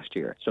back last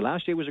year. So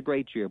last year was a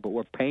great year, but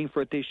we're paying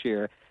for it this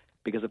year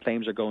because the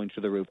claims are going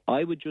through the roof.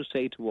 I would just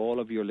say to all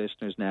of your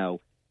listeners now,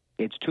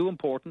 it's too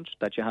important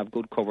that you have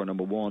good cover,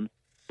 number one,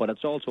 but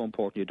it's also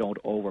important you don't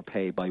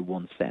overpay by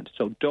 1 cent.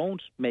 So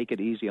don't make it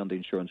easy on the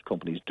insurance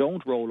companies.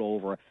 Don't roll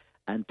over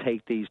and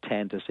take these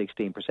 10 to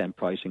 16%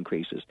 price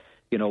increases.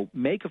 You know,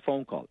 make a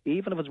phone call,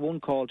 even if it's one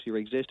call to your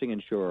existing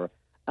insurer,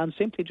 and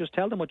simply just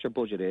tell them what your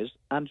budget is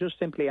and just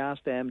simply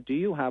ask them, do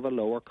you have a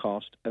lower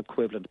cost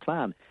equivalent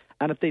plan?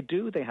 And if they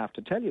do, they have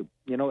to tell you.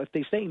 You know, if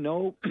they say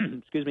no,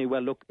 excuse me,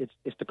 well, look,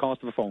 it's the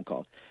cost of a phone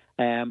call.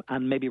 And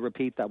maybe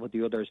repeat that with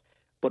the others.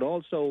 But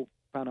also,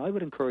 Fran, I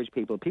would encourage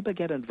people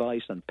get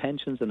advice on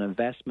pensions and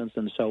investments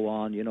and so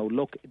on. You know,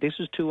 look, this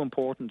is too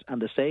important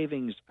and the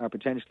savings are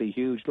potentially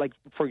huge. Like,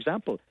 for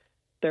example,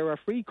 there are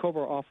free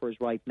cover offers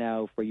right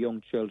now for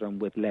young children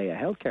with Leia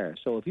Healthcare.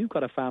 So if you've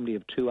got a family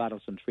of 2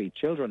 adults and 3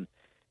 children,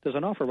 there's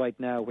an offer right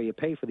now where you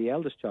pay for the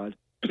eldest child,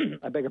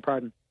 I beg your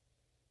pardon,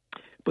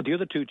 but the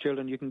other 2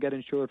 children you can get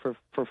insured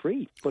for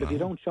free. But if you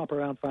don't shop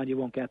around, Fran, you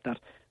won't get that.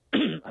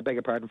 I beg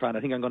your pardon, Fran. I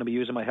think I'm going to be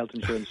using my health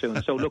insurance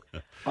soon. So, look,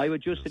 I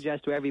would just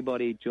suggest to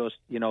everybody, just,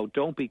 you know,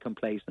 don't be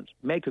complacent.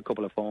 Make a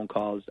couple of phone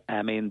calls.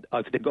 I mean,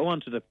 if they go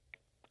onto the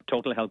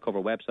Total Health Cover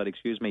website,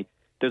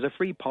 there's a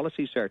free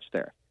policy search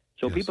there.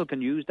 So people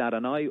can use that,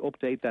 and I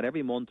update that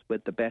every month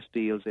with the best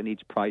deals in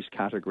each price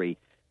category.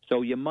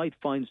 So you might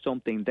find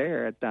something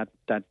there that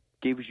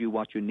gives you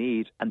what you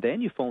need, and then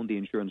you phone the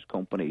insurance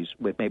companies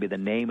with maybe the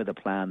name of the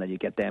plan, and you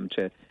get them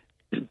to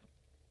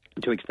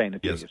explain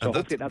it to you. So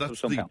hopefully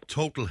that's the help.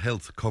 Total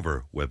Health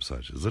Cover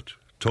website, is it?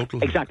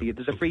 Exactly.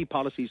 There's a free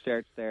policy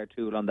search there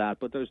too on that,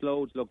 but there's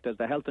loads. Look, there's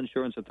the Health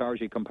Insurance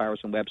Authority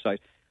comparison website.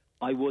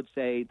 I would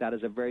say that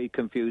is a very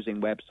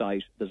confusing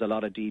website. There's a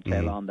lot of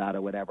detail on that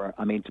or whatever.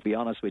 I mean, to be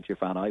honest with you,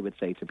 Fran, I would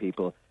say to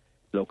people,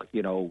 look,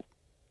 you know,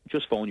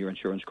 just phone your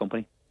insurance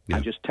company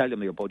and just tell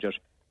them your budget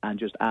and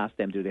just ask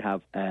them, do they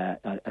have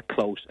a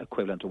close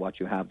equivalent to what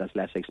you have that's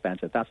less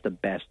expensive? That's the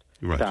best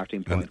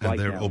starting point and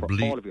now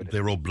for all of your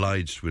they're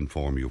obliged to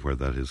inform you where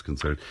that is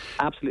concerned.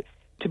 Absolutely.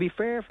 To be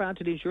fair, Fran,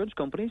 to the insurance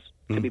companies,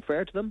 to be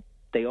fair to them,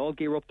 they all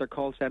gear up their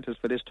call centres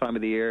for this time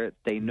of the year.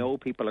 They know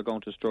people are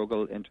going to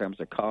struggle in terms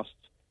of costs,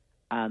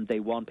 and they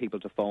want people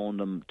to phone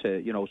them to,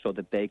 you know, so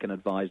that they can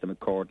advise them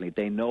accordingly.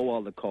 They know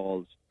all the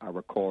calls are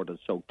recorded,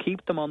 so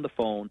keep them on the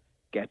phone.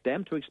 Get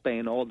them to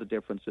explain all the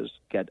differences.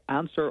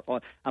 And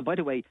by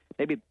the way,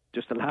 maybe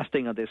just the last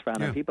thing on this,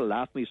 Fran, and people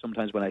laugh at me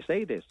sometimes when I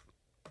say this.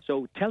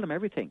 So tell them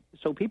everything.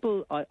 So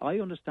people, I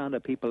understand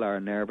that people are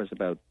nervous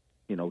about,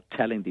 you know,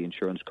 telling the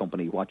insurance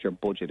company what your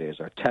budget is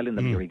or telling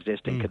them your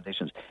existing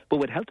conditions. But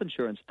with health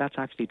insurance, that's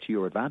actually to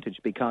your advantage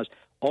because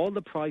all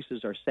the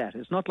prices are set.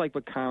 It's not like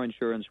with car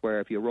insurance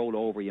where if you roll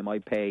over,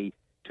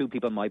 two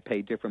people might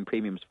pay different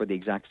premiums for the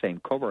exact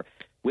same cover.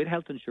 With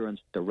health insurance,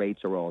 the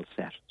rates are all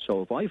set.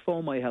 So if I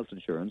phone my health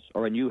insurance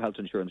or a new health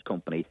insurance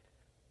company,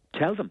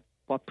 tell them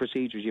what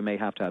procedures you may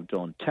have to have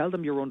done. Tell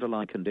them your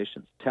underlying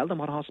conditions. Tell them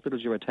what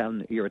hospitals you're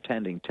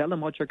attending. Tell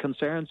them what your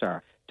concerns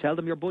are. Tell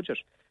them your budget.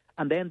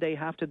 And then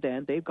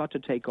they've got to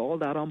take all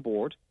that on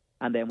board.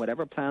 And then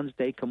whatever plans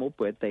they come up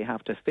with, they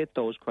have to fit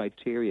those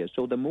criteria.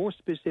 So the more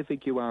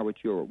specific you are with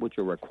your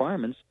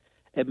requirements,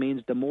 it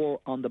means the more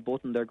on the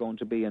button they're going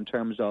to be in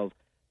terms of,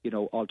 you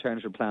know,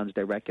 alternative plans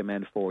they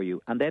recommend for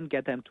you, and then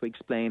get them to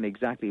explain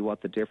exactly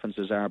what the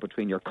differences are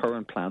between your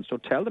current plan. So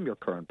tell them your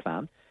current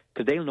plan,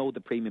 because they'll know the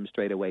premium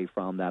straight away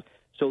from that.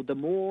 So the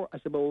more, I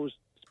suppose,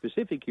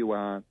 specific you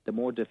are, the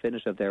more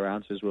definitive their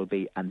answers will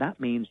be, and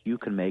that means you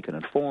can make an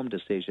informed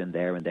decision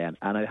there and then.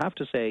 And I have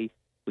to say,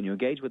 when you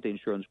engage with the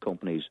insurance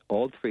companies,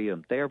 all three of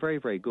them, they are very,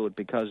 very good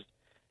because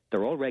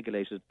they're all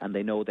regulated and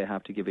they know they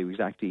have to give you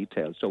exact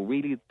details. So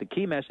really, the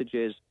key message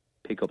is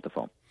pick up the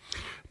phone.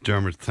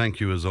 Dermot, thank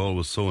you as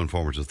always, so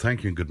informative.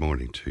 Thank you and good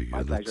morning to you.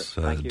 My pleasure. That's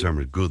Thank you.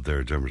 Dermot Goode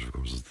there. Dermot, of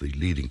course, is the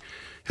leading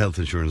health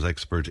insurance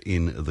expert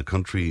in the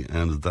country,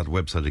 and that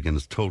website again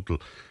is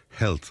Total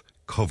Health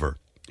Cover,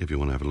 if you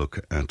want to have a look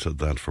at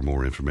that for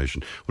more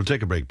information. We'll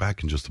take a break,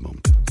 back in just a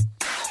moment.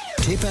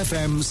 Tip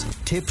FM's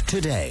Tip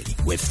Today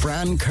with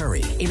Fran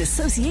Curry. In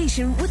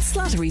association with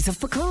Slattery's of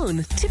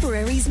Pecan,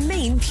 Tipperary's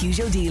main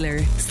Peugeot dealer.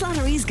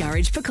 Slattery's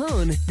Garage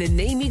Pecan, the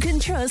name you can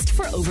trust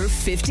for over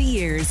 50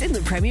 years in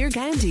the Premier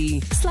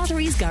County.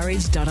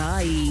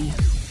 Slattery'sGarage.ie.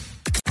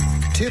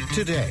 Tip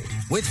Today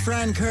with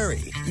Fran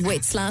Curry.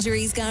 With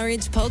Slattery's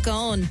Garage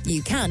Pecan,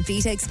 you can't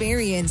beat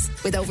experience.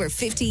 With over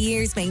 50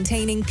 years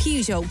maintaining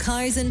Peugeot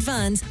cars and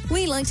vans,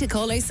 we like to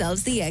call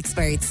ourselves the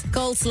experts.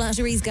 Call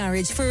Slattery's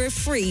Garage for a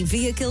free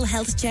vehicle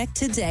health check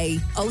today.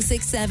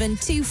 067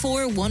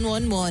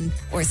 24111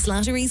 or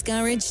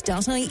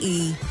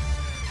slatterysgarage.ie.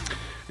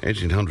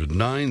 1800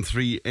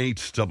 938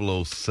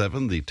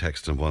 007. The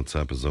text and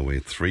WhatsApp is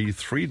 083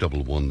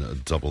 311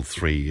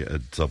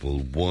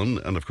 3311.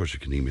 And of course you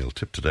can email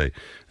tiptoday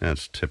at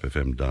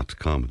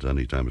tipfm.com at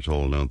any time at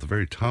all. Now at the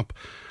very top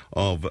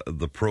of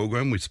the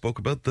programme we spoke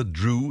about the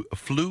Drew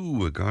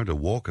flu. A Garda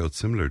walkout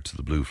similar to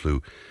the Blue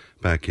flu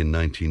back in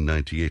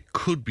 1998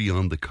 could be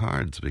on the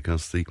cards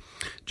because the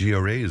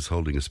GRA is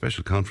holding a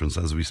special conference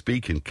as we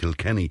speak in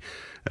Kilkenny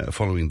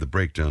following the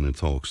breakdown in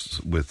talks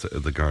with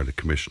the Garda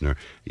Commissioner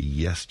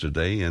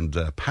yesterday. And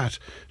Pat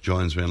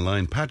joins me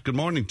online. Pat, good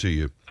morning to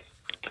you.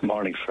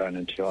 Morning, Fran,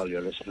 and to all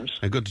your listeners.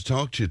 Good to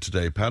talk to you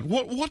today, Pat.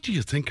 What do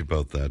you think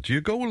about that? Do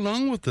you go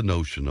along with the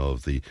notion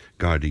of the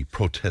Gardaí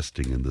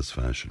protesting in this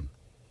fashion?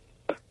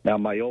 Now,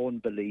 my own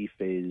belief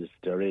is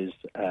there is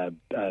a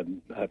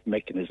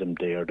mechanism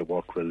there, the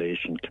Work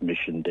Relation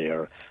Commission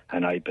there,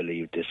 and I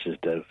believe this is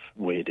the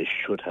way this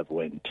should have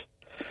went,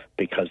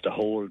 because the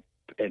whole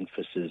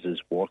emphasis is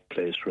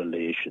workplace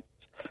relations,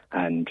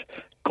 and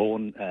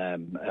going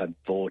and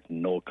vote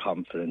no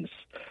confidence,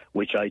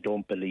 which I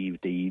don't believe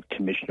the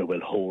Commissioner will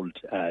hold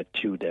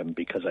to them,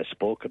 because I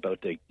spoke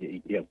about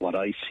what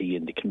I see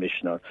in the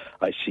Commissioner.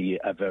 I see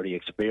a very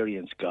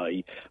experienced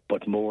guy,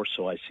 but more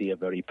so I see a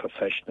very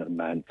professional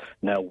man.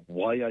 Now,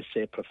 why I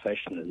say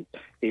professional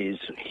is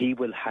he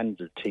will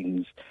handle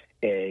things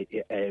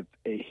the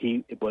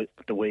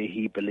way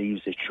he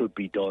believes it should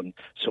be done.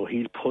 So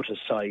he'll put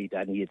aside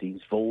any of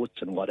these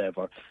votes and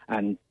whatever,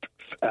 and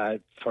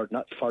for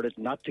it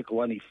not to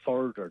go any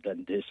further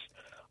than this,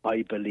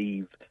 I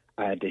believe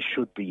they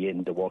should be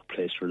in the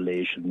workplace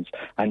relations,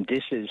 and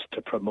this is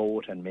to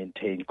promote and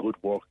maintain good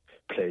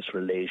workplace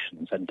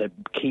relations. And the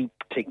key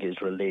thing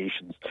is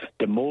relations.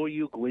 The more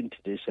you go into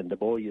this and the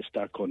more you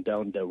start going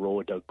down the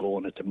road they're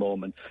going at the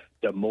moment,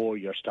 the more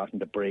you're starting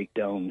to break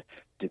down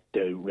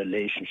the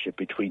relationship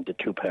between the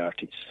two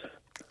parties.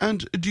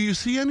 And do you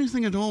see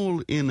anything at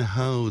all in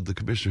how the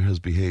Commissioner has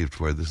behaved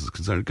where this is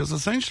concerned? Because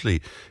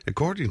essentially,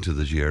 according to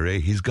the GRA,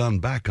 he's gone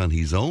back on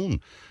his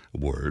own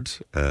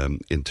words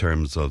in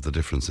terms of the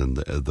difference in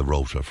the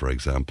rota, for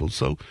example.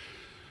 So,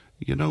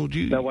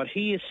 Now, what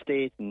he is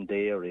stating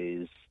there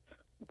is,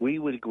 we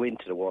will go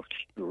into the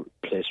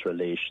Workplace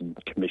Relations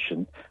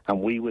Commission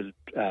and we will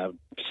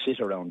sit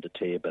around the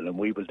table and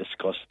we will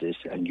discuss this,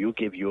 and you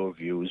give your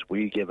views,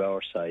 we give our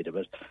side of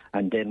it,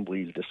 and then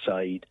we'll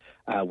decide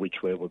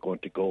which way we're going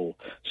to go.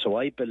 So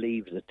I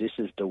believe that this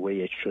is the way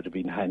it should have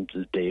been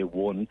handled day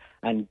one,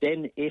 and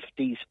then if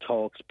these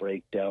talks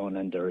break down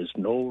and there is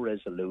no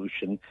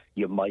resolution,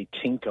 you might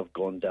think of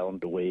going down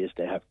the ways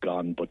they have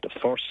gone, but the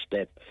first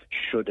step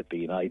should have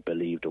been, I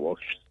believe, the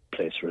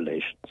workplace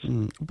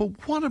relations.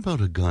 But what about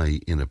a guy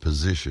in a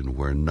position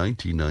where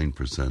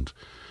 99%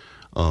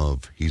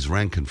 of his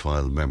rank and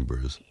file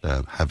members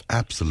have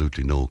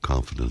absolutely no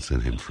confidence in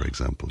him, for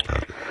example,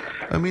 Pat?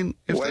 I mean,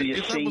 if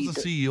that was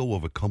the CEO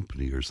of a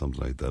company or something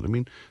like that, I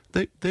mean,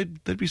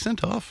 they'd be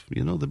sent off,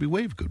 they'd be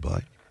waved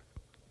goodbye.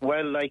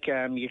 Well,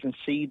 you can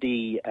see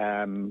the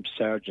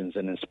surgeons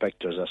and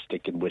inspectors are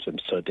sticking with him,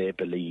 so they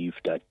believe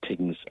that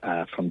things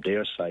from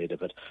their side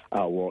of it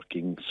are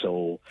working.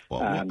 So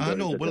I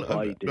know.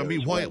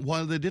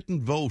 While they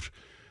didn't vote,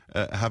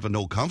 have a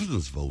no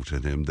confidence vote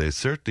in him, they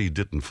certainly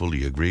didn't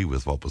fully agree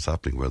with what was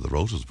happening where the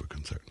rotas were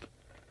concerned.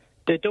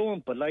 They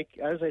don't, but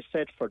as I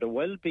said, for the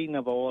well-being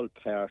of all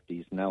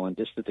parties now, and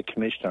this is the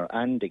Commissioner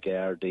and the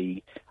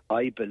Gardaí,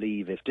 I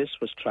believe if this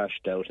was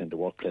trashed out in the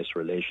Workplace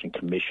Relations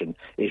Commission,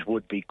 it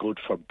would be good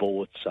for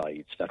both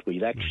sides, that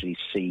we'd actually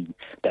see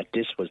that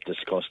this was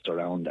discussed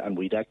around and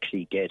we'd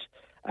actually get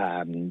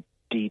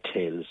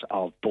details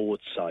of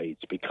both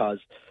sides, because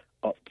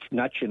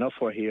naturally enough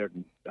we're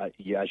hearing, as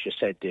you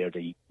said there,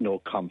 the no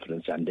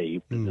confidence and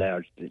the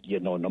large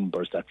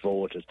numbers that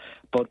voted.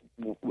 But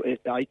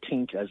I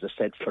think, as I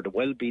said, for the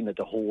well-being of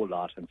the whole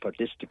lot and for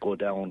this to go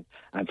down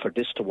and for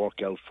this to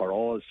work out for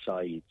all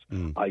sides,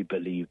 I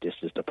believe this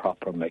is the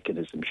proper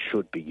mechanism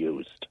should be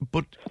used.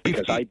 But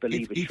because I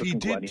believe it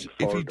shouldn't go any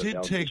further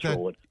down this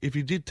road. If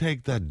he did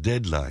take that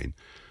deadline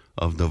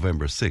of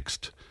November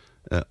 6th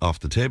off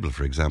the table,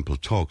 for example,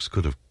 talks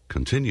could have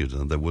continued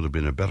and there would have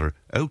been a better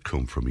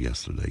outcome from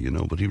yesterday,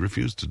 but he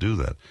refused to do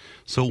that.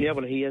 So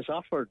he has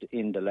offered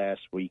in the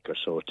last week or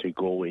so to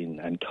go in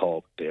and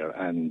talk there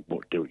and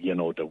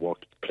the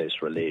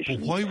workplace relations.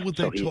 But why would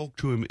they talk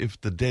to him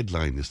if the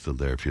deadline is still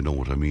there, if you know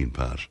what I mean,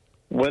 Pat?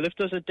 Well, if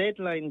there's a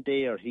deadline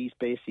there, he's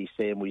basically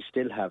saying we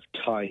still have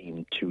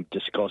time to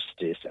discuss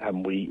this,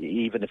 and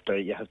even if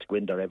you have to go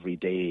in there every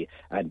day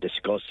and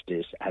discuss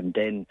this, and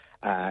then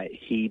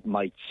he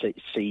might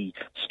see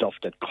stuff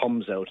that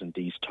comes out in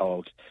these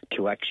talks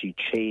to actually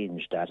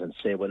change that and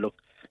say, well,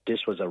 look,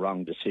 this was a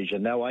wrong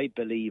decision. Now, I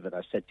believe, and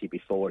I said to you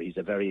before, he's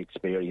a very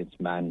experienced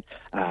man.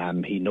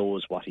 He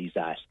knows what he's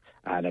at,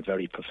 and a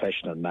very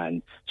professional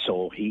man.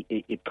 So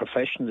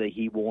professionally,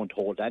 he won't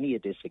hold any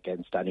of this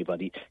against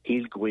anybody.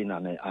 He'll go in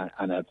on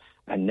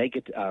a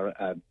negative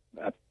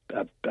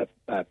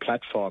a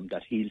platform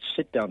that he'll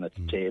sit down at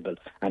the table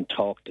and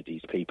talk to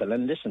these people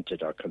and listen to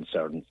their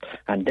concerns.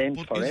 And then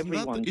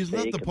isn't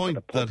that the point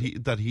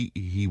that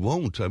he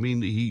won't? I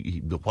mean,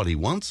 what he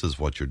wants is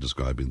what you're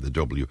describing, the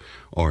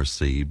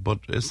WRC, but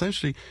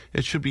essentially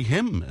it should be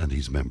him and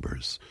his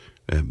members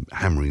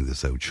hammering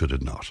this out, should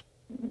it not?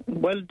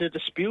 Well, the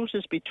dispute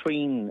is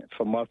between,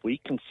 from what we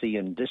can see,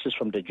 and this is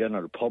from the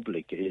general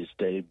public, is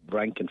the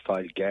rank and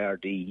file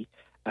Gardaí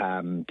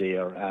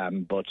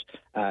but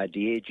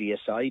the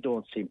AGSI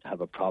don't seem to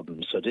have a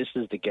problem. So this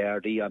is the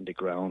Gardaí on the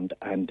ground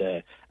and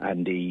the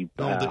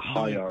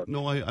higher.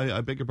 No,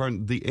 I beg your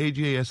pardon. The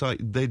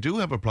AGSI, they do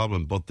have a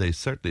problem, but they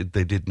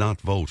did not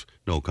vote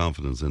no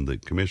confidence in the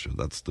Commission.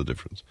 That's the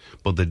difference.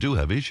 But they do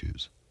have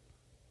issues.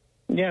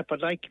 Yeah,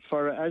 but as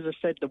I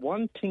said, the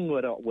one thing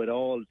with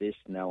all this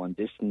now, and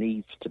this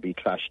needs to be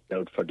trashed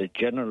out for the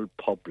general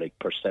public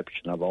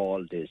perception of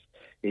all this,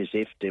 is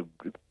if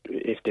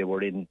they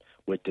were in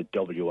with the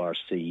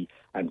WRC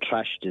and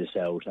trashed this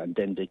out, and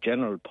then the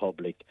general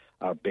public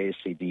are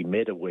basically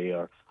made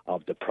aware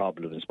of the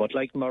problems. But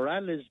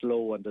morale is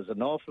low and there's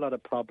an awful lot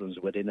of problems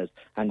within it,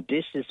 and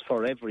this is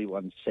for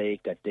everyone's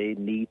sake that they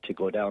need to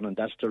go down, and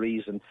that's the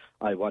reason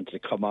I wanted to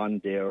come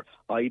on there.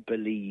 I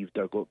believe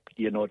they're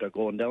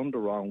going down the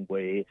wrong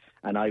way,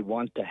 and I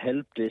want to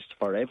help this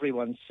for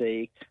everyone's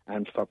sake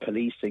and for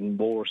policing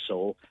more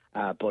so,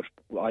 but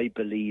I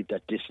believe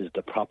that this is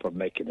the proper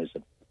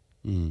mechanism.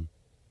 Mm.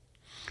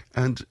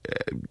 And,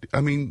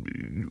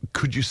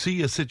 could you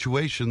see a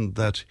situation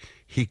that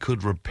he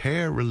could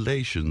repair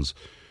relations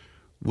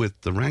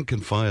with the rank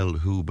and file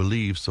who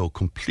believe so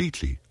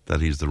completely that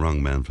he's the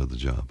wrong man for the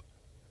job?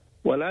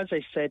 Well, as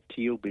I said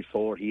to you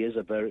before, he is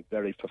a very,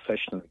 very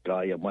professional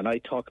guy. And when I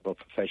talk about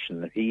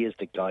professional, he is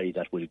the guy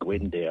that will go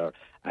in there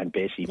and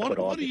basically put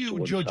all this to one side. What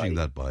are you judging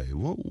that by?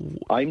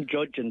 I'm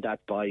judging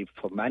that by,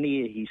 for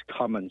many of his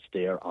comments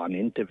there on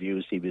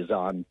interviews he was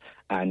on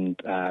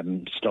and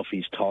stuff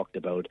he's talked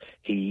about,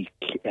 he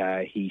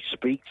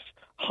speaks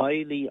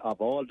highly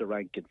of all the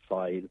rank and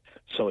file,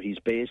 so he's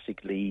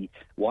basically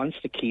wants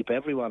to keep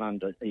everyone on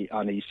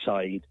his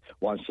side,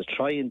 wants to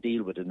try and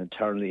deal with it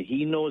internally.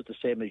 He knows the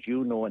same as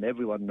you know and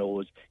everyone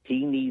knows,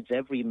 he needs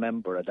every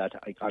member of that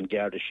on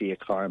Garda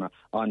Síochána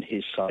on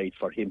his side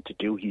for him to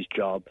do his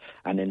job.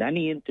 And in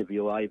any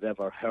interview I've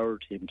ever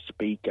heard him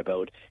speak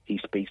about, he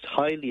speaks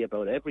highly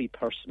about every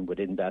person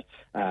within that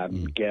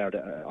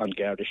Garda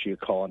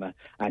Síochána,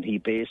 and he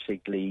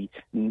basically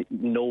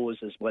knows,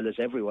 as well as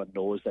everyone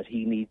knows, that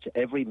he needs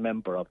every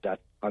member of that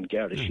on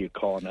Garda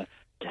Síochána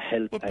to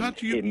help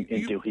him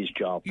do his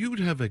job. You'd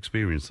have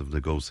experience of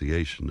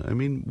negotiation. I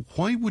mean,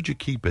 why would you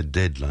keep a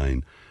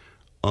deadline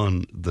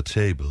on the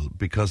table?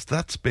 Because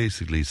that's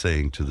basically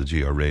saying to the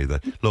GRA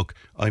that, look,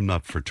 I'm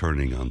not for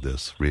turning on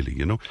this, really,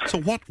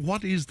 So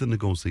what is the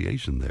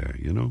negotiation there,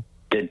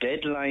 The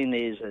deadline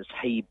is, as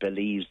he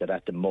believes that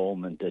at the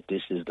moment that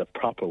this is the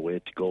proper way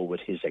to go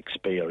with his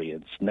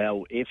experience.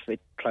 Now, if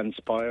it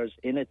transpires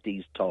in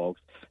these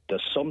talks,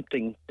 there's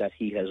something that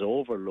he has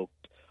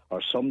overlooked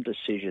or some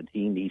decision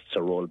he needs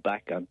to roll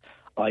back on,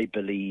 I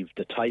believe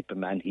the type of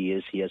man he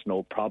is, he has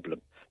no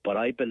problem. But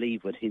I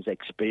believe with his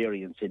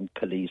experience in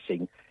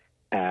policing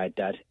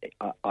that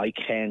I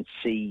can't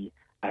see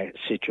a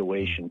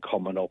situation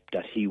coming up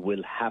that he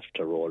will have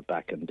to roll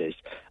back on this.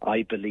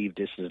 I believe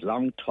this is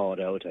long thought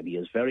out, and he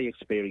has very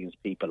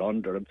experienced people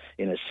under him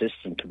in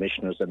assistant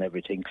commissioners and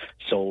everything.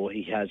 So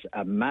he has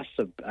a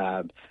massive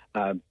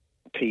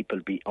people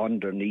be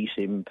underneath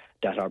him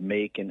that are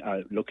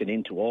looking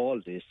into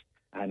all this.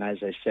 And as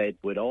I said,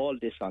 with all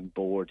this on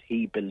board,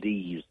 he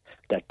believes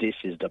that this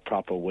is the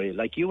proper way.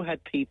 Like you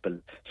had people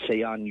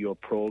say on your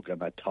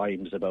programme at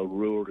times about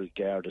rural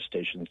Garda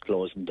stations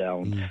closing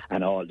down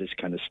and all this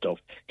kind of stuff.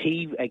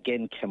 He,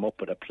 again, came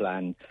up with a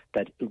plan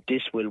that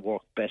this will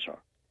work better.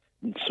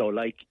 So,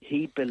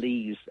 he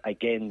believes,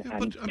 again,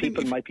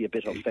 people might be a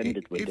bit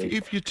offended with this.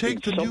 If you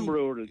take in some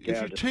rural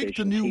Garda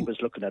stations, he was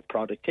looking at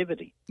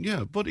productivity.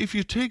 Yeah, but if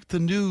you take the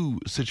new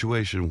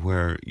situation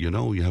where, you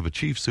have a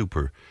chief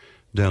super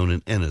down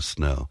in Ennis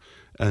now,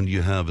 and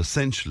you have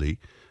essentially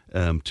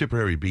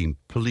Tipperary being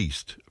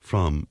policed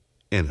from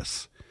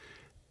Ennis.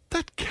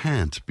 That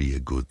can't be a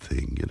good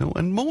thing,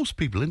 and most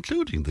people,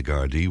 including the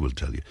Gardaí, will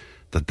tell you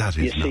that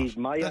is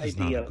not a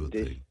good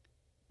thing.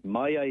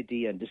 My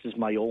idea, and this is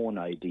my own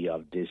idea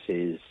of this,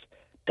 is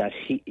that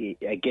he,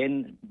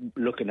 again,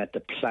 looking at the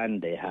plan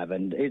they have,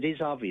 and it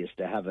is obvious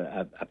they have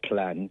a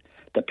plan.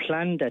 The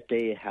plan that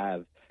they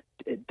have,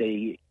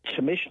 the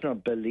Commissioner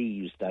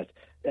believes that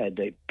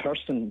the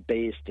person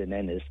based in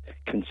Ennis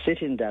can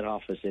sit in that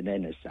office in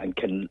Ennis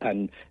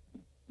and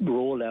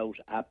roll out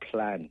a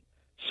plan.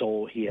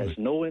 So he has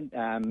no...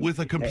 with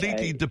a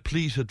completely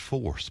depleted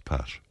force,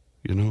 Pat,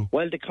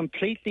 Well, the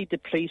completely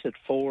depleted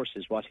force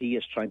is what he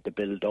is trying to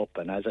build up,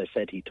 and as I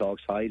said, he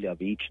talks highly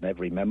of each and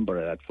every member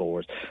of that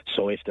force.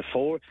 So if the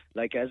force,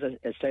 as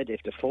I said,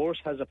 if the force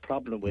has a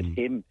problem with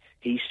him,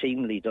 he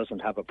seemingly doesn't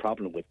have a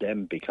problem with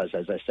them, because,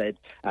 as I said,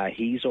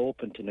 he's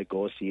open to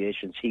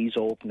negotiations. He's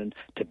open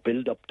to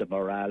build up the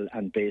morale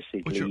and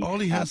basically but all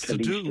he has to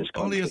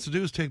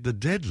do is take the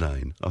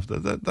deadline off.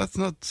 That's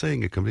not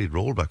saying a complete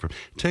rollback for him.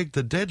 Take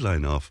the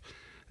deadline off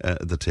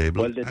the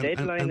table. Well, the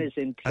deadline is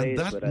in place. And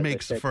that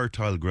makes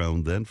fertile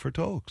ground then for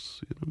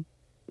talks,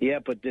 Yeah,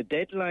 but the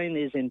deadline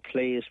is in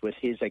place with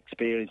his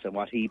experience and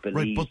what he believes.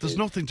 Right, but there's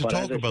nothing to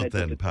talk about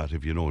then, Pat,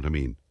 if you know what I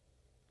mean.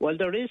 Well,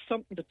 there is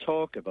something to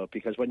talk about,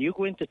 because when you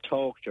go into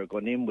talk, you're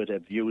going in with a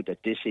view that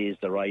this is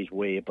the right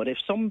way. But if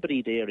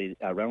somebody there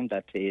around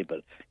that table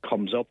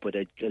comes up with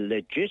a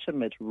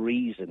legitimate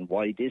reason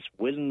why this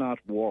will not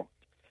work,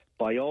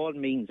 by all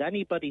means,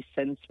 anybody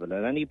sensible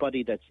and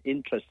anybody that's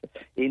interested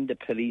in the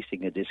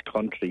policing of this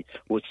country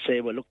would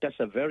say, well, look, that's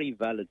a very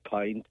valid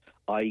point.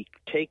 I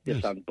take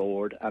this on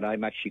board, and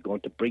I'm actually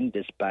going to bring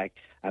this back,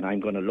 and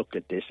I'm going to look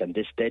at this, and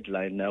this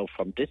deadline now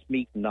from this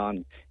meeting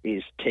on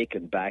is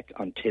taken back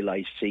until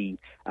I see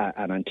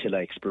and until I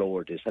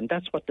explore this. And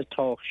that's what the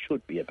talk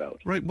should be about.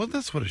 Right, well,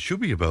 that's what it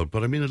should be about.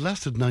 But, I mean, it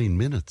lasted 9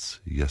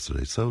 minutes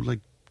yesterday. So, like,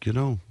 you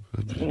know...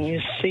 You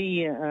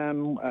see,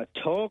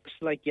 talks,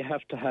 like, you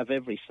have to have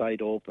every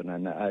side open,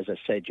 and as I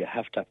said, you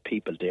have to have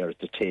people there at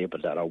the table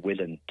that are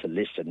willing to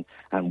listen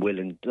and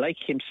willing, like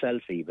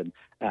himself even,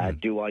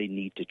 do I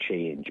need to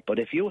change? But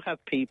if you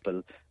have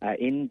people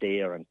in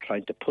there and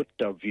trying to put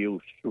their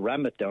views,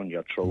 ram it down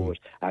your throat,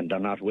 and they're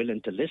not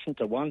willing to listen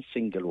to one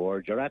single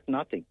word, you're at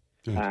nothing.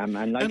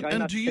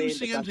 And do you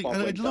see anything?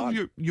 And I'd love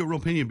your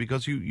opinion,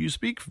 because you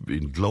speak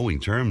in glowing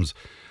terms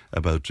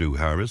about Drew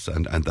Harris,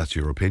 and that's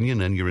your opinion,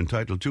 and you're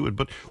entitled to it.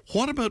 But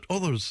what about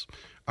others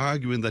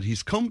arguing that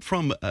he's come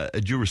from a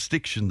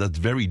jurisdiction that's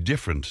very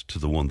different to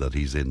the one that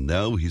he's in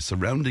now? He's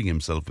surrounding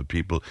himself with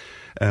people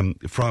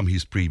from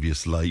his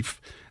previous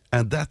life,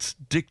 and that's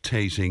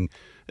dictating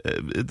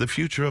the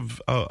future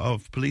of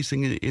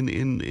policing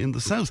in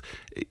the South.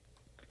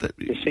 Do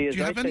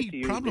you have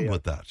any problem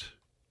with that?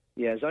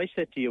 Yeah, as I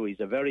said to you,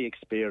 he's a very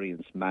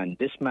experienced man.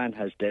 This man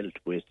has dealt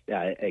with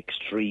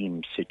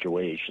extreme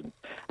situations.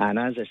 And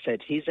as I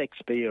said, his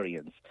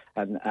experience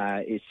and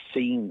is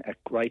seen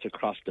right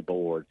across the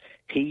board.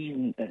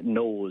 He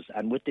knows,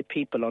 and with the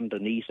people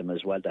underneath him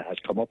as well that has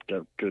come up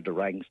through the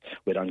ranks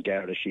with An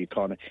Garda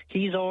Síochána,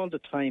 he's all the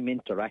time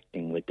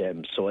interacting with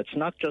them. So it's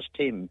not just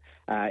him.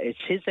 It's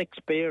his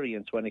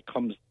experience when it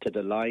comes to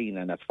the line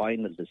and a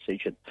final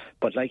decision.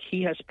 But like,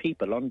 he has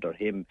people under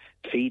him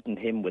feeding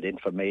him with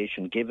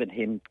information, giving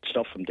him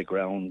stuff from the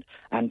ground,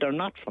 and they're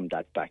not from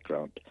that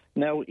background.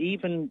 Now,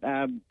 even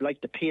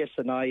like the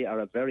PSNI are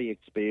a very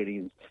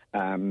experienced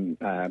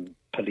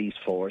police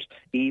force.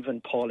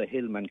 Even Paula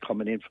Hillman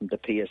coming in from the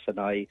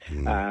PSNI,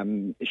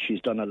 she's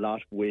done a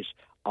lot with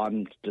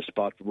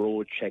on-the-spot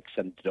road checks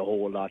and the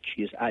whole lot.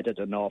 She's added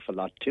an awful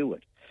lot to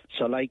it.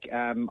 So, like,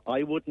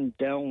 I wouldn't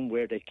down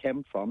where they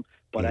came from,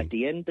 but at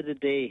the end of the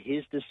day,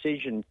 his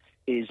decision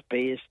is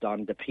based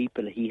on the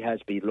people he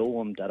has below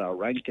him that are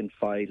rank and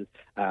file,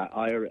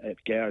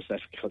 guards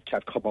that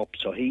have come up.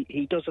 So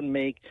he doesn't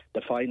make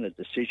the final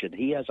decision.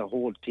 He has a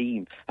whole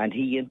team, and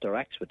he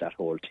interacts with that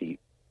whole team.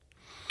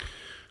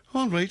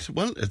 All right.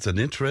 Well, it's an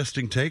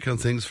interesting take on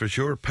things for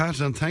sure.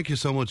 Pat, and thank you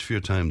so much for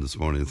your time this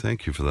morning.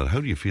 Thank you for that.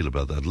 How do you feel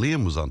about that?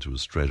 Liam was on to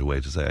us straight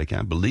away to say, I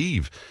can't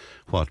believe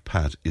what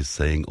Pat is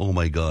saying. Oh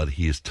my God,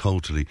 he is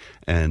totally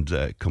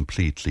and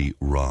completely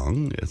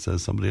wrong. It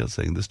says somebody else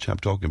saying, this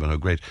chap talking about how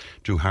great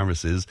Drew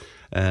Harris is.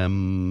 Okay,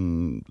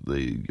 and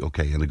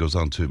it goes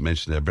on to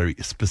mention a very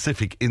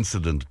specific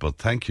incident, but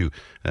thank you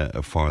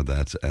for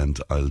that, and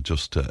I'll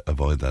just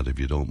avoid that if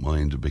you don't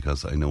mind,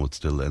 because I know it's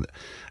still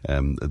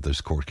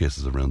there's court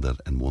cases around that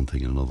and one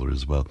thing and another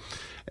as well.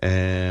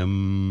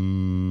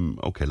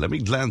 Okay, let me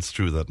glance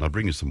through that and I'll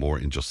bring you some more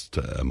in just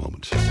a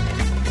moment.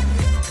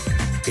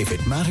 If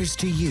it matters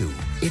to you,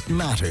 it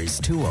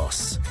matters to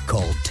us.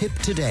 Call Tipp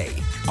today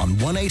on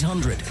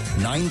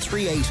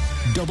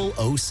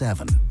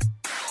 1-800-938-007.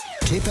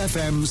 Tipp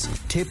FM's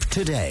Tipp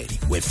Today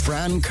with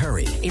Fran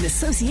Curry. In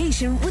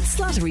association with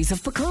Slattery's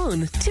of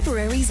Pecan,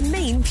 Tipperary's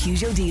main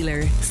Peugeot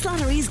dealer.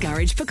 Slattery's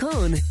Garage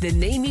Pecan, the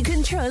name you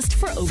can trust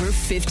for over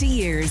 50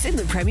 years in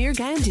the Premier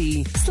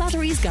County.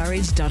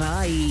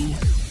 Slattery'sGarage.ie.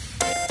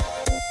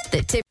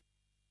 The Tipp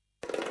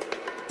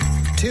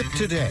Tipp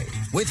Today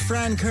with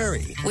Fran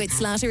Curry. With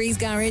Slattery's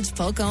Garage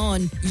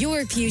Pecan,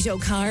 your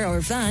Peugeot car or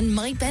van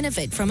might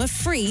benefit from a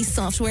free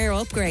software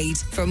upgrade.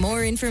 For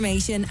more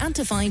information and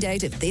to find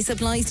out if this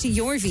applies to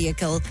your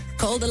vehicle,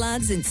 call the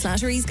lads in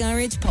Slattery's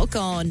Garage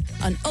Pecan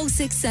on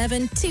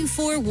 067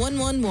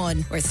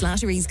 24111 or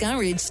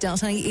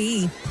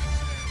slatterysgarage.ie.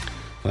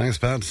 Thanks,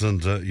 Pat,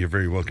 and you're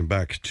very welcome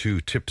back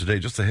to Tipp Today.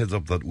 Just a heads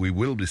up that we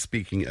will be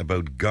speaking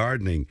about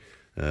gardening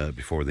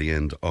before the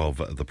end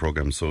of the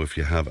programme. So if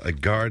you have a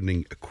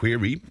gardening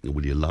query,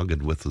 will you log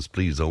it with us,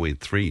 please?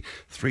 083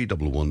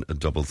 311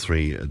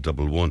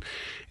 3311.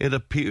 It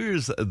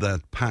appears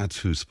that Pat,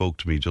 who spoke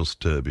to me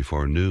just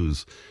before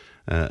news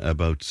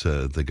about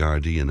the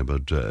Gardaí and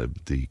about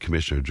the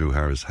Commissioner Drew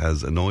Harris,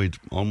 has annoyed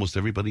almost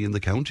everybody in the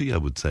county, I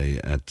would say,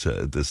 at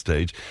this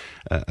stage.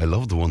 I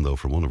love the one, though,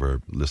 from one of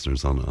our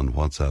listeners on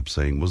WhatsApp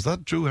saying, was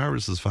that Drew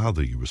Harris's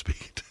father you were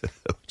speaking to?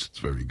 Which is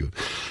very good.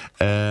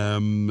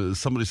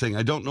 Somebody saying,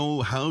 I don't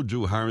know how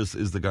Drew Harris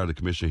is the Garda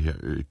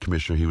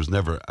Commissioner. He was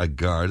never a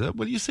Garda.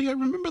 Well, you see, I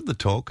remember the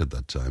talk at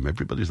that time.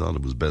 Everybody thought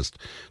it was best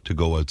to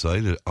go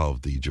outside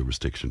of the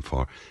jurisdiction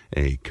for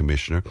a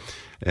Commissioner.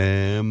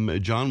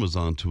 John was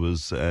on to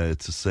us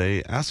to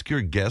say, ask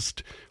your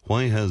guest,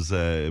 why has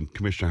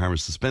Commissioner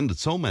Harris suspended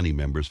so many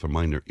members for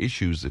minor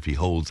issues if he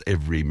holds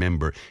every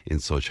member in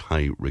such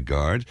high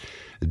regard?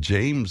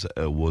 James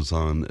was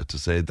on to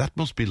say, that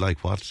must be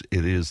like what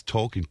it is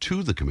talking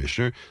to the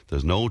Commissioner.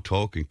 There's no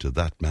talking to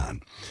that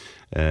man.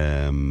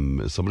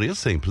 Somebody else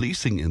saying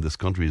policing in this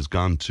country has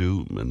gone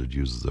to, and it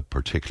uses a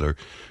particular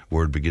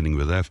word beginning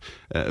with F,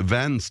 a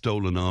van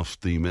stolen off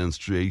the main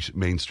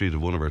street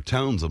of one of our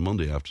towns on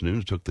Monday afternoon.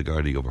 It took the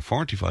Gardaí over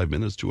 45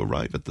 minutes to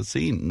arrive at the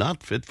scene.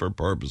 Not fit for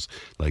purpose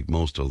like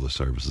most other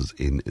services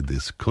in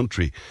this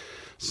country.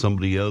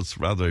 Somebody else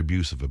rather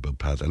abusive about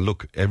Pat. And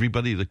look,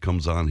 everybody that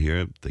comes on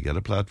here, they get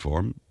a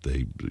platform.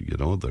 They're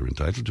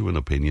entitled to an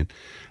opinion.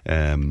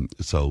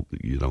 So,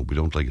 we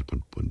don't like it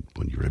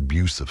when you're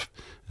abusive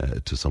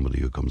to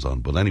somebody who comes on.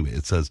 But anyway,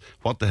 it says,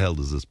 what the hell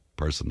does this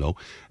person know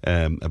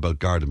about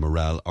Garda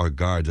morale or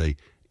Garda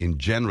in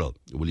general?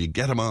 Will you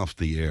get him off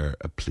the air,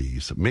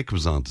 please? Mick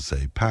was on to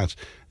say, Pat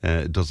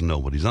doesn't know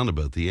what he's on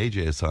about. The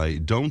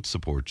AJSI don't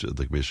support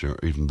the Commissioner,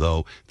 even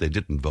though they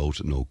didn't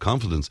vote no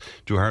confidence.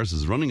 Drew Harris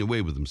is running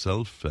away with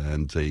himself,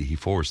 and he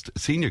forced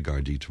senior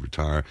Gardaí to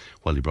retire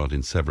while he brought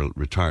in several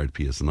retired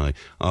PSNI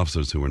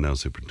officers who are now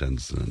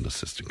superintendents and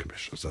assistant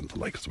commissioners and the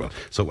like as well.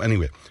 So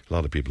anyway, a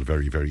lot of people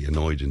very, very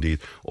annoyed indeed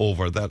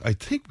over that. I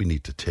think we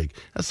need to take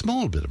a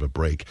small bit of a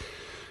break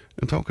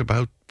and talk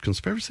about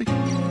conspiracy.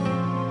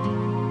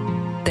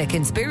 The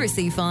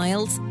Conspiracy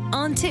Files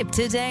on Tipp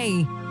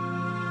Today.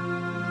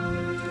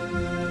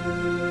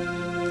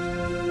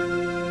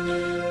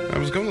 I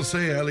was going to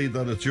say, Ali,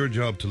 that it's your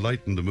job to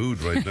lighten the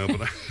mood right now,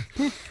 but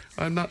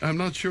I'm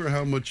not sure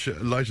how much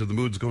lighter the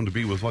mood's going to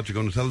be with what you're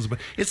going to tell us about.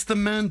 It's the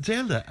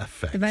Mandella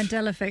Effect. The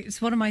Mandella Effect.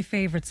 It's one of my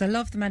favourites. I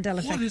love the Mandella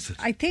Effect. What is it?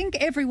 I think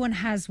everyone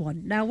has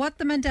one. Now, what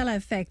the Mandella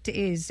Effect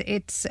is,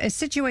 it's a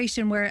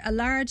situation where a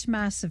large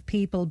mass of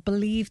people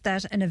believe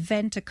that an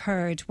event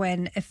occurred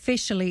when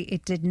officially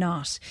it did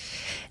not.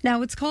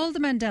 Now, it's called the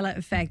Mandella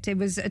Effect. It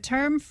was a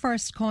term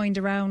first coined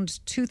around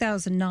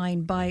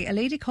 2009 by a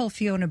lady called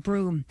Fiona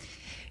Broom.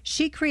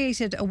 She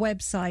created a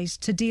website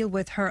to deal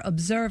with her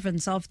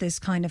observance of this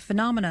kind of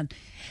phenomenon.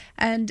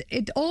 And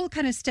it all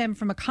kind of stemmed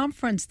from a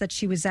conference that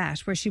she was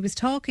at, where she was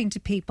talking to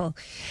people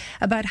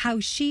about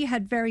how she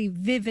had very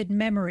vivid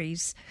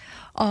memories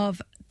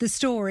of the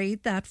story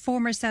that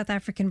former South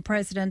African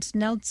President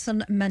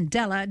Nelson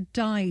Mandela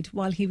died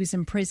while he was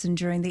in prison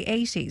during the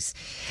 80s.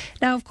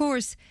 Now, of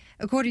course,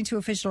 according to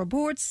official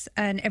reports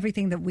and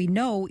everything that we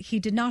know, he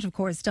did not, of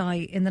course,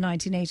 die in the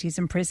 1980s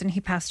in prison.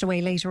 He passed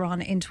away later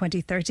on in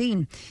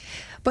 2013.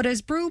 But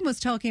as Broom was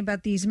talking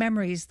about these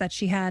memories that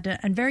she had,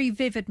 and very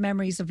vivid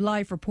memories of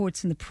live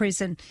reports in the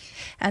prison,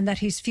 and that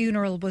his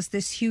funeral was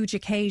this huge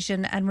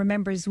occasion, and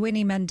remembers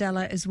Winnie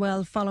Mandela as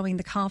well following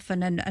the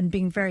coffin and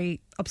being very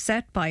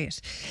upset by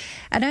it.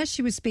 And as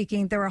she was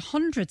speaking, there were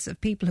hundreds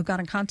of people who got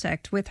in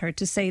contact with her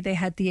to say they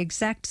had the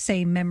exact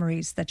same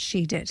memories that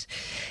she did,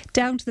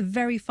 down to the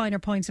very finer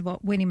points of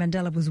what Winnie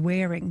Mandela was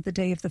wearing the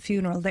day of the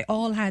funeral. They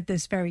all had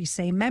this very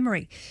same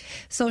memory.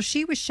 So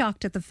she was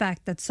shocked at the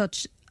fact that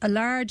such a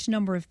large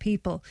number of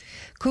people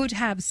could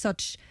have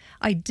such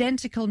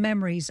identical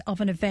memories of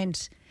an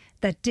event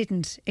that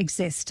didn't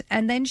exist.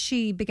 And then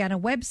she began a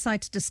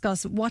website to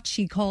discuss what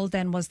she called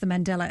then was the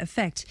Mandela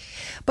Effect.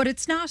 But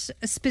it's not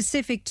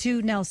specific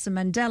to Nelson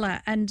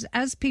Mandela. And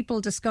as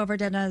people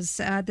discovered, and as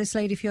this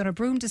lady Fiona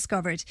Broom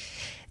discovered,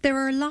 there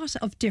are a lot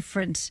of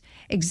different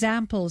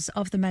examples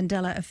of the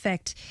Mandela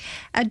Effect.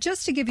 And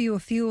just to give you a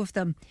few of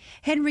them,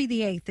 Henry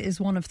VIII is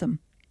one of them.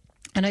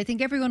 And I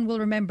think everyone will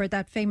remember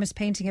that famous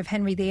painting of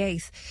Henry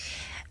VIII.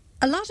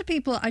 A lot of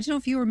people, I don't know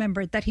if you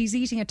remember, that he's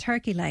eating a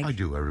turkey leg. I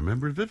do, I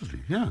remember it vividly,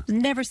 yeah.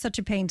 Never such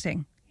a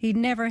painting. He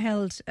never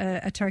held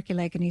a turkey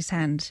leg in his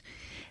hand.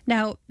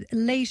 Now,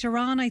 later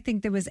on, I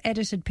think there was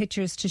edited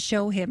pictures to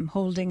show him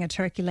holding a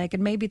turkey leg,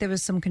 and maybe there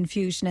was some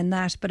confusion in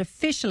that. But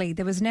officially,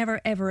 there was never,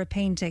 ever a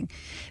painting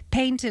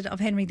painted of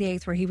Henry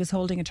VIII where he was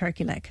holding a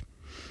turkey leg.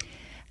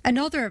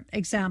 Another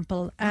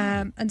example,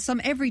 and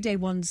some everyday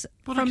ones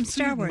from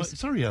Star Wars.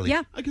 Sorry, Ellie.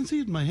 Yeah. I can see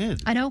it in my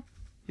head. I know.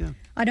 Yeah.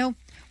 I know.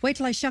 Wait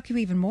till I shock you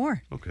even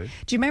more. Okay.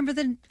 Do you remember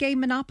the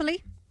game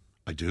Monopoly?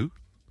 I do.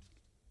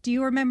 Do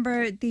you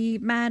remember the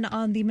man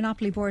on the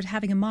Monopoly board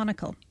having a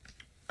monocle?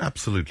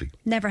 Absolutely.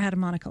 Never had a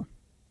monocle.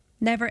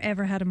 Never,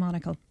 ever had a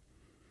monocle.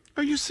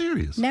 Are you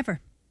serious? Never.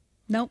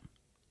 No.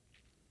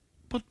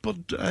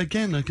 But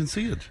again, I can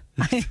see it.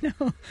 I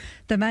know.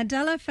 The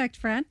Mandela Effect,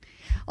 Fran.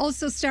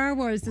 Also, Star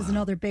Wars is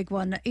another big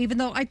one. Even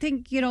though I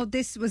think,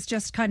 this was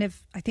just kind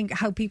of, I think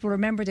how people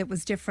remembered it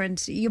was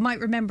different. You might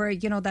remember,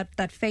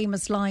 that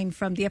famous line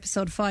from the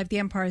episode 5, The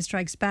Empire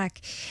Strikes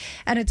Back.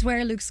 And it's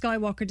where Luke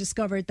Skywalker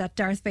discovered that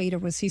Darth Vader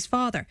was his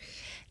father.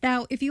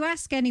 Now, if you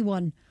ask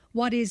anyone,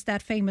 what is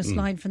that famous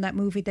line from that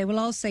movie? They will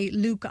all say,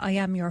 Luke, I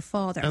am your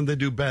father. And they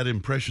do bad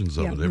impressions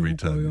of it every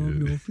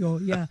time.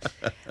 Yeah.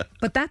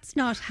 But that's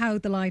not how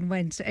the line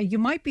went. You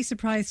might be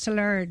surprised to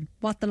learn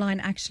what the line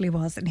actually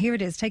was. And here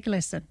it is. Take a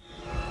listen.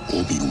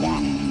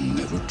 Obi-Wan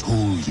never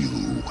told you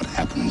what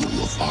happened to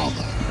your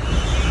father.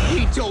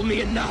 He told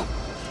me enough.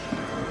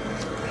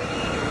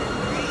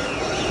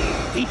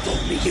 He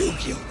told me you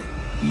killed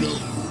him. No.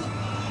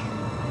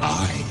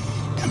 I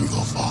am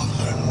your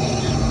father.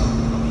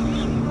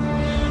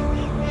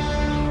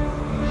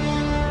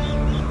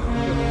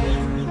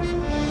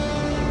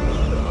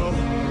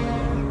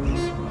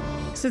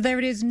 So there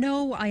it is.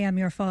 No, I am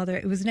your father.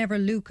 It was never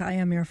Luke, I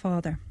am your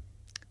father.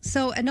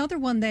 So another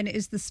one then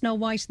is the Snow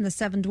White and the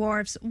Seven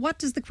Dwarfs. What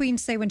does the Queen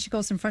say when she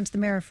goes in front of the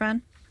mirror,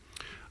 Fran?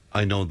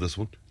 I know this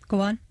one. Go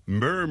on.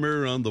 Mirror,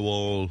 mirror on the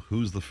wall,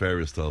 who's the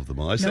fairest of them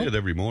all? I say it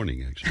every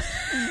morning, actually.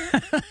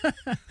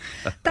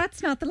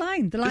 That's not the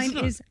line. The line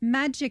is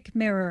magic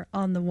mirror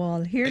on the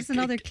wall. Here's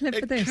another clip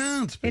of this. It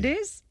can't be. It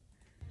is?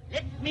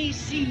 Let me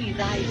see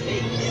thy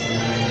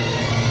face.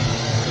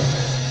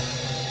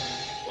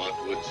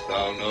 What wouldst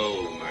thou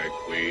know, my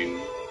queen?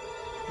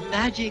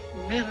 Magic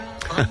mirror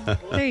on the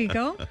wall. There you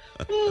go.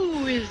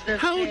 Who is the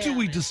How do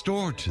we fairest?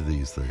 distort to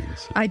these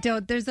things? I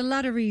don't. There's a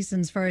lot of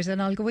reasons for it,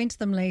 and I'll go into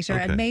them later.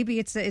 Okay. And maybe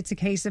it's a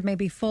case of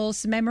maybe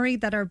false memory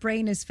that our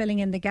brain is filling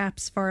in the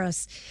gaps for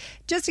us.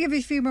 Just to give you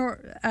a few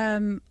more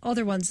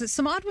other ones,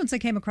 some odd ones I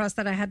came across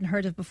that I hadn't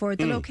heard of before.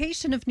 The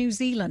location of New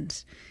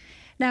Zealand.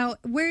 Now,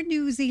 where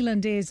New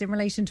Zealand is in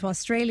relation to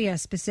Australia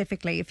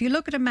specifically, if you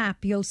look at a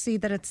map, you'll see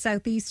that it's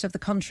southeast of the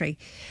country.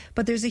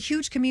 But there's a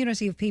huge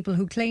community of people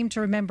who claim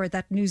to remember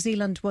that New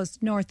Zealand was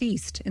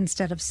northeast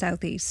instead of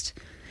southeast.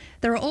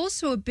 There are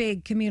also a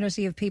big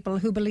community of people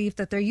who believe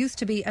that there used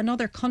to be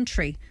another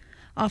country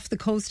off the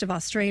coast of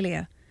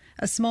Australia,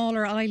 a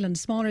smaller island,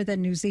 smaller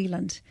than New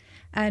Zealand,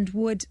 and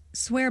would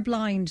swear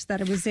blind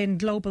that it was in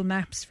global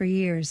maps for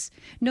years.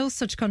 No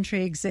such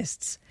country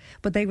exists,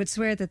 but they would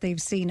swear that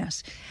they've seen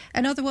it.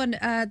 Another one,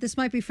 this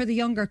might be for the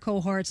younger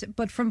cohort,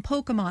 but from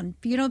Pokemon.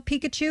 You know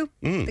Pikachu,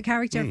 the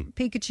character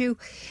Pikachu?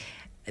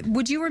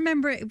 Would you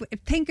remember,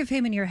 think of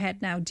him in your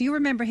head now, do you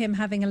remember him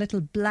having a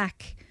little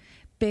black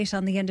bit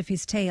on the end of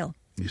his tail?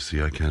 You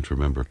see, I can't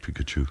remember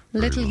Pikachu.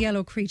 Little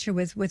yellow creature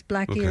with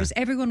black ears.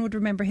 Everyone would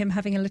remember him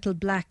having a little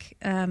black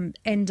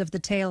end of the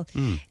tail.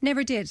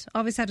 Never did.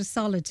 Always had a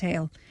solid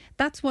tail.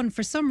 That's one,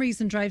 for some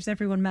reason, drives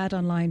everyone mad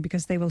online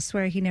because they will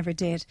swear he never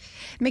did.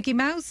 Mickey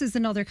Mouse is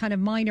another kind of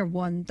minor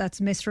one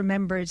that's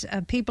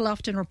misremembered. People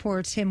often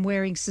report him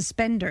wearing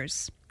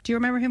suspenders. Do you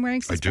remember him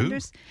wearing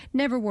suspenders? I do.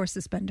 Never wore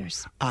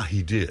suspenders. Ah,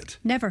 he did.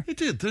 Never. He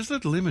did. There's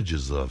little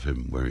images of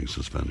him wearing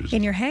suspenders.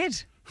 In your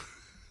head?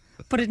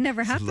 But it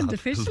never happened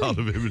officially. There's a lot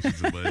of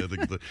images in my head.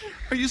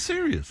 Are you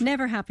serious?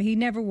 Never happened. He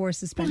never wore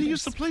suspenders. Well, he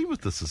used to play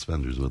with the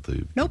suspenders with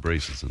the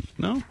braces.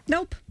 No?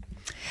 Nope.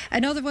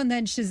 Another one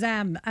then,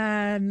 Shazam.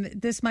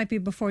 This might be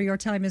before your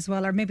time as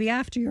well, or maybe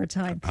after your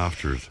time.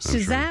 After it,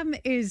 Shazam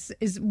is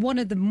one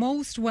of the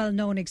most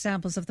well-known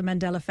examples of the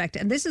Mandela Effect,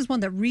 and this is one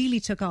that really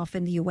took off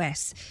in the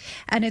US.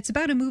 And it's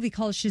about a movie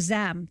called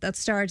Shazam that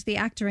starred the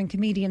actor and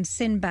comedian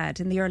Sinbad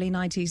in the early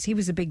 90s. He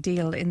was a big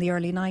deal in the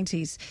early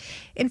 90s.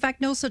 In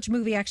fact, no such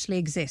movie actually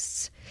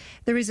exists.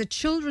 There is a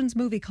children's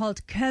movie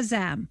called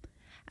Kazam,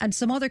 and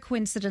some other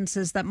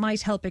coincidences that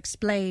might help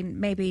explain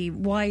maybe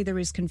why there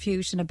is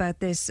confusion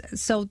about this.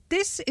 So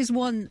this is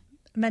one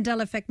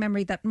Mandela Effect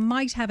memory that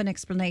might have an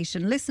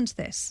explanation. Listen to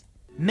this.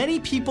 Many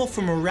people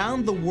from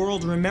around the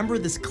world remember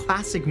this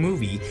classic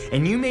movie,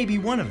 and you may be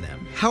one of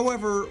them.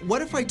 However,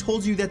 what if I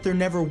told you that there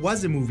never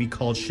was a movie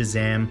called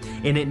Shazam,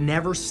 and it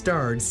never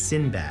starred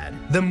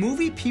Sinbad? The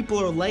movie people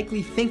are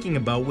likely thinking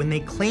about when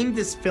they claim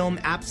this film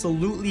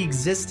absolutely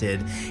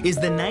existed is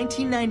the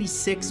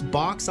 1996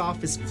 box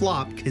office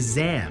flop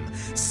Kazam,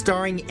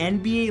 starring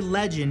NBA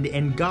legend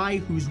and guy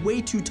who's way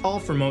too tall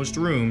for most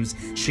rooms,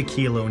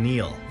 Shaquille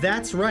O'Neal.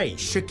 That's right,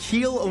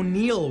 Shaquille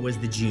O'Neal was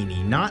the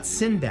genie, not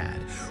Sinbad,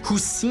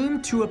 who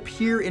seemed to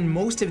appear in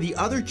most of the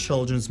other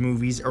children's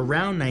movies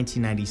around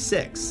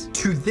 1996.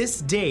 To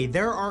this day,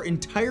 there are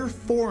entire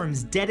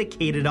forums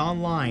dedicated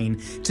online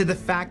to the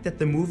fact that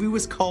the movie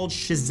was called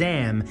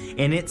Shazam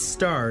and it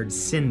starred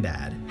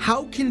Sinbad.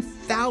 How can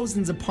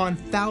thousands upon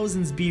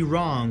thousands be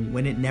wrong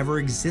when it never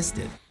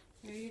existed?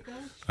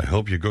 I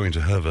hope you're going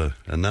to have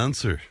an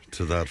answer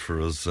to that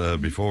for us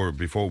before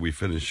we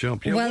finish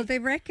up. Yeah, well, they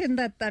reckon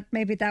that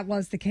maybe that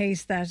was the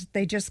case, that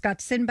they just got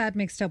Sinbad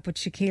mixed up with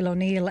Shaquille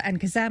O'Neal, and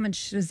Kazam and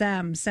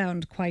Shazam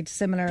sound quite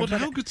similar. But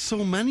how could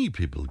so many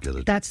people get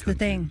it That's confused?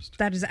 the thing.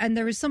 That is, and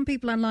there is some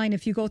people online,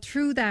 if you go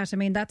through that, I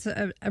mean, that's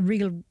a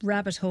real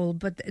rabbit hole,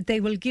 but they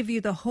will give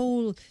you the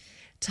whole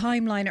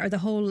timeline or the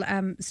whole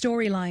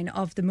storyline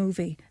of the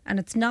movie, and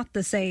it's not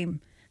the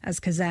same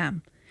as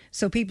Kazam.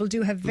 So people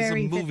do have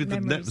very vivid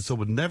memories.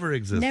 So it never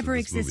existed. Never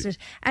existed.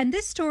 And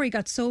this story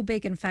got so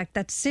big, in fact,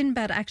 that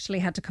Sinbad actually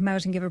had to come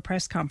out and give a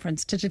press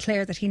conference to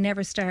declare that he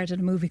never starred in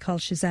a movie called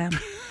Shazam.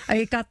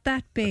 It got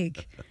that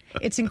big.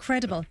 It's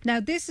incredible. Now,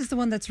 this is the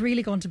one that's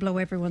really going to blow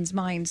everyone's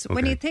minds. Okay.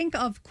 When you think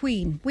of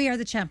Queen, We Are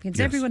the Champions,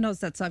 yes. Everyone knows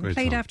that song. Great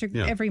Played song. after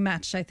every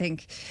match, I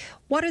think.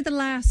 What are the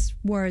last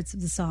words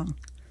of the song?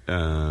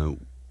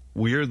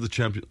 We are the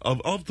champion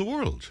of the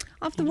world.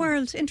 Of the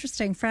world.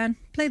 Interesting, Fran.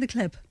 Play the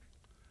clip.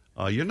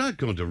 You're not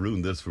going to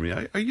ruin this for me.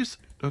 Are you?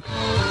 Okay. We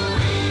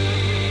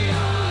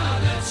are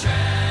the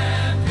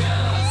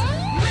champions.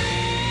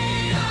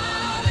 We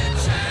are the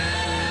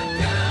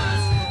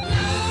champions.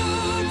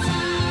 Losers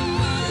for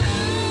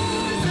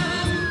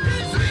losers,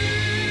 'cause we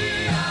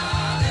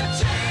are the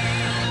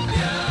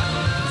champions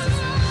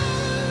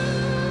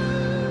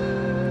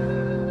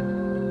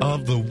Of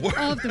the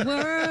world. of the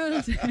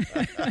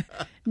world.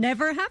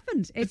 Never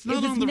happened. It's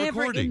not was on the never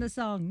recording. in the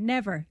song.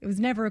 Never. It was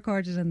never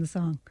recorded in the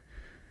song.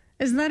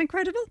 Isn't that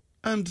incredible?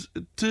 And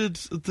did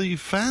the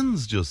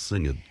fans just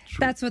sing it?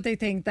 That's what they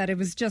think, that it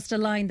was just a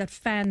line that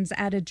fans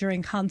added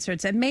during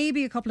concerts. And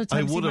maybe a couple of I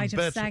times he would might have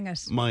have bet sang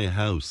it. my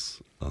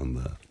house on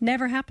that.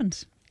 Never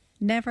happened.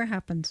 Never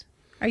happened.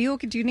 Are you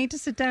okay? Do you need to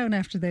sit down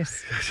after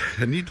this?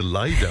 I need to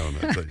lie down,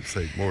 I'd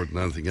say, more than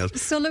anything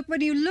else. So look, when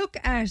you look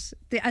at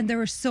and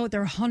there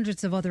are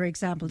hundreds of other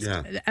examples.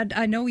 Yeah. And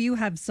I know you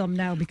have some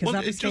now because Well,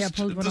 obviously I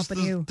pulled one up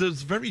on you.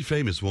 There's very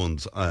famous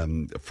ones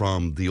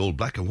from the old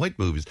black and white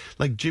movies,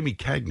 like Jimmy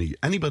Cagney.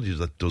 Anybody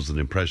that does an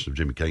impression of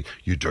Jimmy Cagney,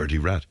 you dirty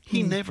rat.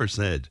 He never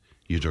said,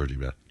 you dirty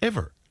rat.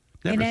 Ever.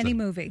 Never In said any it.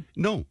 movie?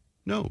 No.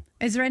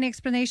 Is there any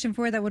explanation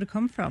for where that would have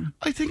come from?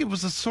 I think it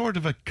was a sort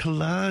of a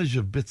collage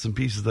of bits and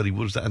pieces that he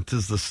would have said, and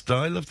 'tis the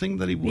style of thing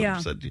that he would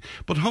have said.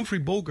 But Humphrey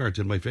Bogart,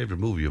 in my favourite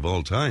movie of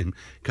all time,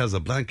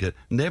 Casablanca,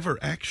 never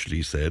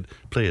actually said,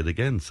 play it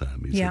again,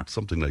 Sam. He said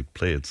something like,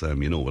 play it,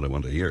 Sam, you know what I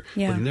want to hear.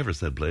 Yeah. But he never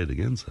said, play it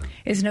again, Sam.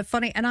 Isn't it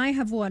funny? And I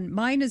have one.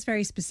 Mine is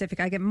very specific.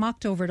 I get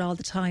mocked over it all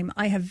the time.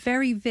 I have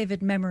very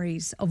vivid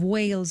memories of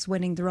Wales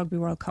winning the Rugby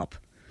World Cup.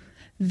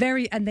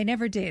 And they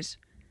never did.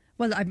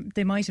 Well,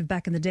 they might have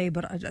back in the day,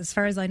 but as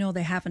far as I know,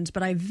 they haven't.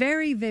 But I have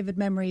very vivid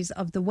memories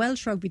of the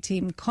Welsh rugby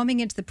team coming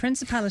into the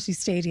Principality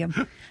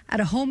Stadium at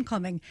a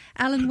homecoming.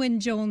 Alan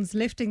Wynne-Jones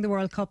lifting the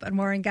World Cup and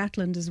Warren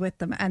Gatland is with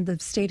them, and the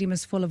stadium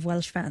is full of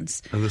Welsh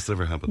fans. And this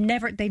never happened?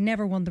 They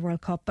never won the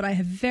World Cup, but I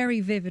have very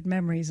vivid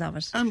memories of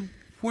it. And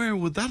where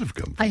would that have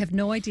come from? I have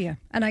no idea.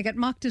 And I get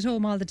mocked at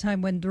home all the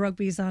time when the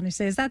rugby is on. I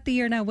say, is that the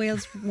year now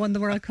Wales won the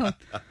World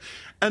Cup?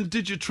 And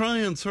did you try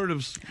and sort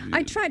of...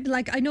 I tried,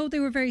 I know they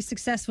were very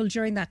successful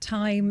during that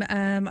time.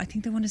 I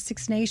think they won a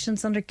Six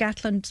Nations under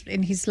Gatland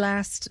in his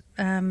last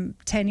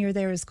tenure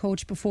there as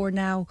coach before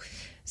now.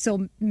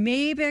 So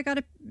maybe I got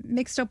it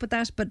mixed up with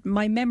that, but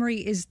my memory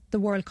is the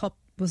World Cup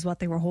was what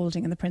they were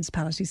holding in the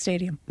Principality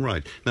Stadium.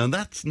 Right. Now,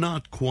 that's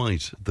not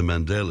quite the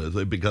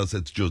Mandela, because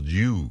it's just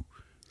you.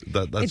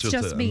 That's it's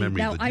just a me.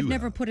 memory Now, that I've you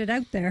never have. put it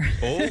out there.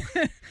 Oh.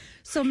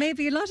 So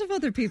maybe a lot of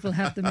other people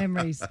have the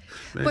memories.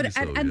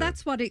 And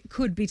that's what it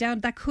could be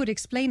down. That could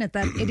explain it,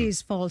 that it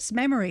is false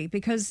memory.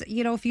 Because,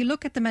 if you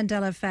look at the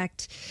Mandela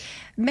Effect,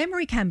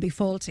 memory can be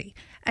faulty.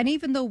 And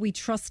even though we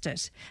trust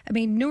it, I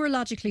mean,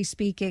 neurologically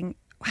speaking,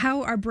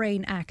 how our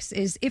brain acts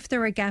is if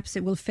there are gaps,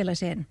 it will fill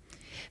it in.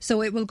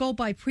 So it will go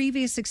by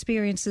previous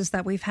experiences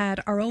that we've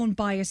had, our own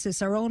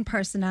biases, our own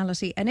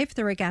personality, and if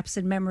there are gaps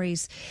in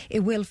memories, it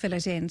will fill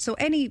it in. So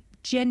any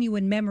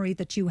genuine memory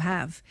that you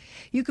have,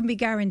 you can be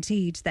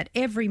guaranteed that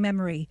every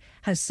memory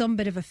has some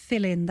bit of a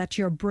fill-in that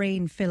your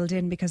brain filled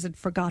in because it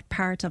forgot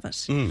part of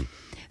it.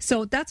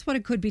 So that's what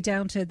it could be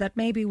down to, that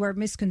maybe we're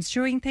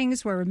misconstruing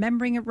things, we're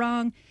remembering it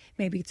wrong,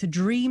 maybe it's a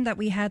dream that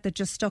we had that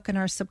just stuck in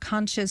our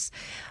subconscious.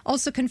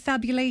 Also,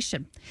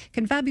 confabulation.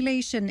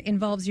 Confabulation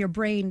involves your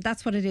brain,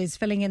 that's what it is,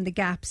 filling in the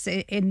gaps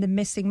in the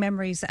missing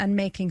memories and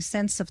making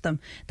sense of them.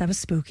 That was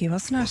spooky,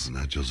 wasn't it? Wasn't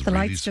that just the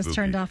really lights just spooky?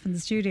 turned off in the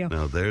studio.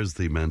 Now, there's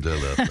the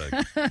Mandela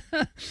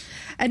Effect.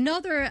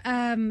 Another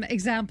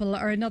example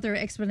or another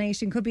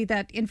explanation could be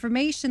that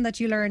information that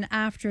you learn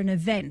after an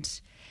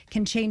event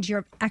can change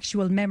your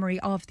actual memory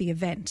of the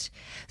event.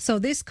 So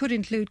this could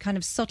include kind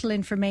of subtle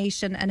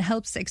information and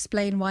helps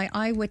explain why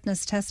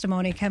eyewitness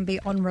testimony can be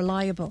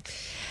unreliable.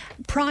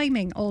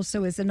 Priming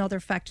also is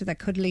another factor that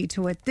could lead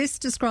to it. This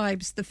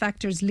describes the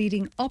factors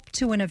leading up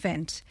to an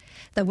event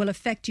that will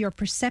affect your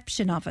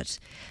perception of it.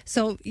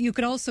 So you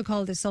could also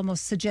call this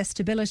almost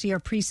suggestibility or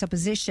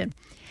presupposition.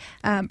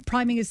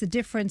 Priming is the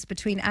difference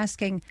between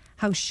asking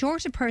how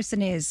short a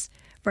person is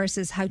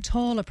versus how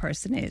tall a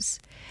person is.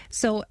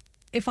 So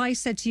if I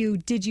said to you,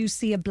 did you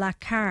see a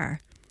black car?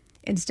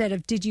 Instead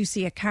of did you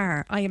see a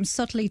car, I am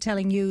subtly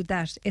telling you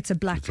that it's a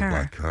black car. It's a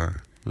black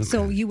car. Okay.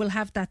 So you will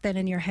have that then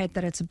in your head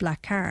that it's a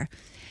black car.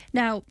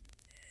 Now,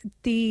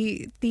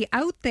 the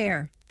out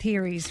there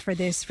theories for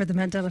this, for the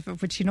Mandela Effect,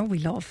 which we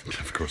love.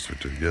 Of course we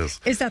do, yes.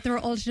 Is that there are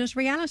alternate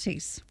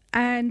realities.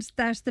 And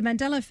that the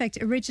Mandela Effect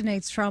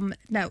originates from,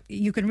 now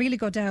you can really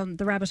go down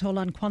the rabbit hole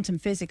on quantum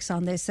physics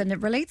on this, and it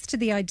relates to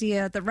the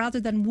idea that rather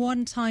than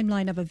one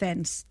timeline of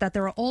events, that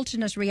there are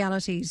alternate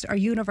realities or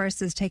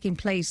universes taking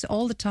place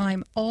all the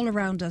time, all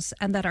around us,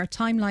 and that our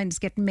timelines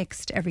get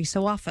mixed every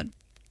so often.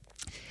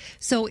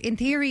 So in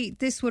theory,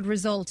 this would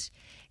result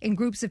in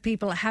groups of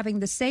people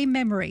having the same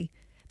memory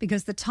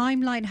because the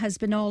timeline has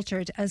been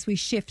altered as we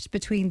shift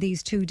between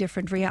these two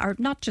different or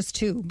not just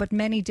two, but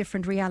many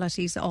different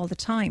realities all the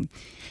time.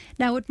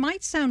 Now, it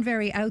might sound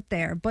very out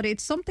there, but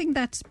it's something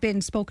that's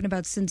been spoken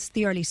about since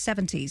the early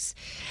 70s.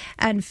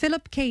 And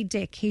Philip K.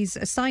 Dick, he's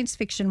a science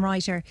fiction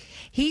writer,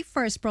 he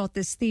first brought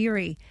this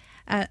theory.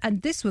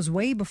 And this was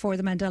way before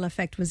the Mandela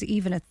Effect was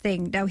even a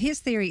thing. Now, his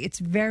theory, it's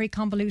very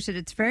convoluted,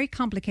 it's very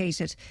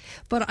complicated.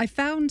 But I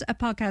found a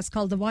podcast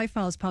called the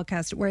Y-Files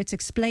podcast where it's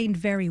explained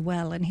very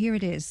well. And here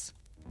it is.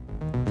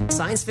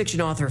 Science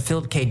fiction author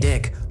Philip K.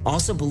 Dick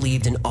also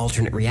believed in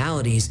alternate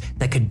realities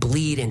that could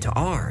bleed into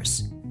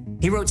ours.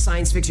 He wrote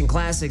science fiction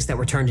classics that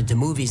were turned into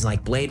movies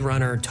like Blade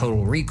Runner,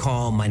 Total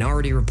Recall,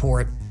 Minority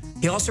Report.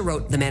 He also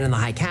wrote The Man in the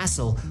High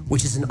Castle,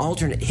 which is an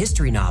alternate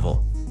history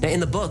novel. Now,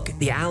 in the book,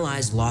 the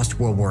Allies lost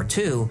World War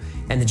II,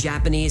 and the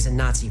Japanese and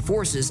Nazi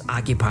forces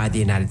occupied the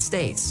United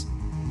States.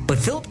 But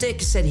Philip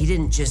Dick said he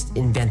didn't just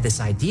invent this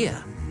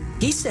idea.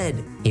 He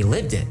said he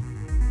lived it.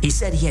 He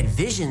said he had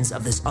visions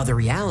of this other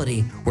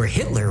reality where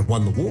Hitler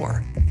won the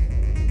war.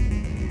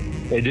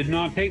 It did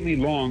not take me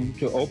long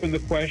to open the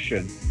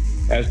question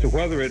as to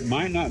whether it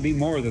might not be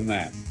more than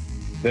that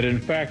in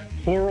fact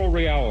plural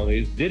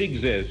realities did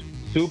exist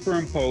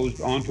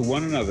superimposed onto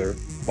one another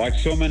like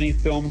so many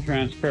film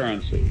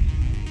transparencies.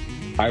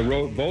 I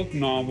wrote both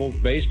novels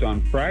based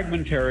on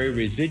fragmentary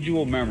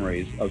residual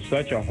memories of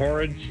such a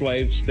horrid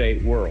slave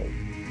state world.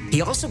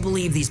 He also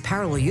believed these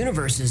parallel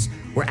universes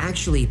were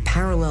actually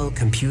parallel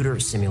computer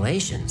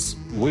simulations.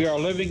 We are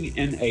living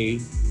in a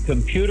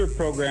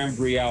computer-programmed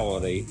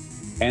reality,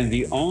 and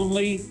the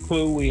only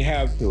clue we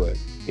have to it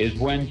is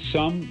when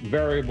some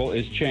variable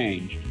is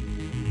changed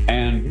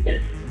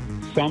and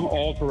some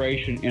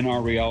alteration in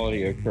our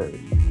reality occurs.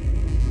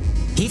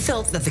 He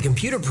felt that the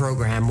computer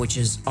program, which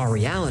is our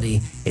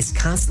reality, is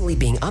constantly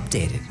being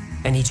updated,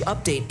 and each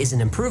update is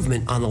an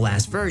improvement on the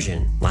last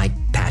version, like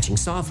patching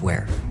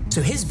software.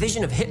 So his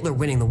vision of Hitler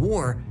winning the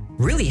war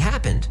really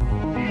happened.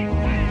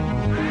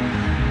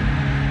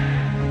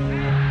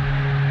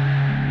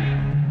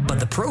 But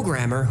the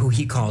programmer, who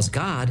he calls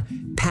God,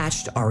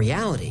 patched our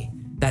reality.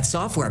 That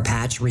software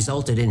patch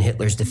resulted in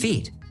Hitler's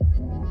defeat.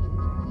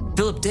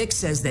 Philip Dick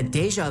says that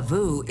déjà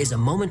vu is a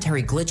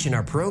momentary glitch in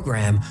our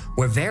program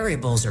where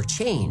variables are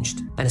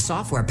changed and a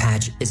software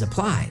patch is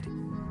applied.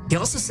 He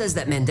also says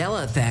that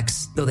Mandella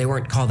effects, though they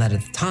weren't called that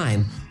at the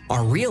time,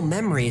 are real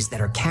memories that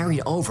are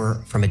carried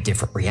over from a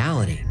different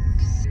reality.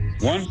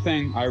 One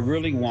thing I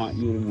really want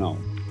you to know,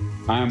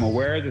 I am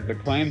aware that the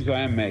claims I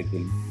am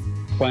making,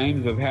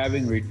 claims of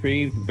having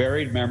retrieved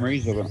buried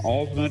memories of an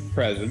alternate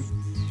present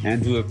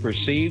and to have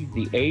perceived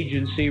the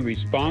agency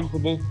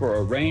responsible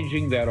for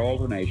arranging that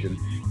alternation,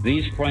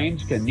 these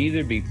claims can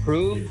neither be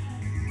proved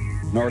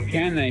nor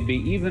can they be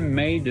even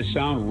made to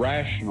sound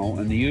rational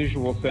in the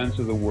usual sense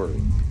of the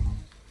word.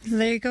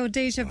 There you go.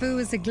 Deja vu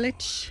is a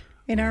glitch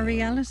in our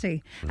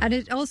reality. And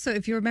it also,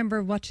 if you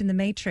remember watching The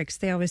Matrix,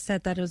 they always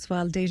said that as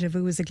well. Deja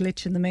vu is a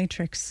glitch in The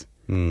Matrix.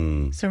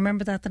 So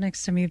remember that the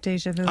next time you have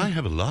deja vu. I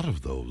have a lot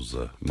of those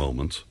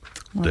moments.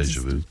 Well, Deja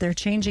vu. They're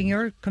changing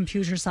your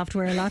computer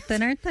software a lot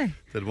then, aren't they?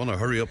 They'd want to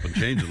hurry up and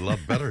change it a lot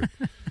better.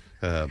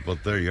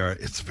 But there you are.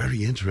 It's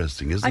very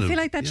interesting, isn't it? I feel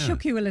like that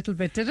shook you a little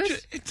bit, did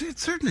it? It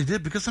certainly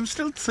did, because I'm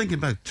still thinking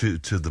back to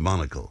the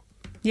monocle.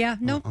 Yeah,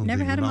 no, on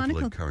never the had a Monopoly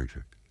monocle.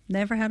 character.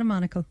 Never had a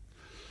monocle.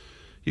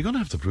 You're going to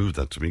have to prove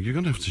that to me. You're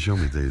going to have to show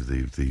me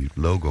the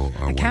logo.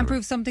 Or I can't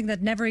prove something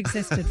that never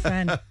existed,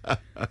 Fran.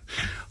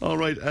 All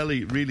right,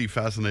 Ellie, really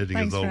fascinating.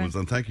 Thanks, as always, Fran.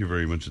 and thank you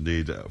very much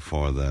indeed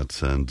for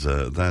that. And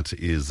that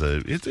is,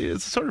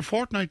 it's sort of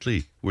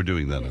fortnightly we're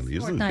doing that, Ellie,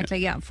 isn't Fortnightly,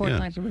 it? yeah,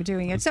 fortnightly we're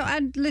doing it. So,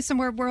 and listen,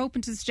 we're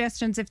open to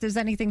suggestions. If there's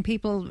anything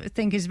people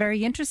think is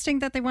very interesting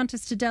that they want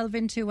us to delve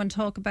into and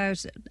talk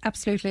about,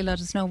 absolutely let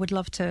us know. We'd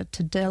love to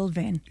delve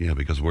in. Yeah,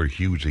 because we're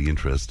hugely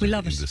interested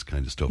in this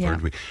kind of stuff,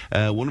 aren't we?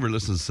 One of our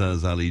listeners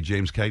says, Ali,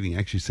 James Cagney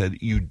actually said,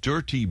 "You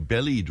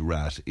dirty-bellied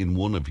rat" in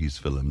one of his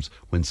films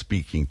when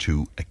speaking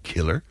to a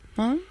killer.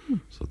 Oh.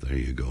 So there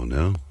you go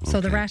now.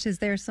 So the Okay. rat is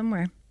there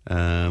somewhere.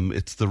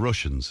 It's the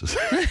Russians.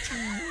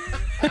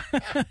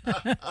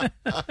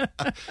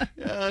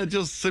 Yeah,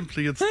 just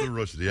simply it's the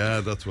Russians. Yeah,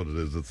 that's what it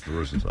is. It's the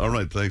Russians. All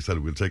right, thanks, Eddie.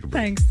 We'll take a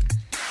break. Thanks.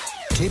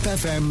 Tip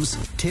FM's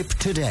Tip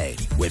Today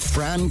with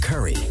Fran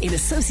Curry. In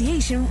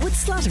association with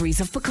Slattery's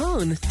of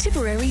Pecan,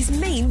 Tipperary's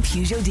main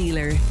Peugeot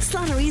dealer.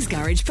 Slattery's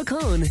Garage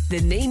Pecan,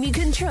 the name you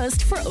can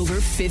trust for over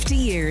 50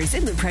 years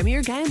in the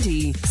Premier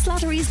County.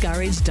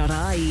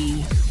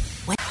 Slattery'sGarage.ie.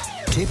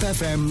 Tip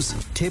FM's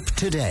Tip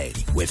Today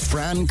with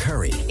Fran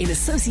Curry. In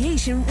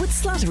association with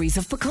Slattery's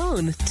of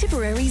Pecan,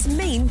 Tipperary's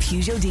main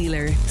Peugeot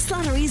dealer.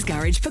 Slattery's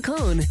Garage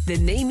Pecan, the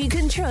name you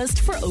can trust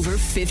for over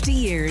 50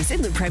 years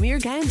in the Premier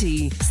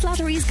County.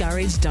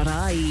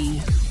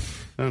 Slattery'sGarage.ie.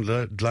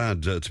 And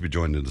glad to be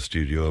joined in the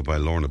studio by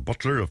Lorna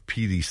Butler of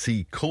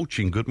PDC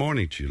Coaching. Good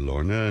morning to you,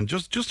 Lorna. And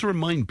just to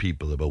remind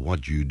people about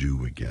what you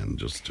do again,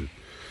 just to...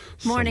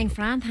 Morning,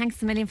 Fran. Thanks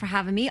a million for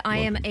having me.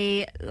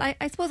 I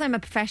suppose I'm a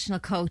professional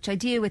coach. I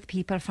deal with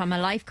people from a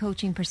life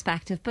coaching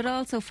perspective, but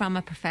also from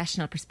a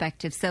professional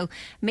perspective. So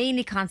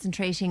mainly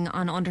concentrating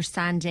on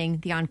understanding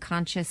the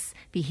unconscious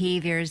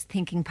behaviours,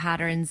 thinking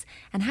patterns,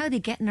 and how they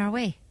get in our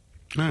way.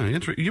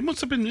 You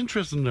must have been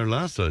interested in our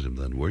last item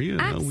then, were you?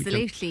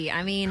 Absolutely.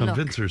 I mean,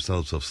 convince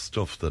ourselves of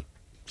stuff that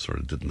sort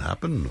of didn't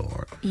happen,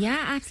 or...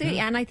 Yeah, absolutely.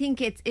 Yeah. And I think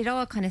it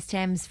all kind of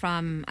stems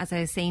from, as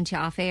I was saying to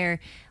you off air,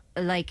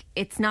 like,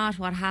 it's not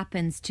what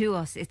happens to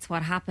us, it's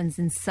what happens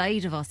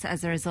inside of us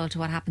as a result of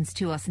what happens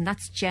to us. And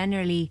that's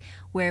generally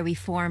where we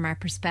form our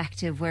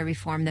perspective, where we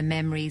form the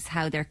memories,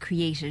 how they're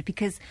created,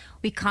 because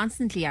we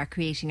constantly are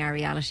creating our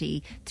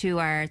reality through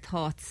our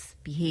thoughts,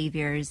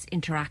 behaviours,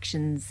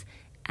 interactions,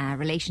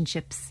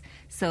 relationships.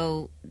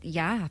 So,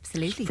 yeah,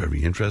 absolutely.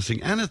 Very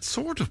interesting. And it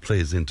sort of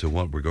plays into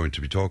what we're going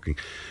to be talking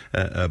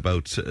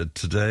about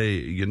today.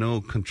 You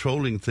know,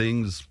 controlling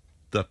things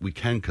that we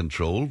can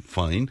control,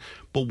 fine,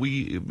 but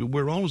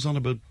we're always on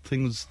about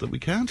things that we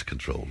can't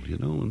control, you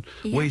know, and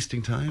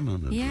wasting time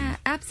on it. Yeah,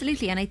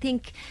 absolutely. And I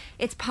think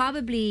it's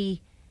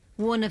probably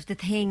one of the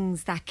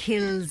things that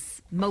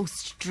kills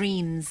most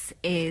dreams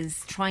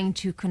is trying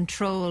to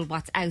control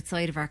what's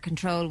outside of our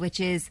control, which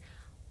is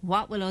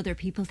what will other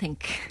people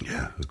think?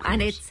 Yeah, of course.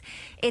 And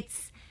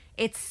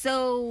it's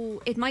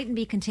so, it mightn't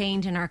be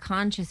contained in our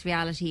conscious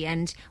reality,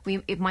 and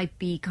it might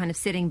be kind of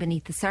sitting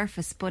beneath the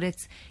surface, but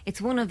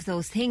it's one of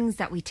those things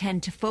that we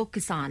tend to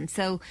focus on.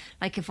 So,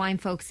 like, if I'm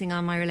focusing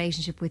on my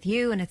relationship with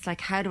you, and it's like,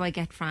 how do I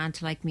get Fran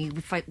to like me?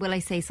 Will I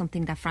say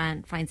something that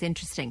Fran finds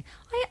interesting?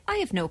 I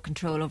have no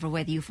control over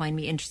whether you find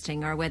me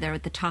interesting or whether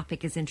the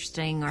topic is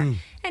interesting or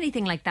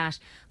anything like that.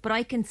 But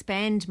I can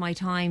spend my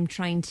time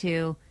trying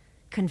to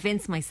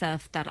convince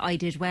myself that I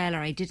did well or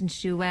I didn't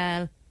do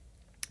well.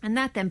 And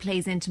that then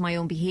plays into my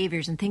own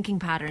behaviours and thinking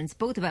patterns,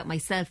 both about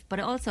myself, but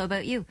also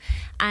about you.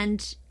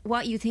 And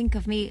what you think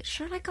of me,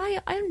 sure, like,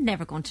 I'm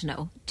never going to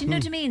know. Do you know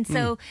what I mean?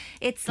 So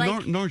it's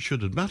like... Nor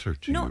should it matter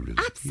to you, really.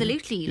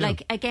 Absolutely. Yeah.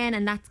 Like, again,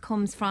 and that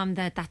comes from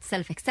that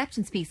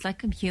self-acceptance piece.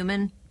 Like, I'm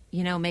human,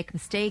 you know, make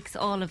mistakes,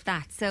 all of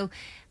that. So,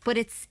 but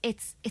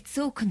it's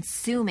so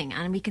consuming,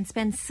 and we can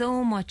spend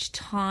so much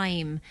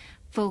time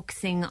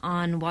focusing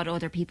on what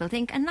other people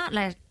think, and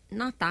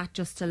not that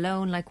just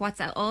alone. Like,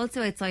 what's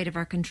also outside of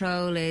our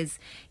control is,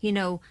 you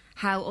know,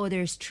 how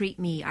others treat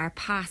me, our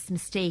past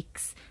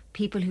mistakes,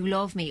 people who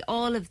love me.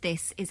 All of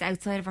this is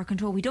outside of our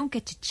control. We don't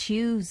get to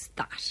choose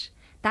that.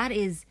 That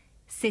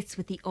sits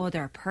with the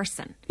other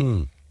person.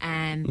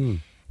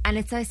 And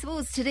it's, I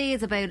suppose, today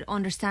is about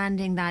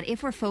understanding that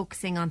if we're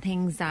focusing on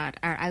things that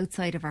are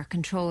outside of our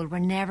control, we're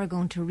never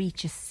going to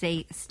reach a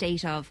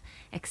state of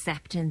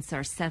acceptance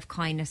or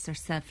self-kindness or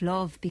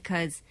self-love,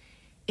 because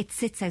it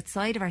sits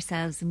outside of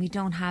ourselves and we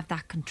don't have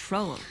that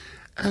control.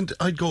 And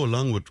I'd go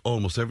along with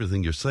almost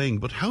everything you're saying,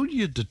 but how do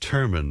you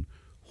determine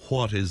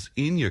what is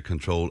in your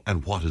control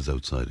and what is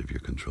outside of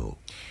your control?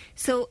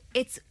 So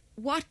it's,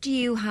 what do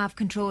you have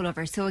control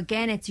over? So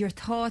again, it's your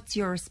thoughts,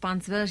 your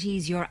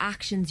responsibilities, your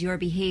actions, your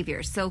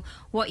behaviours. So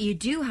what you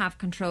do have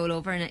control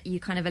over, and you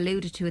kind of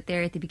alluded to it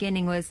there at the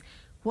beginning, was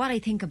what I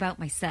think about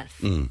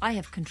myself. I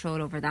have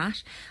control over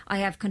that. I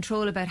have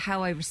control about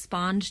how I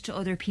respond to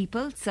other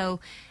people.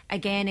 So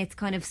again, it's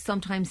kind of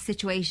sometimes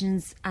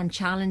situations and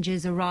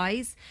challenges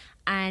arise,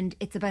 and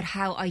it's about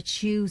how I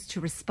choose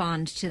to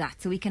respond to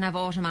that. So we can have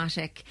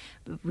automatic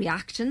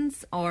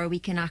reactions, or we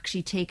can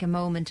actually take a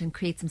moment and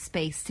create some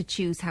space to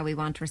choose how we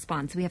want to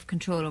respond. So we have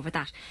control over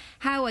that.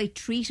 How I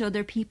treat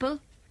other people,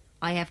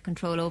 I have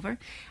control over.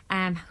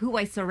 Who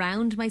I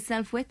surround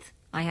myself with,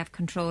 I have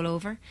control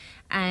over.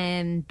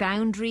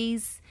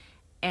 Boundaries.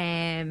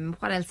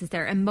 What else is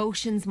there?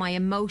 Emotions, my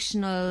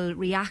emotional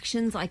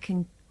reactions. I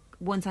can,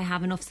 once I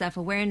have enough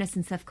self-awareness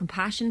and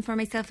self-compassion for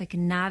myself, I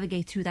can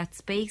navigate through that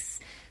space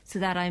so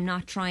that I'm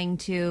not trying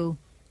to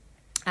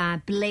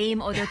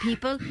blame other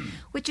people,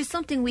 which is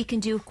something we can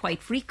do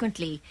quite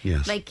frequently.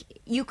 Yes. Like,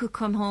 you could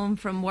come home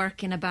from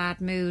work in a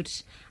bad mood,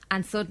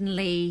 and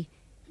suddenly,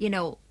 you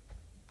know,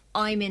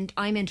 I'm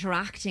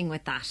interacting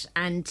with that,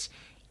 and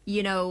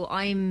you know,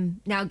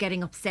 I'm now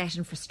getting upset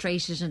and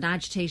frustrated and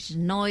agitated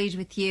and annoyed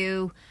with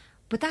you.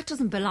 But that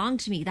doesn't belong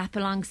to me. That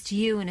belongs to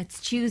you. And it's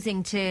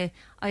choosing to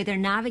either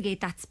navigate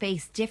that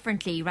space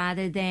differently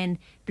rather than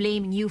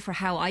blaming you for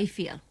how I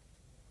feel.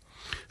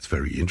 It's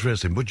very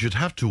interesting. But you'd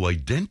have to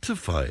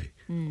identify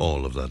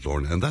all of that,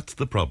 Lorna. And that's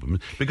the problem.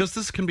 Because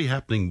this can be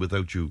happening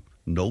without you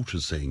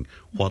noticing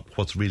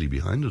what's really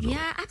behind it all.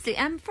 Yeah,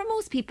 absolutely. For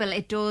most people,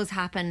 it does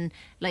happen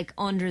like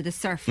under the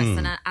surface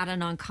and at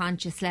an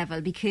unconscious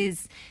level,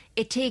 because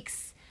it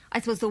takes, I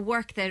suppose, the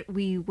work that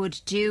we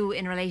would do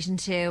in relation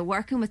to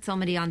working with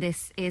somebody on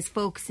this is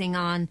focusing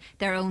on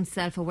their own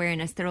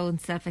self-awareness, their own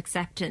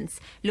self-acceptance,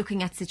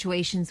 looking at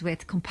situations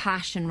with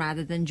compassion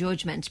rather than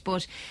judgment.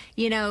 But,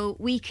 you know,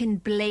 we can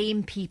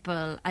blame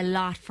people a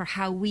lot for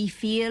how we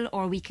feel,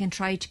 or we can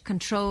try to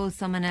control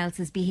someone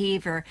else's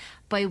behaviour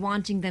by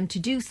wanting them to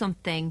do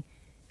something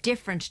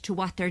different to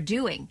what they're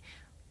doing.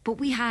 But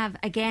we have,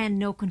 again,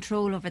 no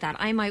control over that.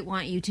 I might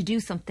want you to do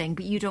something,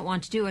 but you don't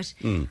want to do it.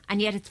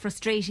 And yet it's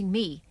frustrating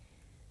me.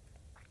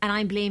 And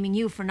I'm blaming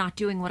you for not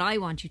doing what I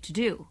want you to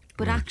do.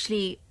 But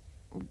actually,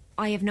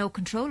 I have no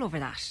control over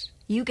that.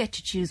 You get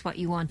to choose what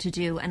you want to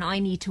do, and I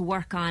need to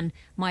work on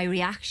my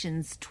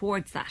reactions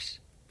towards that.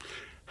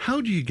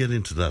 How do you get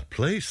into that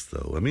place,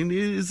 though? I mean,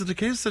 is it a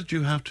case that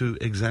you have to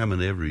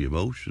examine every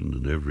emotion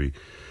and every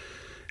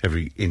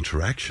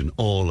interaction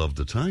all of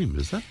the time?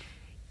 Is that?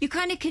 You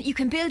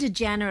can build a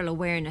general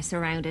awareness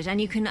around it,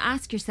 and you can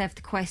ask yourself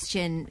the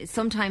question,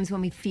 sometimes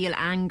when we feel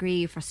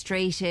angry,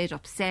 frustrated,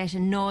 upset,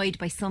 annoyed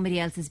by somebody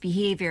else's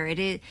behaviour,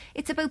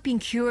 it's about being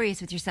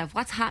curious with yourself.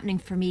 What's happening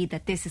for me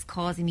that this is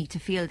causing me to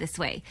feel this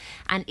way?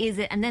 And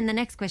then the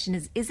next question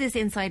is this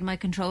inside my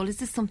control? Is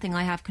this something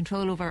I have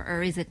control over,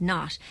 or is it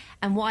not?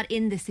 And what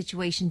in this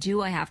situation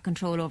do I have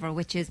control over,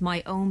 which is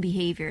my own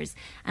behaviours,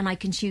 and I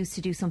can choose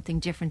to do something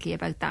differently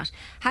about that.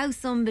 How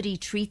somebody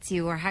treats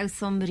you, or how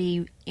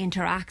somebody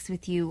interacts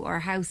with you, or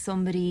how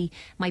somebody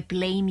might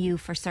blame you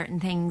for certain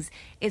things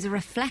is a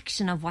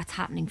reflection of what's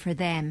happening for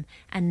them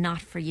and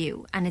not for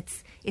you. And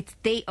it's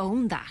they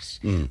own that.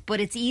 But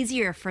it's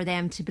easier for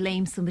them to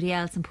blame somebody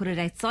else and put it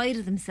outside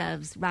of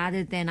themselves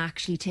rather than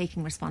actually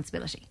taking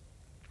responsibility.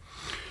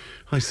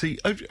 I see.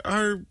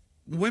 Are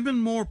women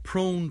more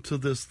prone to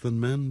this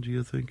than men, do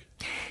you think?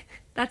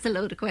 That's a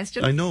loaded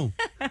question. I know.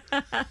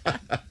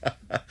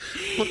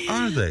 What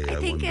are they?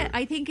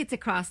 I think it's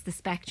across the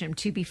spectrum,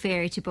 to be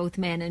fair to both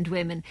men and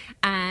women.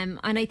 And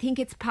I think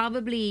it's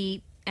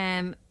probably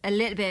a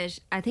little bit,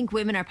 I think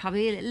women are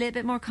probably a little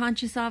bit more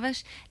conscious of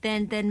it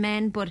than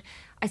men. But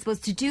I suppose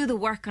to do the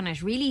work on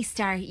it, you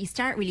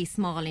start really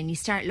small, and you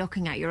start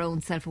looking at your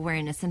own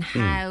self-awareness and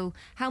how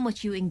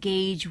much you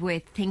engage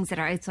with things that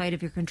are outside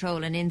of your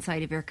control and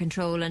inside of your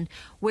control, and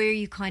where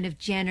you kind of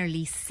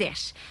generally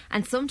sit.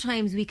 And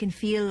sometimes we can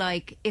feel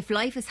like if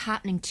life is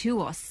happening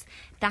to us,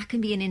 that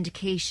can be an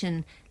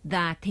indication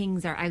that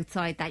things are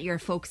outside, that you're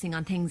focusing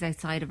on things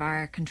outside of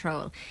our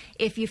control.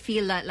 If you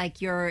feel that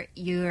like you're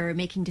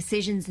making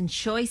decisions and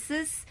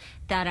choices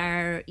that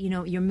are,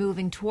 you're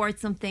moving towards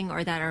something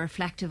or that are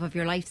reflective of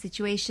your life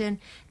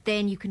situation,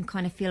 then you can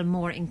kind of feel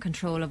more in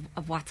control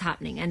of what's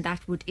happening, and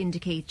that would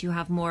indicate you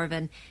have more of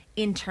an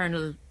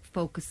internal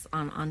focus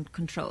on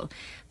control.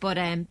 But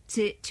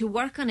to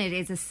work on it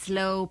is a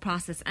slow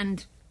process,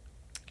 and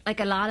like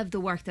a lot of the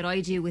work that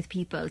I do with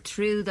people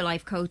through the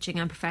life coaching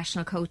and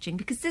professional coaching,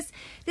 because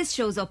this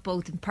shows up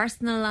both in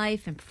personal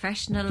life and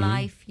professional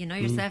life,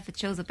 yourself, it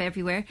shows up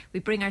everywhere. We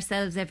bring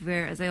ourselves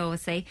everywhere, as I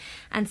always say.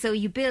 And so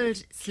you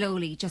build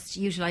slowly, just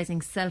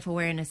utilising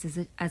self-awareness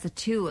as a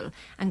tool,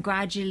 and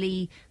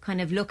gradually kind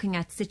of looking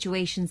at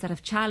situations that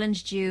have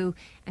challenged you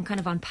and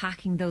kind of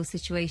unpacking those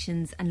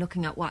situations and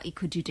looking at what you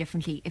could do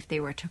differently if they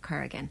were to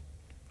occur again.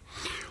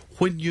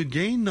 When you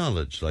gain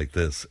knowledge like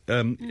this,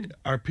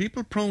 are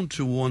people prone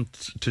to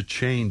want to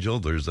change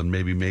others and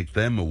maybe make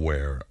them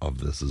aware of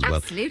this as well?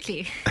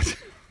 Absolutely.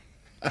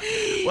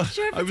 Well,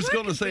 sure, I was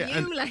going to say,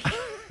 and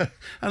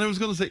I was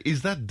going to say,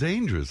 is that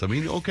dangerous? I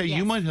mean, okay,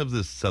 you might have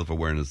this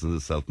self-awareness and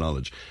this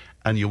self-knowledge,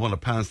 and you want to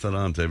pass that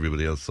on to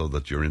everybody else so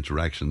that your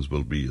interactions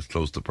will be as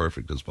close to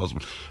perfect as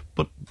possible.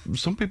 But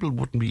some people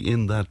wouldn't be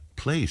in that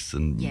place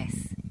and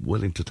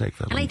willing to take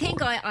that on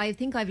board. I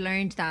think I've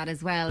learned that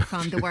as well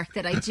from the work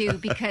that I do,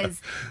 because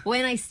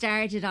when I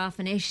started off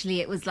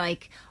initially, it was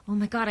like, oh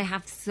my God, I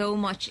have so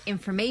much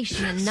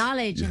information and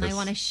knowledge and I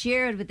want to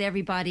share it with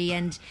everybody,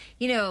 and,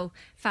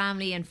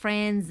 family and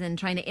friends, and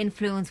trying to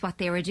influence what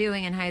they were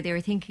doing and how they were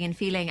thinking and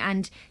feeling.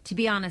 And to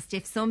be honest,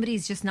 if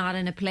somebody's just not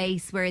in a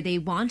place where they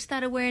want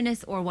that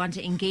awareness or want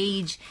to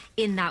engage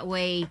in that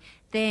way,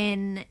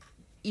 then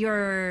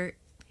you're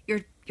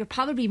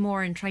probably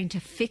more in trying to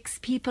fix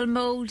people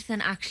mode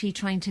than actually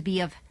trying to be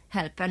of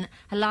help. And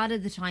a lot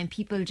of the time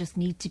people just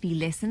need to be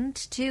listened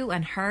to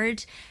and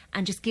heard,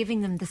 and just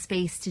giving them the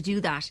space to do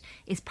that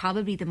is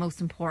probably the most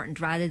important,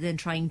 rather than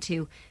trying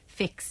to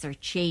fix or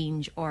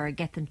change or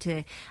get them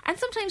to. And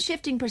sometimes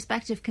shifting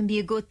perspective can be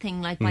a good thing,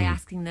 like by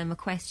asking them a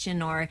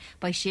question or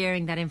by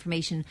sharing that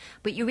information.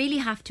 But you really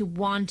have to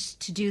want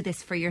to do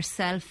this for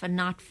yourself, and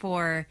not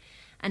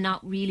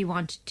really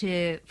want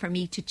for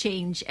me to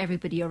change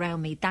everybody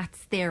around me.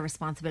 That's their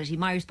responsibility.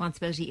 My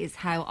responsibility is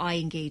how I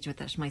engage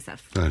with it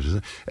myself.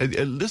 A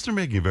listener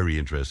making a very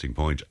interesting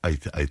point, I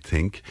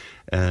think,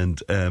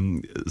 and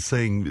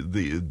saying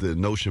the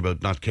notion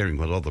about not caring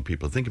what other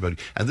people think about it.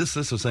 And this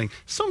listener saying,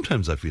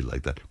 sometimes I feel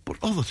like that, but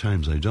other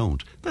times I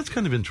don't. That's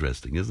kind of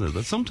interesting, isn't it?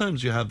 That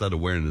sometimes you have that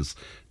awareness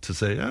to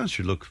say,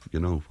 sure, look,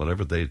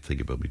 whatever they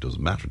think about me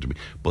doesn't matter to me.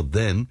 But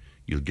then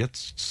you'll get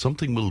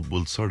something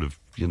will sort of,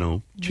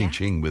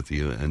 ching with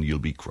you, and you'll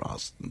be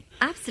crossed.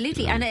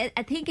 Absolutely. And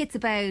I think it's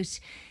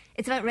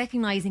about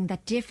recognising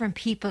that different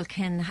people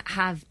can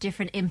have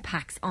different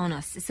impacts on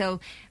us.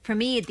 So for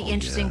me, the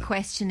interesting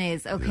question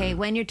is,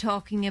 when you're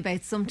talking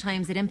about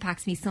sometimes it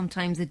impacts me,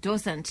 sometimes it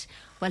doesn't,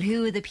 well,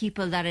 who are the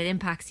people that it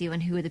impacts you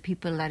and who are the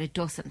people that it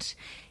doesn't?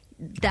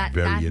 That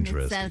in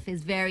itself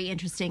is very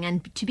interesting,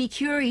 and to be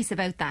curious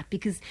about that,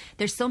 because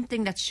there's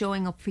something that's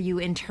showing up for you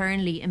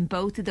internally in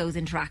both of those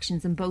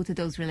interactions and both of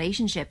those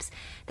relationships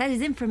that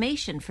is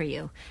information for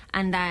you.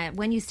 And that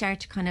when you start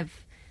to kind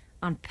of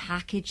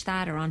unpackage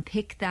that or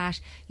unpick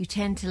that, you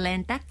tend to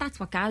lend that's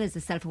what gathers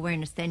the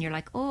self-awareness. Then you're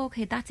like, oh,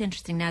 okay, that's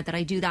interesting now that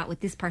I do that with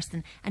this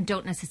person and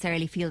don't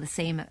necessarily feel the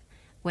same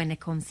when it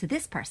comes to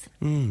this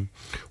person.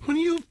 When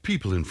you have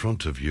people in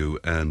front of you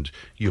and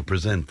you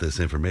present this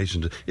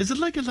information, is it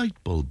like a light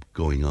bulb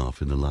going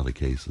off in a lot of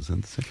cases?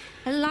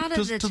 A lot lot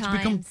of the does times, it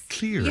become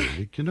clear,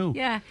 like, you know?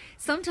 Yeah,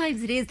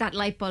 sometimes it is that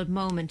light bulb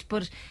moment,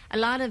 but a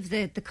lot of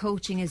the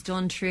coaching is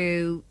done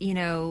through, you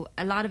know,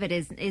 a lot of it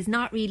is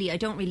not really, I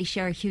don't really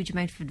share a huge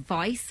amount of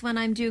advice when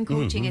I'm doing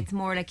coaching. It's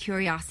more like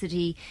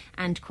curiosity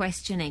and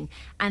questioning.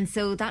 And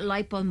so that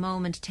light bulb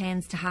moment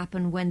tends to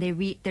happen when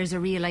there's a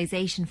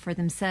realisation for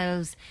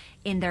themselves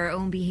in their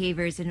own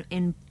behaviours and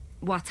in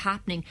what's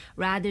happening,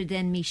 rather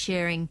than me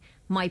sharing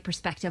my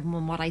perspective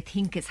on what I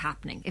think is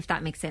happening, if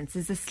that makes sense.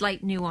 There's a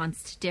slight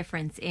nuanced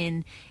difference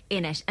in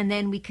it. And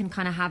then we can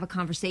kind of have a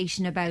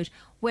conversation about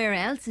where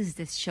else is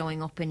this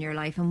showing up in your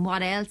life, and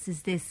what else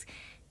is this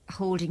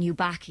holding you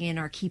back in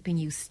or keeping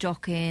you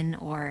stuck in,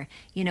 or,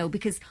 you know,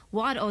 because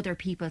what other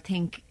people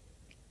think,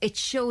 it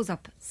shows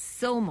up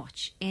so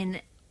much in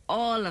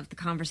all of the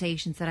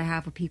conversations that I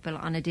have with people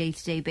on a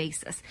day-to-day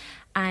basis.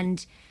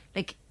 And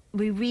like,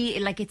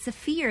 it's a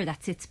fear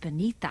that sits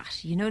beneath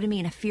that, you know what I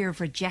mean? A fear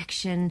of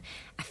rejection,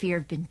 a fear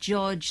of being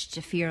judged,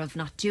 a fear of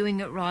not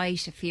doing it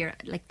right, a fear,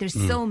 like, there's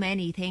so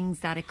many things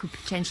that it could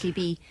potentially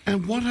be.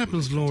 And what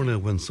happens, Lorna,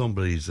 when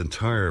somebody's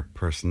entire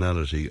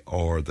personality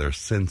or their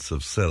sense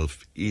of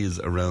self is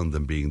around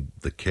them being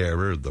the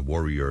carer, the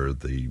worrier,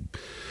 the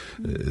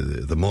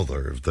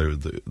mother,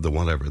 the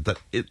whatever, that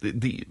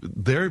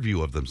their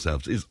view of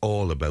themselves is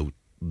all about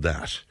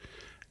that.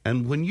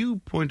 And when you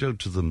point out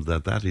to them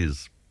that that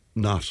is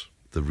not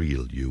the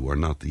real you, or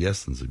not the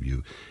essence of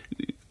you,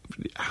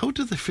 how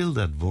do they fill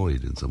that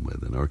void in some way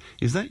then? Or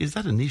is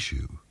that an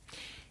issue?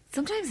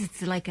 Sometimes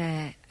it's like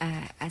a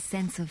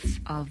sense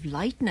of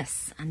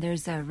lightness, and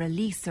there's a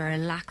release or a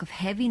lack of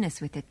heaviness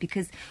with it,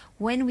 because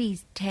when we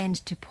tend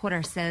to put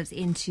ourselves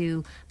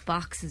into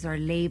boxes or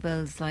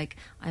labels like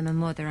I'm a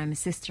mother, I'm a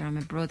sister, I'm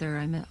a brother,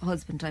 I'm a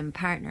husband, I'm a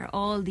partner,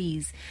 all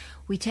these,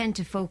 we tend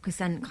to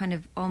focus and kind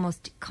of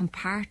almost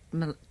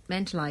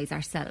compartmentalise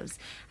ourselves.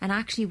 And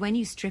actually, when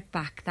you strip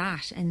back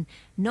that, and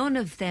none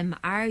of them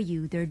are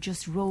you, they're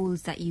just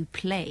roles that you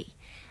play.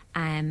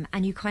 And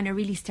you kind of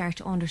really start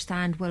to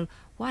understand, well,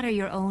 what are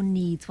your own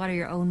needs? What are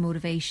your own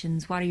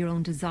motivations? What are your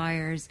own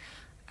desires?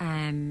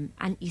 And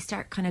you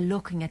start kind of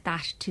looking at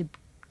that to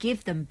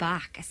give them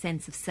back a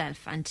sense of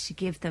self, and to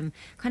give them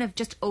kind of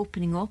just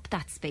opening up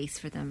that space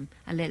for them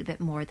a little bit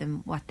more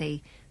than what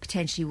they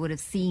potentially would have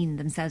seen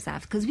themselves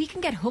as. Because we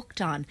can get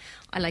hooked on,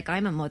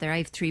 I'm a mother, I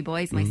have 3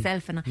 boys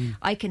myself, and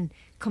I can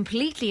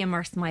completely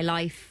immerse my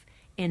life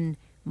in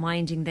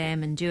minding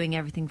them and doing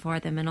everything for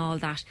them and all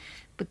that,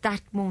 but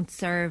that won't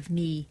serve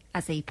me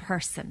as a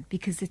person,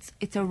 because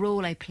it's a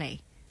role I play,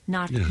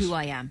 not who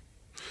I am.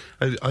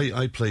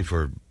 I play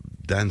for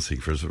dancing,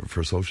 for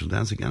social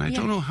dancing, and I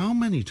don't know how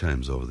many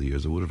times over the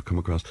years I would have come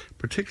across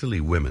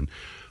particularly women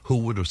who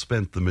would have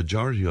spent the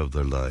majority of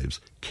their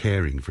lives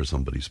caring for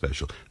somebody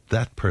special.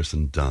 That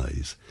person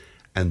dies,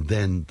 and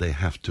then they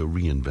have to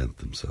reinvent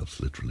themselves,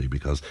 literally,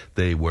 because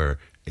they were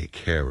a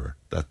carer.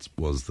 That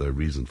was their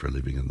reason for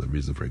living and their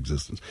reason for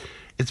existence.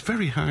 It's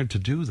very hard to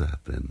do that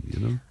then, you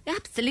know?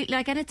 Absolutely.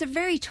 And it's a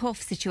very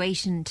tough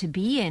situation to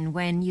be in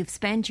when you've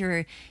spent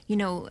your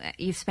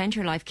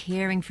life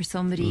caring for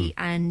somebody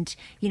and,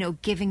 you know,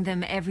 giving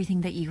them everything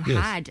that you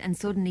had, and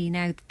suddenly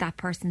now that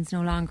person's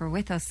no longer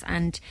with us.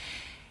 And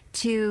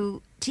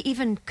to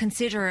even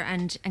consider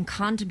and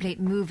contemplate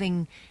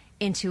moving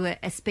into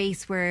a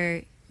space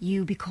where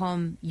you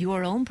become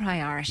your own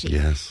priority.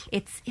 Yes.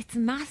 It's a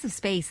massive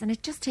space, and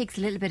it just takes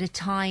a little bit of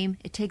time.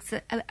 It takes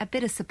a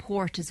bit of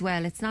support as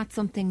well. It's not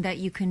something that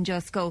you can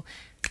just go...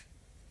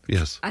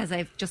 Yes. As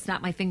I've just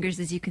snapped my fingers,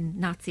 as you can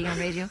not see on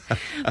radio.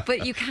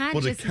 But you can't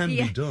but just... it can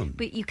be done.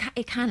 But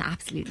it can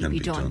absolutely be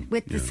done.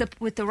 With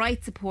the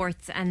right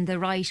supports and the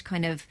right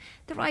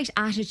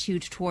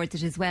attitude towards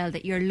it as well,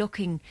 that you're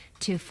looking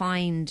to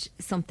find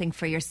something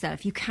for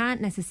yourself. You can't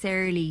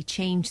necessarily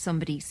change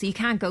somebody. So you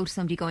can't go to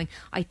somebody going,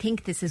 I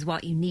think this is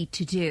what you need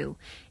to do.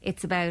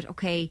 It's about,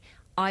 okay,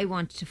 I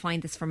want to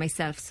find this for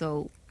myself,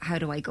 so how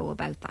do I go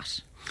about that?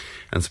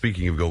 And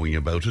speaking of going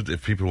about it,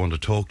 if people want to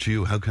talk to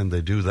you, how can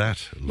they do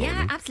that, Lorna?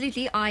 Yeah,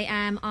 absolutely. I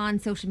am on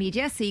social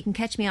media, so you can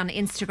catch me on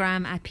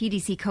Instagram at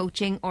PDC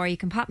Coaching, or you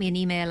can pop me an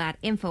email at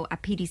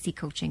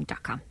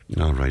info@pdccoaching.com.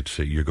 All right,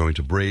 so you're going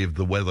to brave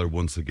the weather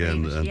once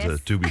again, and yes.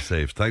 do be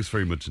safe. Thanks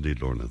very much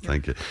indeed, Lorna.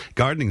 Thank you.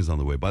 Gardening is on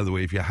the way. By the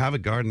way, if you have a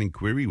gardening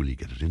query, will you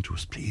get it into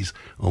us, please?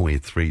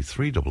 083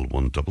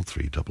 311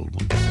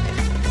 3311.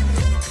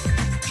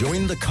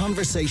 Join the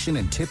conversation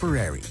in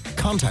Tipperary.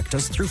 Contact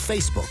us through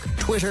Facebook,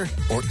 Twitter,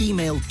 or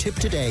email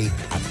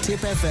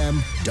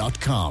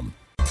tiptoday@tipfm.com.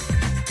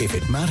 If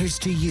it matters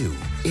to you,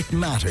 it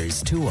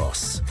matters to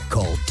us.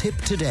 Call Tip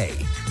today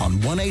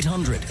on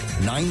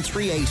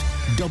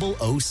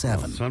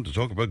 1-800-938-007. It's time to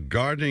talk about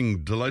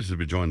gardening. Delighted to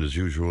be joined as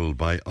usual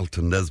by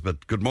Ultan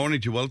Nesbitt. Good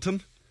morning to you,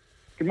 Ultan.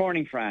 Good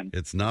morning, Fran.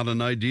 It's not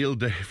an ideal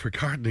day for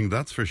gardening,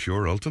 that's for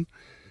sure, Ultan.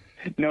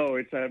 No,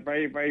 it's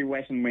very, very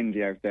wet and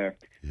windy out there.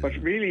 Yeah. But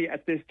really,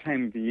 at this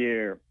time of the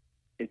year,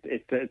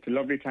 it's a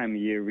lovely time of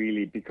year,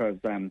 really, because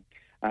a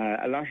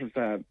lot of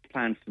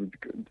plants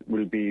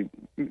will be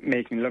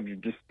making a lovely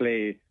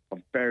display of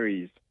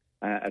berries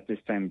at this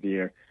time of the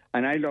year.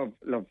 And I love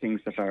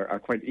things that are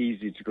quite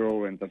easy to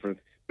grow and that will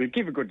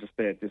give a good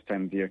display at this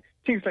time of the year.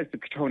 Things like the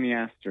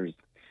cotoneasters.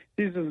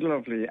 These are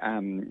lovely.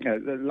 A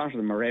lot of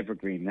them are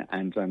evergreen,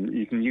 and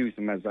you can use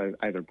them as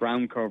either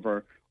ground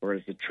cover or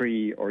as a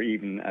tree, or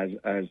even as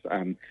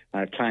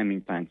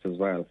climbing plants as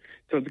well.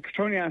 So the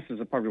cotoneasters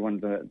are probably one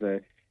of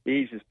the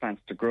easiest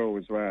plants to grow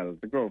as well.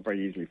 They grow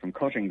very easily from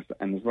cuttings,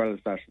 and as well as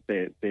that,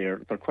 they're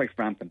quite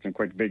rampant and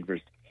quite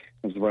vigorous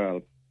as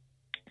well.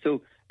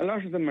 So a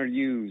lot of them are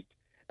used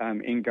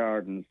in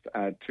gardens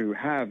to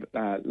have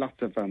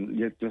lots of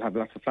you'll have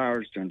lots of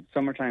flowers during the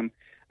summertime,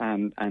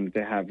 and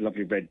they have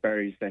lovely red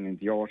berries then in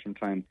the autumn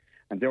time,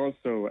 and they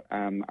also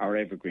are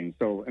evergreen.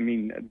 So I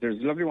mean, there's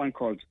a lovely one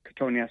called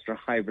Cotoneaster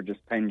hybridus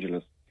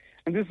pendulus,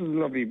 and this is a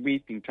lovely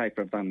weeping type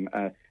of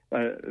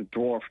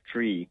dwarf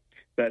tree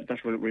that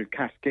will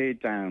cascade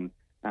down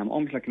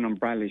almost like an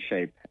umbrella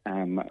shape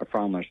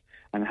from it,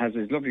 and it has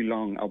these lovely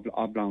long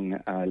oblong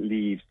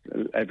leaves,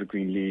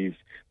 evergreen leaves,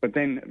 but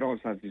then it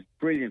also has these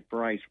brilliant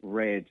bright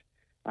red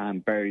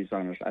berries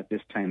on it at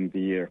this time of the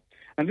year.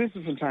 And this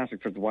is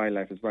fantastic for the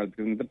wildlife as well,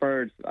 because the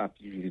birds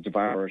absolutely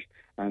devour it,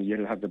 and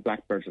you'll have the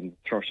blackbirds and the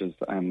thrushes.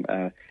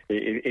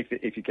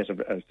 If you get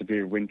a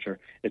severe winter,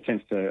 it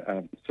tends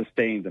to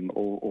sustain them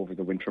over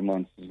the winter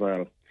months as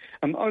well.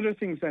 Other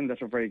things then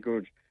that are very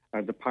good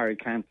are the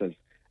pyracanthas.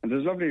 And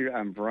there's lovely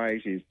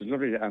varieties. There's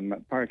lovely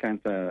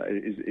pyracantha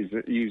is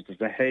used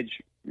as a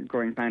hedge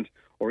growing plant,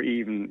 or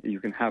even you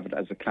can have it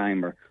as a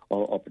climber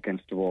or up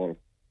against the wall.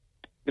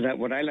 But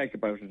what I like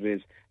about it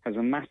is has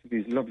a massive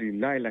these lovely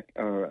lilac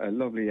or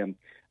lovely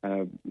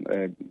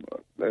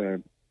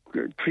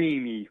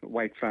creamy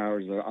white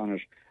flowers on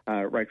it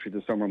right through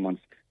the summer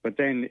months. But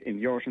then in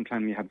the autumn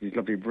time you have these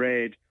lovely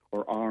red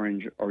or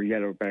orange or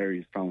yellow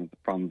berries from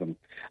them,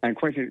 and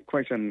quite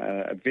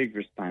a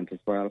vigorous plant as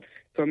well.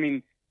 So I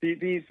mean,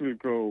 these will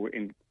grow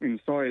in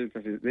soil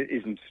that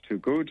isn't too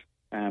good,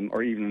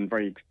 or even in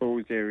very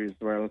exposed areas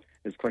as well.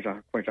 It's quite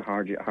a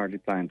hardy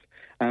plant.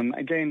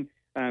 Again,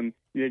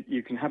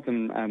 you can have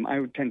them. I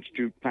would tend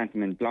to plant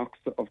them in blocks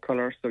of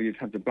colour. So you'd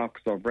have the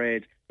blocks of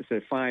red.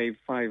 Say five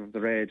of the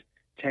red,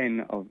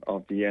 10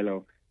 of the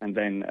yellow, and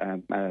then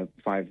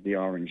 5 of the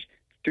orange.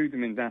 Do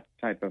them in that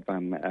type of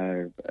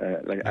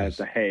as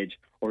a hedge,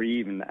 or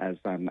even as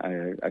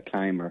a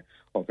climber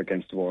up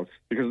against the wall,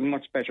 because it's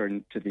much better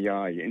to the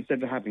eye.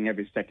 Instead of having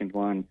every second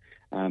one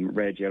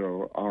red, yellow,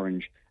 or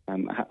orange,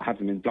 have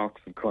them in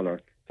blocks of colour,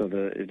 so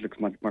that it looks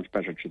much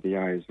better to the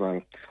eye as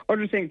well.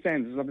 Other things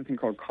then, there's another thing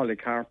called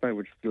Colecarpa,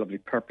 which is a lovely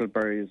purple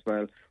berry as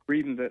well, or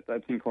even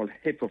that thing called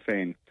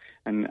hippofane.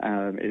 And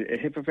a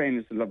hippofane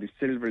is a lovely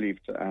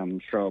silver-leafed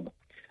shrub.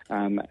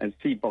 A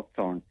sea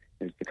buckthorn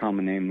is the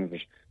common name of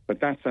it. But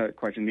that's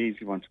quite an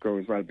easy one to grow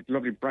as well. But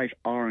lovely bright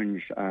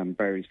orange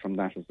berries from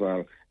that as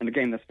well. And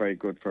again, that's very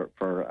good for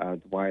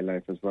the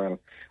wildlife as well.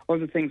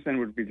 Other things then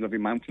would be lovely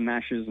mountain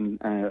ashes,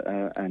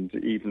 and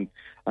even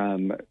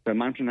the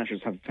mountain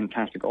ashes have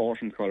fantastic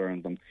autumn colour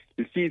in them.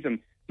 You see them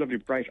lovely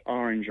bright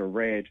orange or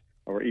red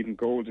or even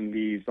golden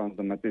leaves on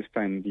them at this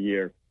time of the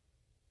year.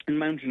 And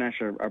mountain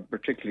ash are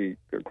particularly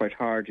quite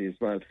hardy as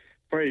well.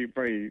 Very,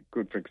 very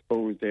good for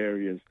exposed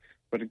areas.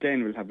 But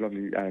again, we'll have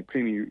lovely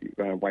creamy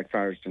white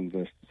flowers in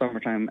the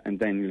summertime, and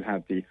then you'll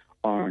have the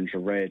orange or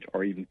red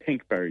or even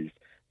pink berries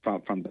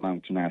from the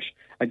mountain ash.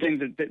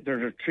 Again,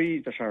 there are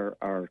trees that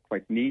are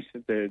quite neat.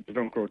 They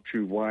don't grow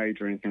too wide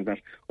or anything like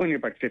that. Only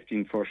about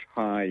 15 foot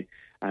high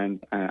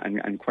and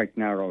quite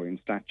narrow in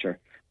stature.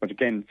 But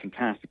again,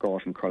 fantastic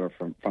autumn colour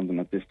from them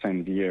at this time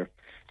of the year.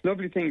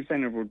 Lovely things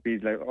then would be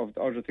like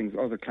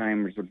other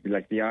climbers would be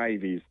like the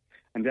ivies.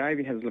 And the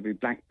ivy has a lovely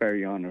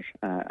blackberry on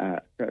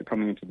it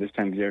coming into this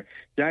time of year.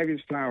 The ivies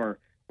flower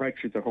right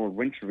through the whole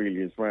winter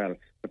really as well.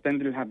 But then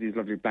they'll have these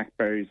lovely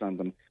blackberries on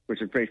them,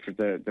 which are great for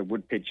the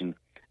wood pigeon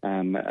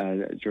during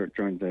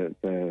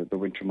the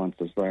winter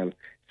months as well.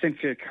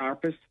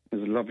 Symphycarpus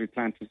is a lovely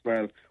plant as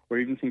well, or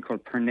even a thing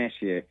called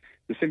Pernetiae.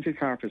 The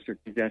Symphycarpus, you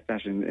can get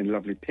that in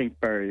lovely pink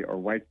berry or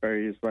white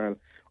berry as well.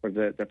 Or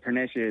the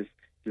Pernetiaes,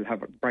 you'll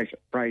have a bright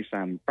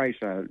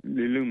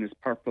luminous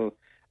purple,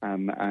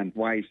 and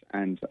white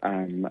and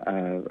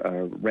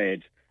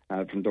red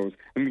from those.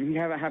 And we can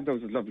have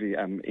those as lovely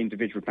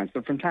individual plants.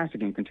 They're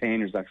fantastic in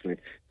containers, actually,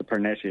 the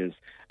Pernetiaes.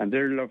 And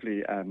they're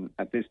lovely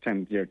at this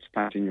time of year to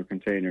plant in your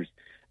containers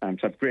to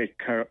have great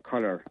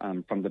colour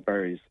from the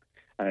berries.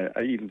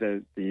 Even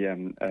the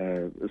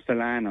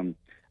Solanum,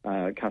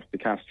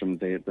 Castrum,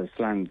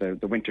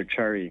 the winter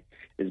cherry,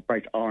 is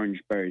bright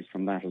orange berries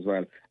from that as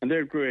well. And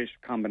they're great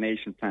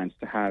combination plants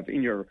to have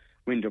in your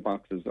window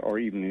boxes or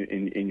even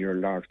in your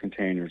large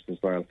containers as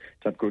well,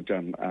 to have good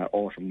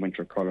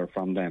autumn-winter colour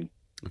from them.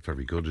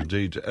 Very good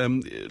indeed.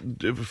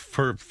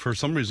 For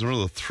some reason or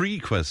other, 3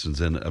 questions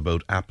in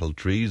about apple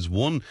trees.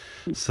 One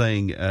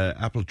saying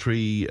apple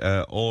tree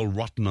all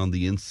rotten on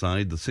the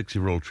inside. The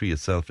 6-year-old tree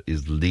itself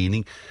is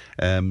leaning.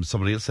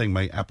 Somebody else saying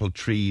my apple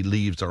tree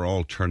leaves are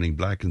all turning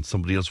black, and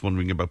somebody else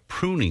wondering about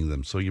pruning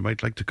them. So you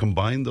might like to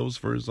combine those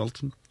for us,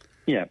 Ultan?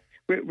 Yeah,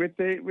 with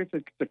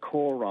the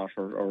core rot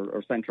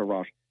or centre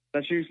rot,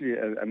 that's usually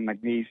a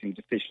magnesium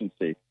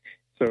deficiency.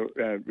 So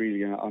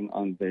really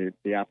on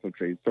the apple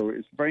trees. So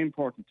it's very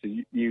important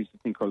to use a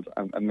thing called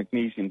a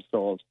magnesium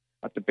salt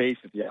at the base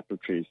of the apple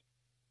trees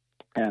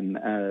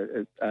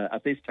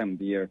at this time of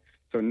the year.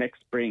 So next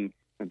spring,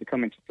 when they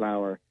come into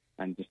flower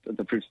and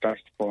the fruit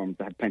starts to form,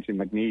 they have plenty of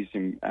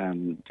magnesium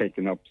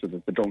taken up so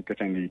that they don't get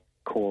any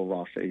core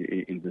rot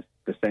in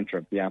the centre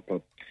of the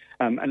apple.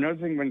 Another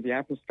thing, when the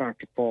apples start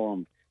to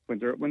form, when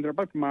they're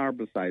about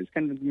marble size,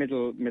 kind of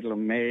middle of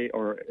May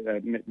or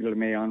middle of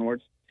May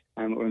onwards,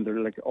 when they're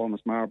like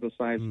almost marble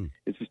size,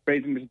 it's a spray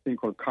with a thing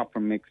called copper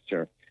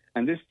mixture.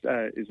 And this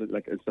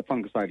it's a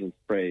fungicidal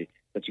spray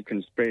that you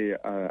can spray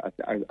at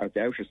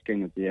the outer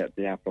skin of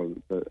the apple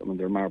when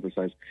they're marble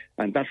size,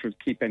 and that should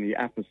keep any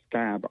apple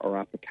scab or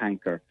apple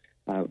canker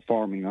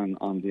forming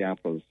on the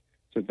apples,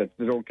 so that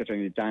they don't get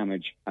any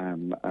damage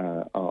on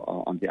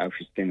the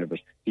outer skin of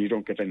it. You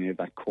don't get any of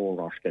that core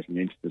rot getting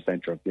into the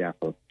centre of the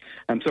apple.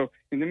 And so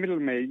in the middle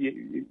of May,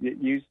 you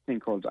use a thing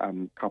called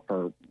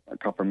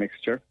copper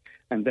mixture.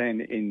 And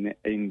then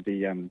in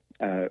the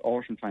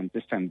autumn time,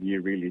 this time of the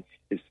year really,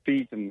 is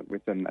feed them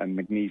with a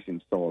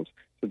magnesium salt,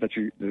 so that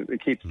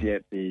it keeps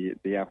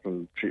the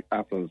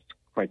apples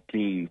quite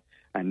clean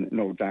and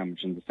no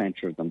damage in the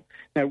centre of them.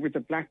 Now, with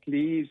the black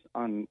leaves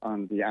on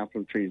the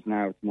apple trees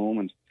now at the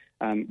moment,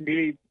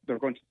 really they're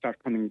going to start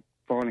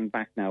falling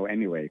back now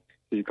anyway.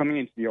 So you're coming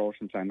into the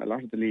autumn time, a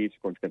lot of the leaves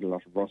are going to get a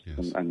lot of rust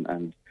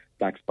and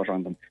black spot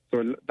on them.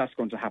 So that's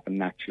going to happen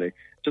naturally.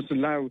 Just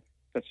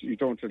that you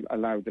don't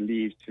allow the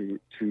leaves to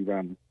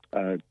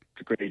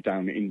grade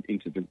down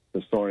into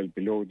the soil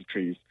below the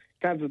trees.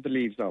 Gather the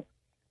leaves up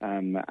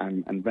and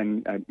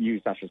then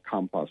use that as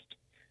compost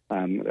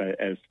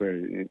elsewhere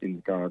in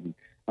the garden.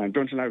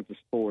 Don't allow the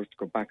spores to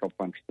go back up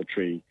onto the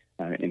tree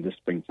in the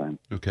springtime.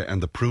 Okay,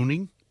 and the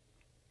pruning?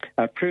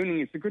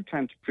 Pruning is a good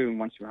time to prune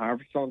once you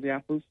harvest all the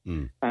apples,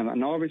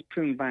 and always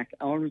prune back.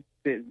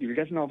 You'll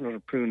get an awful lot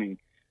of pruning,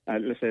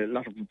 let's say a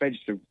lot of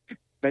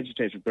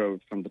vegetative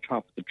growth from the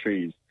top of the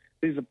trees.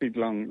 These are big,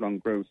 long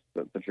growths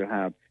that you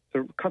have.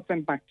 So cut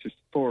them back to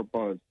spore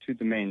buds to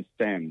the main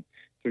stem.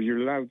 So you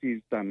allow these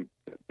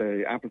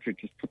the apple tree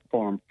to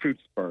form fruit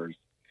spurs.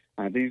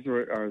 These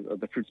are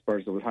the fruit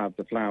spurs that will have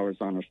the flowers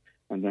on it,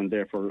 and then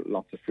therefore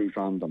lots of fruit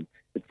on them.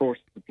 It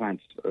forces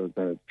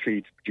the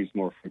tree to produce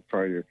more fruit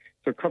further.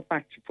 So cut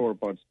back to 4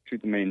 buds to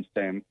the main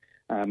stem.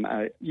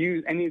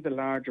 Use any of the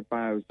larger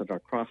boughs that are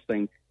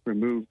crossing,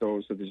 remove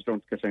those so that you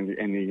don't get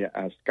any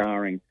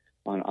scarring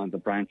on the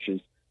branches,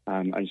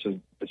 and so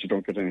that you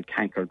don't get any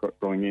canker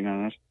growing in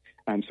on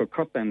it. So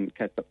cut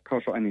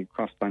any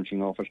cross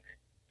branching off it.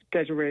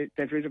 Get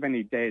rid of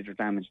any dead or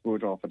damaged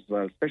wood off it as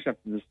well, especially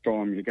after the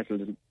storm. You get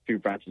a few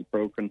branches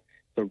broken,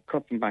 so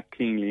cut them back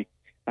cleanly.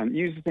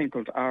 Use a thing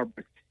called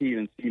Arbor Heal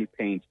and Seal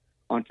paint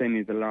onto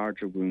any of the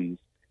larger wounds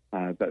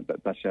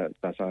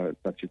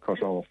that you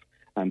cut off.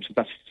 So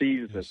that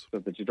seals it so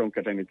that you don't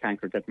get any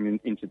canker getting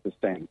into the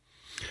stem.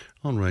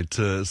 All right.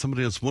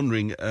 Somebody else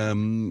wondering,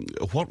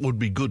 what would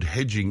be good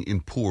hedging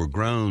in poor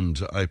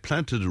ground? I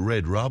planted a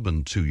red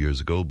robin 2 years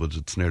ago, but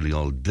it's nearly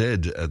all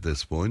dead at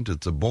this point.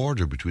 It's a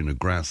border between a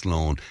grass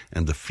lawn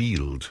and the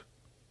field.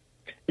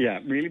 Yeah,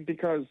 really,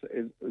 because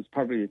it's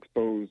probably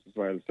exposed as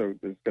well, so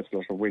there's gets a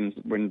lot of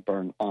wind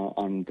burn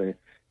on the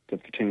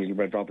Fratinial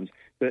red robins.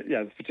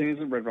 The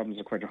Fratinial red robins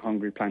are quite a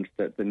hungry plant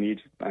that they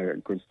need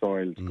good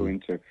soil to go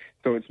into.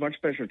 So it's much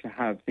better to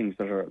have things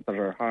that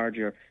are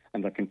hardier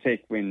and that can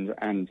take wind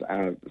and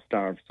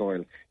starve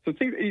soil. So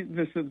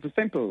this is the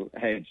simple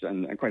hedge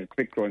and quite a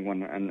quick growing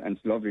one, and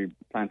it's lovely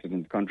planted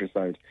in the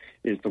countryside,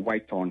 is the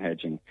whitethorn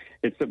hedging.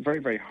 It's a very,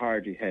 very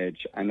hardy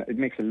hedge, and it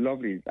makes a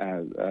lovely,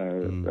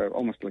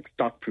 almost like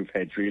stock-proof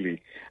hedge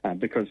really,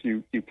 because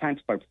you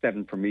plant about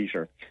 7 per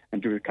metre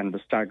and do a kind of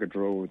a staggered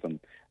row of them.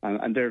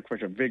 And they're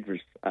quite a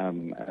vigorous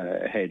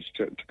hedge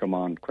to come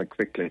on quite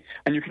quickly.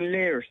 And you can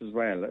layer it as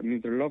well. I mean,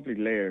 they're lovely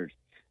layered.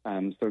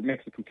 So it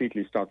makes it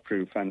completely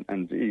stock-proof,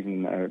 and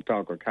even a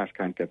dog or cat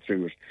can't get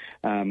through it.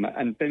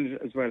 And then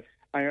as well,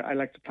 I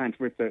like to plant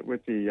with the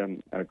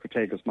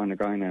Crataegus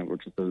monogyna,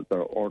 which is the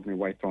ordinary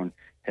whitethorn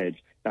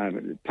hedge.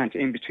 Plant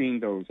in between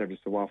those every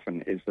so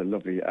often is the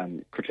lovely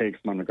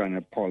Crataegus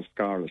monogyna Paul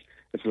Scarlet.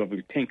 It's a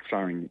lovely pink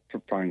flowering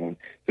one.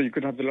 So you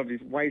could have the lovely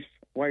white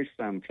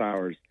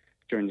flowers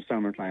during the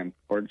summertime,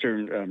 or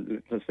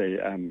during, let's say,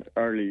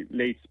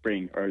 late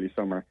spring, early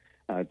summer,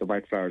 the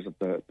white flowers of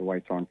the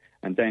whitethorn,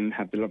 and then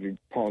have the lovely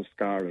Paul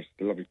Scarlet,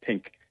 the lovely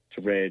pink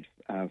to red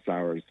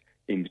flowers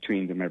in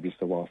between them every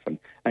so often.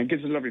 And it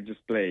gives a lovely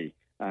display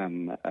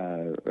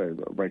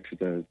right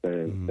through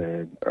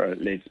the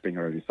late spring,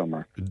 early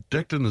summer.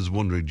 Declan is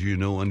wondering, do you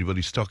know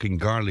anybody stocking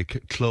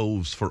garlic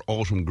cloves for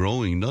autumn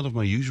growing? None of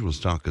my usual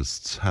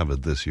stockists have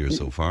it this year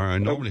so far. I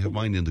normally have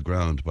mine in the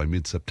ground by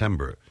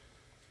mid-September.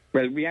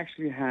 Well, we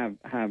actually have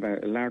a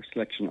large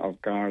selection of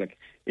garlic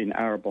in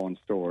Arbonne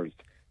stores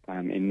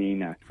in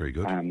Nenagh. Very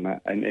good.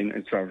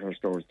 And throughout our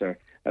stores there.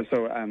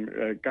 So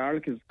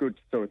garlic is good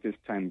to sow at this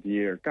time of the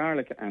year.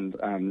 Garlic and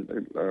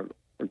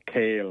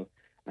kale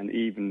and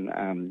even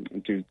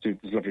do those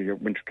lovely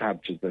winter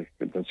cabbages that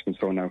you can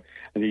sow now,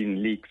 and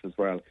even leeks as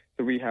well.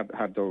 So we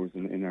have those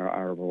in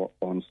our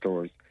own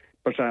stores.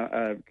 But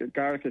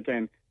garlic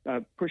again,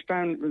 push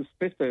down,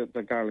 split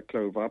the garlic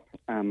clove up,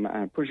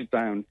 and push it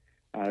down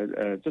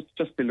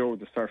just below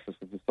the surface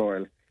of the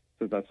soil,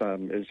 so that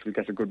it will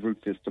get a good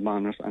root system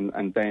on it,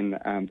 and then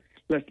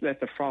let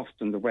the frost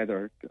and the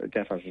weather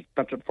get at it.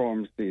 That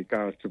forms the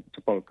garlic to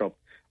bulk up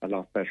a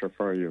lot better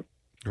for you.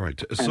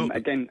 Right. So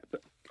again,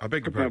 I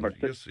beg your pardon.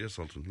 Yes,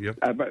 Ultan. Yep.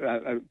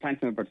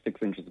 Plant them about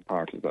 6 inches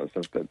apart as well,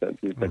 so that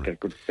you get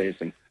good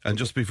spacing. And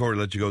just before I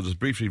let you go, just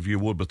briefly, if you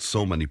would, but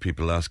so many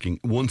people asking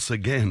once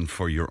again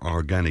for your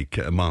organic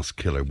moss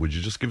killer. Would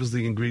you just give us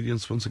the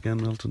ingredients once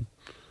again, Ultan?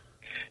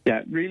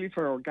 Yeah, really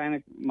for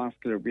organic moss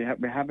killer, we have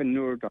a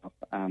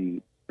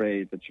Nenagh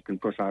spray that you can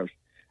put out,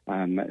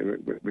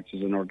 which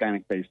is an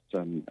organic-based,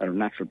 or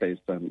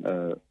natural-based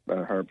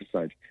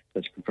herbicide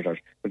that you can put out.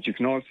 But you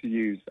can also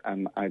use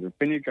either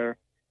vinegar,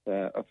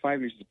 5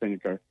 litres of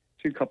vinegar,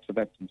 2 cups of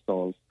Epsom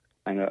salt,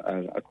 and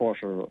a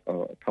quarter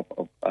cup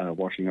of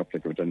washing up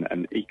liquid,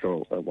 an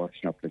eco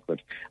washing up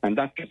liquid. And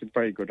that gets it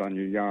very good on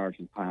your yards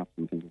and paths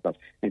and things like that,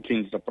 and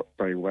cleans it up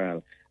very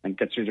well, and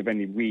gets rid of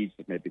any weeds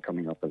that may be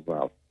coming up as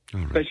well.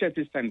 Right. Especially at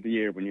this time of the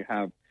year when you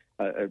have,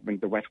 when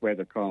the wet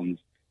weather comes,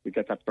 you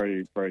get that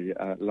very, very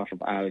lot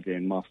of algae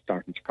and moss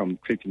starting to come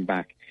creeping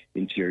back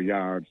into your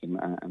yards and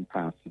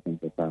paths and things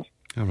like that.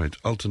 All right,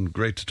 Ultan,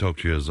 great to talk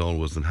to you as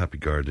always, and happy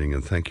gardening,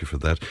 and thank you for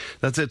that.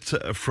 That's it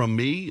from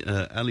me.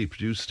 Ali,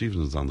 producer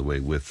Stephen, is on the way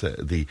with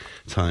the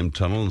time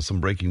tunnel, and some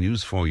breaking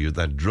news for you.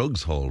 That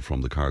drugs haul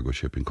from the cargo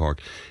ship in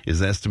Cork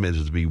is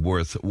estimated to be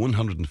worth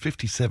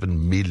 €157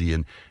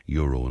 million,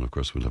 and of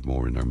course we'll have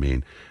more in our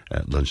main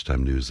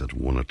lunchtime news at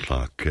 1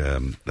 o'clock.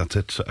 That's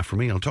it from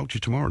me. I'll talk to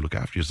you tomorrow. Look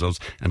after yourselves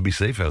and be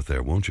safe out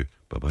there, won't you?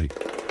 Bye-bye.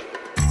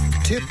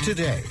 Tip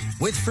today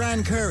with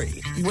Fran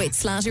Curry. With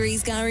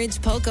Slattery's Garage,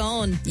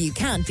 Puckane. You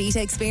can't beat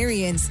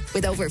experience.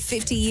 With over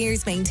 50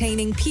 years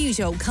maintaining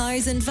Peugeot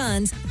cars and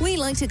vans, we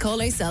like to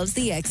call ourselves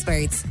the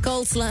experts.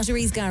 Call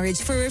Slattery's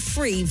Garage for a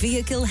free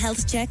vehicle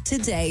health check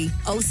today.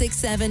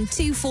 067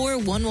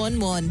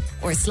 24111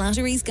 or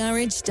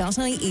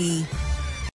slatterysgarage.ie.